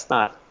 yeah, but that's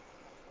not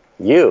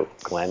you,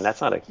 Glenn.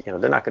 That's not they're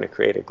not going to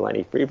create a Glen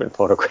E. Friedman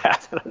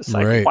photograph. And I was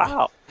like,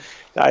 wow.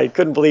 I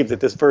couldn't believe that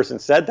this person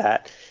said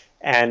that.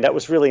 And that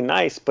was really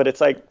nice. But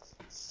it's like,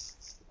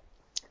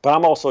 but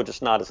I'm also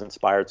just not as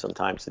inspired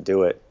sometimes to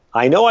do it.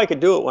 I know I could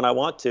do it when I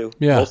want to.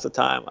 Most of the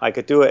time I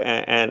could do it.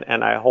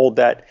 And I hold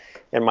that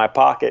in my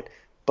pocket.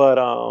 But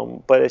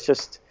it's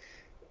just,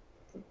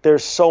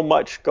 there's so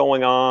much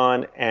going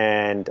on,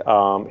 and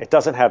it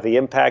doesn't have the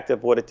impact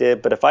of what it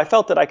did. But if I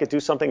felt that I could do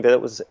something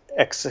that was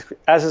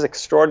as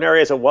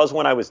extraordinary as it was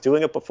when I was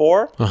doing it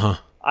before,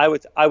 I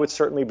would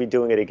certainly be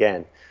doing it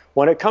again.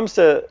 When it comes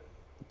to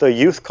the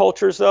youth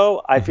cultures,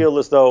 though, I feel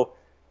as though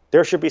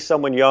there should be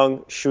someone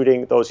young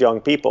shooting those young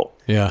people.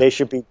 Yeah. There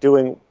should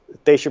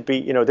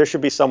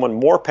be someone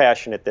more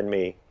passionate than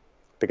me,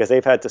 because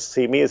they've had to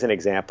see me as an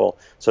example.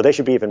 So they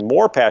should be even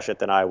more passionate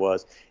than I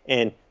was,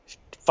 and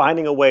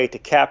finding a way to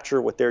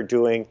capture what they're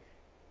doing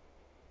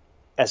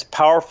as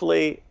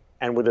powerfully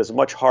and with as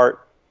much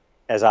heart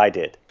as I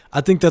did. I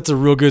think that's a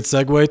real good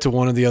segue to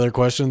one of the other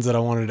questions that I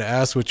wanted to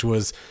ask, which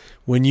was,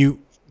 do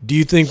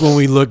you think when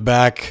we look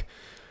back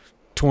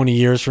 20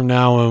 years from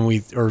now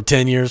or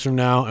 10 years from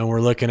now, and we're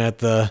looking at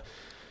the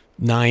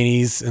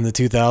 90s and the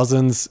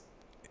 2000s,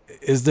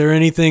 is there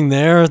anything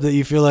there that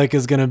you feel like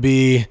is going to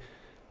be,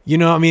 you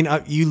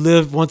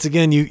live, once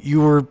again,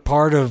 you were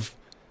part of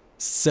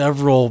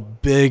several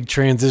big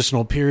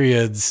transitional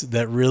periods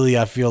that really,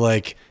 I feel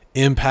like,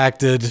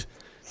 impacted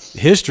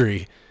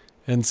history.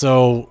 And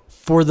so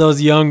for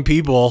those young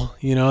people,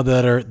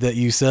 that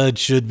you said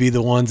should be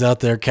the ones out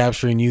there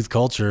capturing youth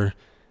culture,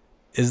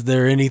 is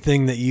there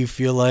anything that you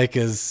feel like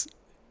is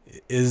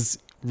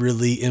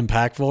really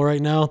impactful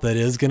right now that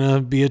is going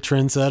to be a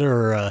trendsetter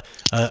or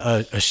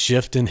a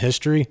shift in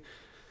history?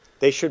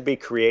 They should be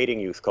creating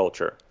youth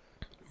culture,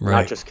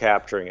 right? Not just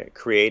capturing it,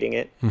 creating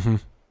it.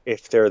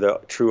 If they're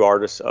the true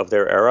artists of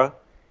their era.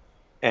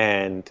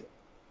 And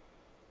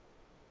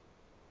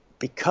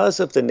because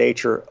of the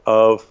nature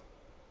of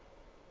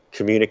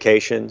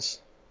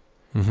communications,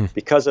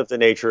 because of the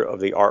nature of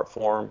the art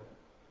form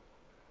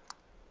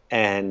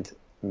and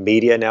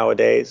media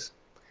nowadays,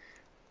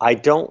 I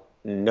don't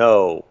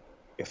know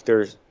if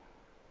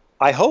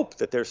I hope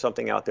that there's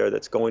something out there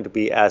that's going to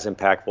be as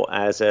impactful,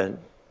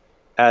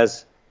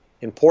 as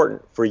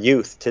important for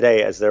youth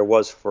today as there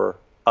was for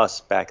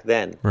us back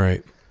then.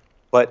 Right.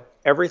 But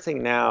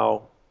everything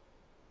now,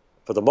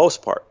 for the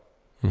most part,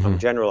 I'm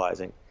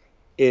generalizing,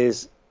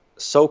 is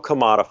so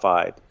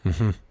commodified.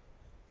 It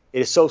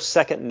is so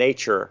second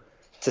nature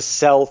to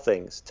sell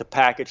things, to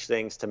package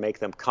things, to make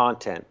them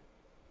content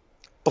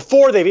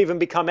before they've even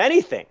become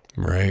anything.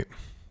 Right.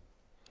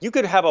 You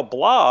could have a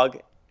blog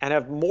and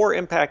have more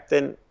impact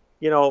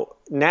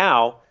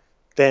now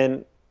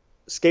than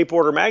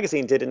Skateboarder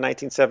magazine did in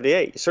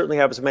 1978. You certainly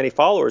have as many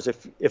followers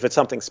if it's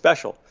something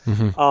special.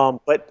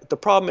 But the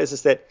problem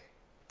is that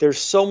there's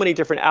so many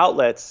different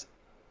outlets.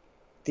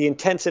 The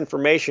intense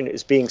information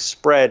is being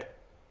spread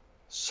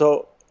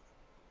so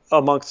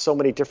amongst so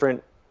many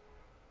different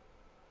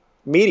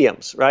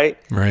mediums, right?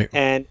 Right.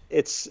 And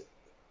it's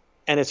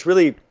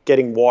really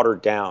getting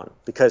watered down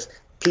because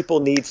people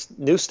need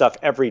new stuff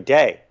every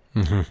day.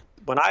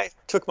 When I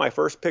took my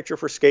first picture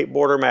for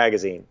Skateboarder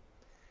magazine,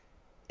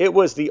 it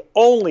was the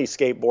only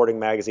skateboarding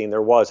magazine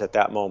there was at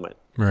that moment.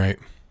 Right.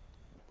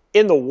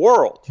 In the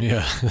world.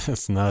 Yeah,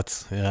 that's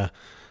nuts. Yeah.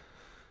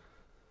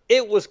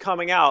 It was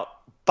coming out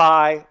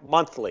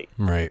bi-monthly.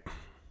 Right.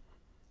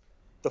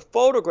 The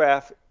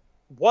photograph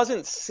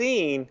wasn't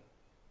seen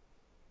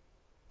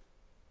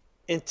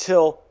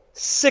until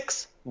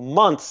 6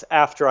 months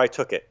after I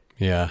took it.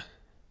 Yeah.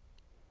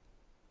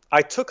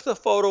 I took the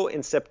photo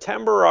in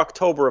September or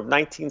October of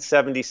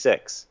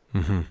 1976.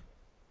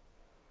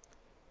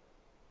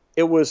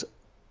 It was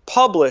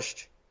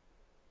published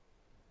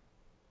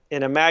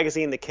in a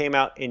magazine that came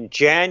out in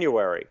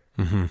January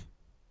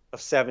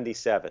of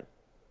 77.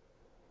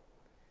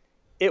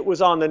 It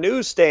was on the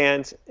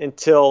newsstands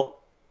until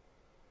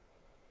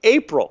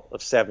April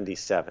of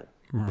 77.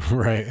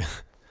 Right.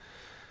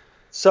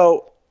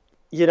 So,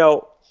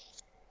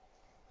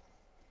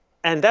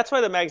 and that's why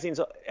the magazines,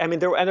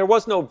 there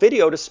was no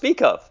video to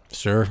speak of.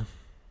 Sure.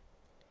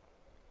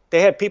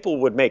 They had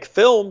people would make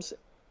films,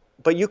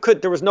 but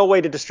there was no way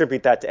to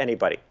distribute that to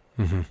anybody.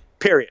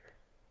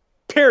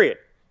 Period.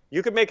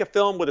 You could make a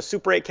film with a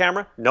Super 8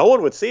 camera. No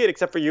one would see it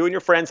except for you and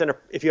your friends, and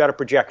if you had a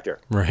projector.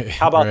 Right.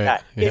 How about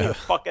that? Yeah. In your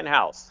fucking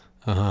house.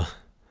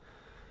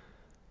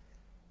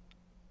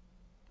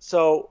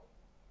 So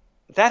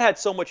that had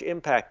so much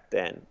impact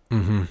then.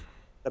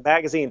 The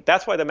magazine,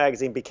 that's why the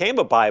magazine became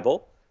a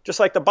Bible. Just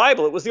like the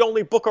Bible, it was the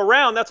only book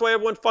around. That's why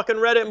everyone fucking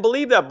read it and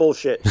believed that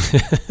bullshit.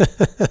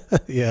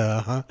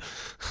 Yeah.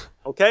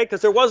 Okay?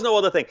 Because there was no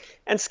other thing.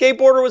 And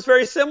Skateboarder was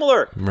very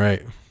similar.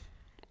 Right.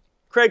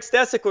 Craig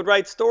Stesick would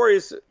write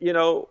stories,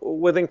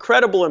 with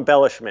incredible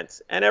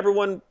embellishments. And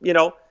everyone,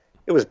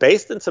 it was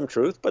based in some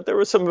truth, but there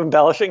was some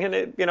embellishing, and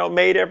it,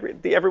 made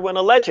everyone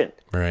a legend.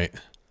 Right.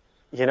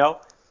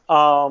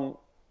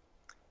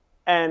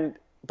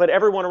 But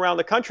everyone around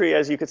the country,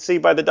 as you could see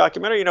by the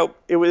documentary,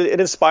 it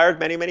inspired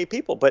many, many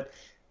people. But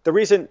the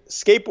reason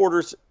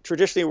skateboarders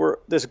traditionally were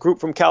this group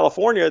from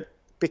California,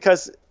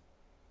 because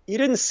you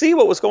didn't see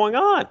what was going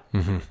on.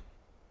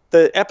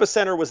 The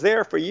epicenter was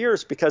there for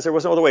years because there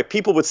was no other way.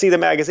 People would see the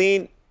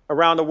magazine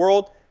around the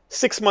world.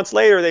 6 months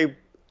later, they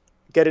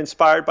get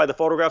inspired by the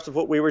photographs of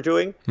what we were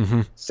doing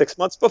 6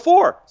 months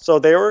before. So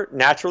they were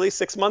naturally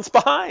 6 months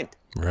behind.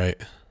 Right.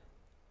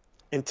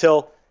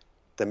 until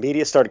the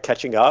media started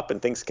catching up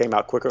and things came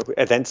out quicker.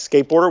 And then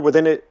Skateboarder,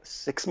 within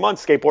 6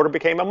 months, Skateboarder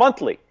became a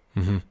monthly.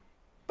 Mm-hmm.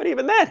 But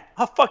even then,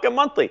 a fucking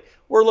monthly.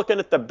 We're looking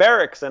at the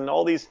barracks and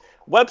all these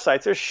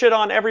websites. There's shit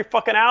on every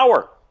fucking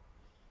hour.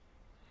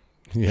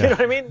 Yeah. You know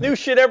what I mean? New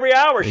shit every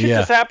hour. Shit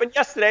just happened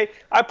yesterday.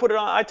 I put it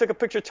on. I took a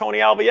picture of Tony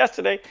Alva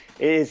yesterday.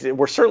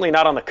 We're certainly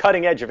not on the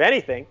cutting edge of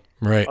anything.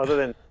 Right. Other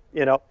than,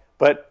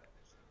 but.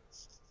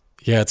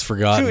 Yeah, it's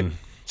forgotten.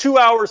 2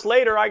 hours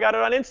later, I got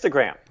it on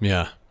Instagram.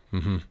 Yeah.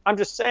 Mm-hmm. I'm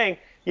just saying,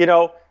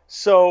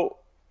 so,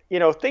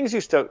 things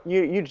you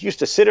used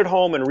to sit at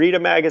home and read a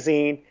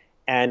magazine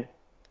and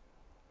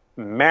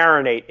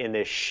marinate in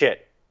this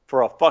shit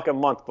for a fucking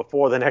month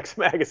before the next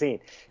magazine.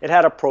 It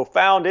had a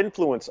profound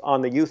influence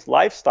on the youth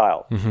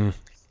lifestyle. Mm-hmm.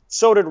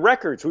 So did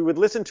records. We would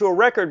listen to a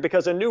record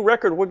because a new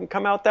record wouldn't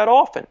come out that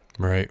often.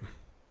 Right.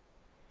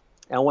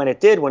 And when it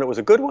did, when it was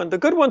a good one, the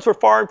good ones were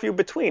far and few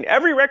between.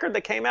 Every record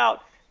that came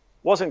out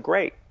wasn't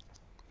great.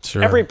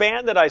 Sure. Every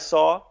band that I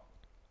saw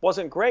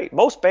wasn't great.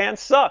 Most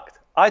bands sucked.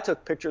 I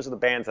took pictures of the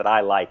bands that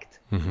I liked.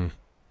 Mm-hmm.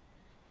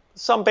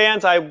 Some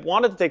bands I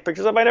wanted to take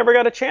pictures of, I never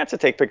got a chance to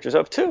take pictures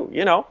of too,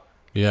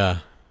 Yeah.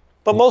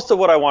 But most of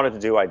what I wanted to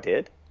do, I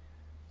did.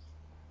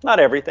 Not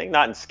everything,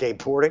 not in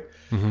skateboarding,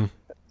 mm-hmm.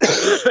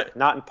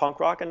 not in punk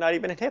rock, and not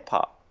even in hip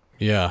hop.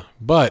 Yeah.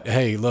 But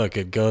hey, look,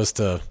 it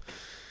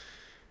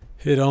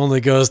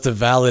only goes to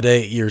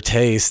validate your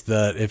taste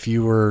that if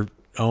you were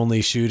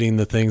only shooting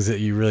the things that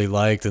you really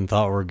liked and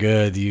thought were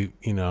good, you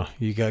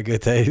got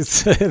good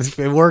taste.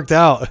 It worked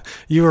out.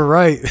 You were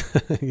right.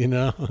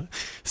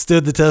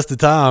 Stood the test of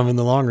time in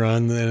the long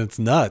run, and it's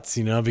nuts,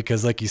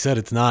 because like you said,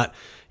 it's not,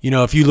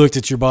 if you looked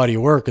at your body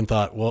of work and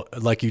thought, well,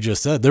 like you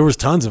just said, there was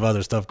tons of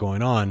other stuff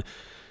going on.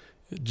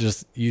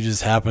 You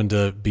just happened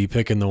to be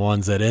picking the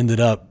ones that ended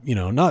up,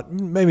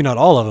 maybe not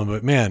all of them,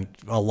 but man,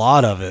 a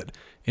lot of it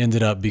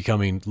ended up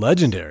becoming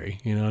legendary,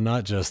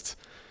 not just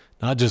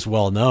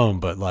well known,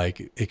 but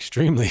like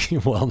extremely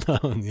well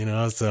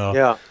known, so.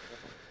 Yeah.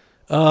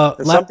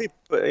 Some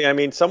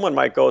people, someone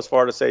might go as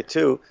far to say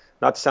too,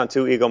 not to sound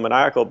too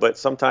egomaniacal, but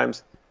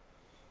sometimes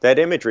that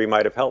imagery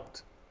might have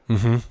helped.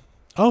 Mm-hmm.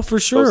 Oh, for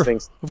sure.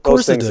 Of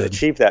course it did.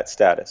 Achieve that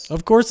status.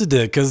 Of course it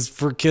did. Because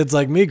for kids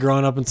like me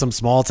growing up in some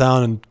small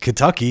town in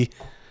Kentucky,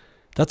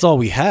 that's all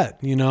we had,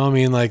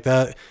 like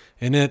that.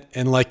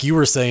 And like you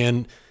were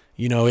saying,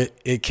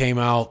 it came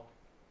out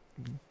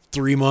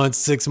 3 months,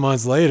 6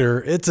 months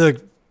later. It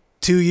took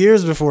 2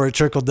 years before it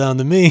trickled down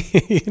to me,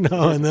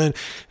 and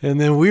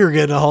then we were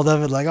getting a hold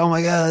of it like, oh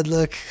my God,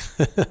 look.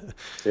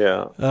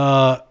 Yeah.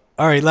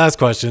 All right. Last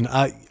question.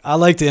 I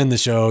like to end the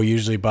show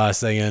usually by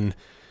saying,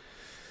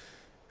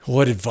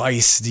 what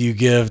advice do you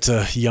give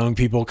to young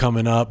people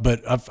coming up?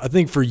 But I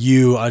think for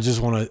you, I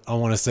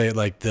want to say it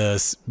like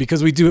this,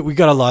 because we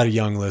got a lot of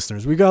young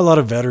listeners. We got a lot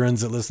of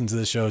veterans that listen to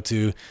the show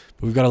too,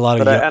 but we've got a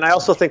lot of and I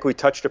also think we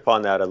touched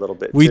upon that a little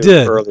bit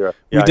earlier.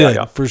 We did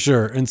yeah. For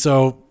sure. And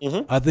so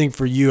I think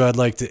for you, I'd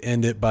like to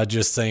end it by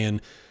just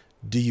saying,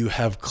 do you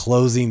have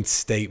closing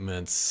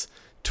statements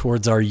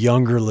towards our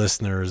younger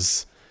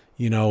listeners,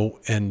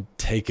 and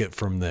take it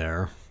from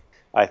there?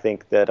 I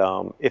think that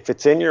if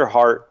it's in your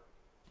heart,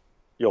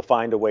 you'll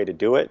find a way to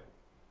do it.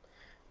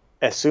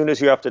 As soon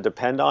as you have to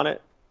depend on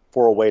it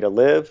for a way to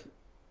live,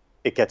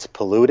 it gets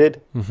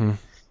polluted, mm-hmm.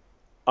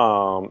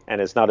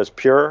 And it's not as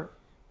pure.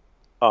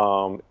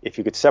 If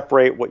you could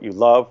separate what you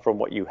love from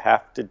what you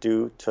have to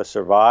do to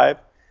survive,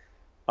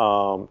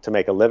 to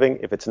make a living,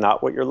 if it's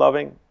not what you're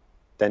loving,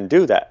 then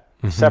do that.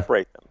 Mm-hmm.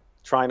 Separate them.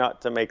 Try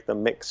not to make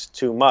them mix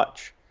too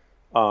much,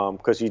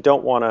 because you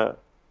don't want to,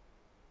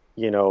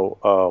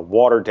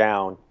 water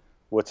down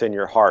what's in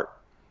your heart,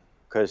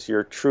 because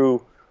your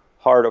true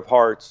heart of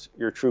hearts,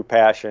 your true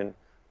passion,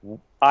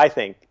 I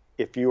think,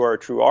 if you are a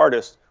true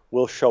artist,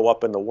 will show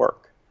up in the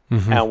work.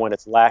 Mm-hmm. And when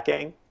it's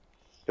lacking,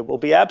 it will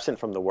be absent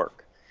from the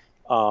work.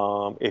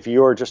 If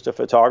you're just a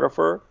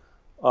photographer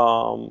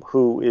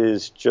who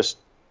is just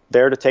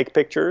there to take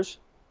pictures,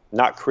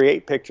 not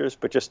create pictures,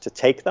 but just to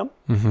take them,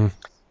 mm-hmm.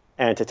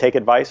 and to take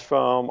advice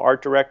from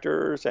art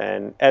directors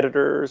and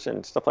editors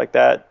and stuff like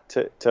that,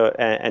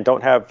 and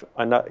don't have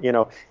enough,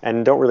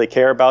 and don't really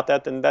care about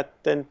that,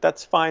 then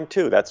that's fine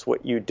too. That's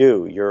what you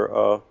do. You're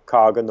a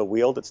cog in the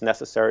wheel that's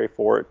necessary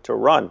for it to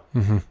run.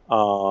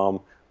 Mm-hmm.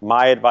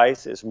 My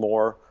advice is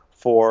more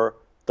for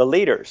the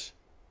leaders,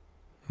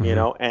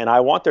 mm-hmm. And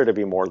I want there to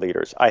be more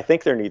leaders. I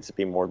think there needs to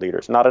be more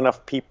leaders. Not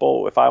enough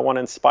people. If I want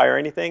to inspire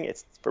anything,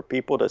 it's for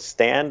people to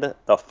stand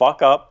the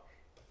fuck up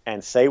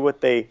and say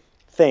what they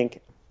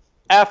think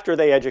after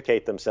they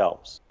educate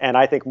themselves. And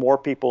I think more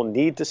people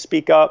need to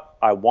speak up.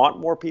 I want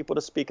more people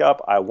to speak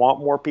up. I want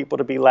more people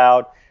to be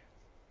loud,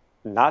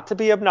 not to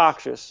be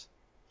obnoxious,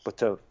 but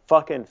to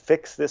fucking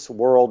fix this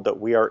world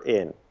that we are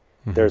in.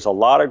 Mm-hmm. There's a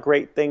lot of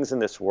great things in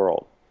this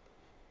world.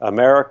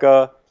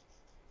 America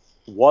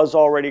was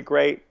already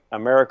great.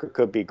 America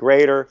could be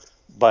greater,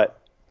 but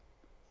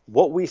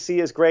what we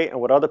see as great and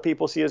what other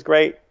people see as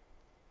great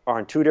are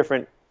in two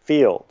different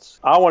fields.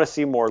 I want to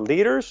see more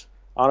leaders.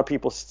 I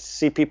want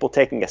see people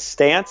taking a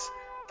stance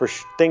for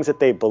things that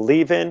they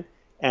believe in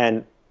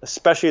and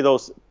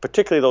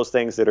particularly those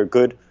things that are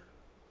good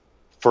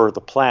for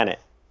the planet,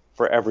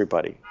 for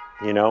everybody,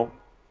 you know?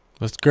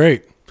 That's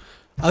great.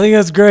 I think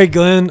that's great,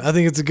 Glenn. I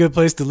think it's a good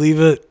place to leave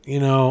it. You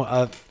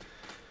know,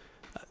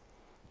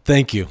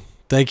 thank you.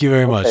 Thank you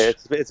very much.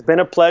 It's been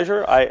a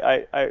pleasure.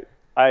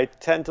 I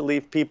tend to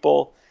leave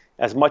people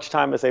as much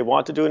time as they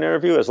want to do an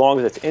interview. As long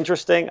as it's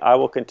interesting, I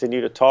will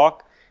continue to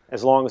talk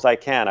as long as I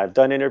can. I've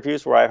done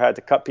interviews where I've had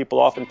to cut people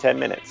off in 10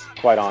 minutes,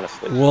 quite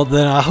honestly. Well,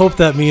 then I hope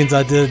that means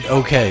I did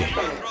okay.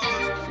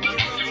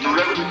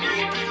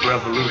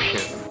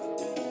 Revolution.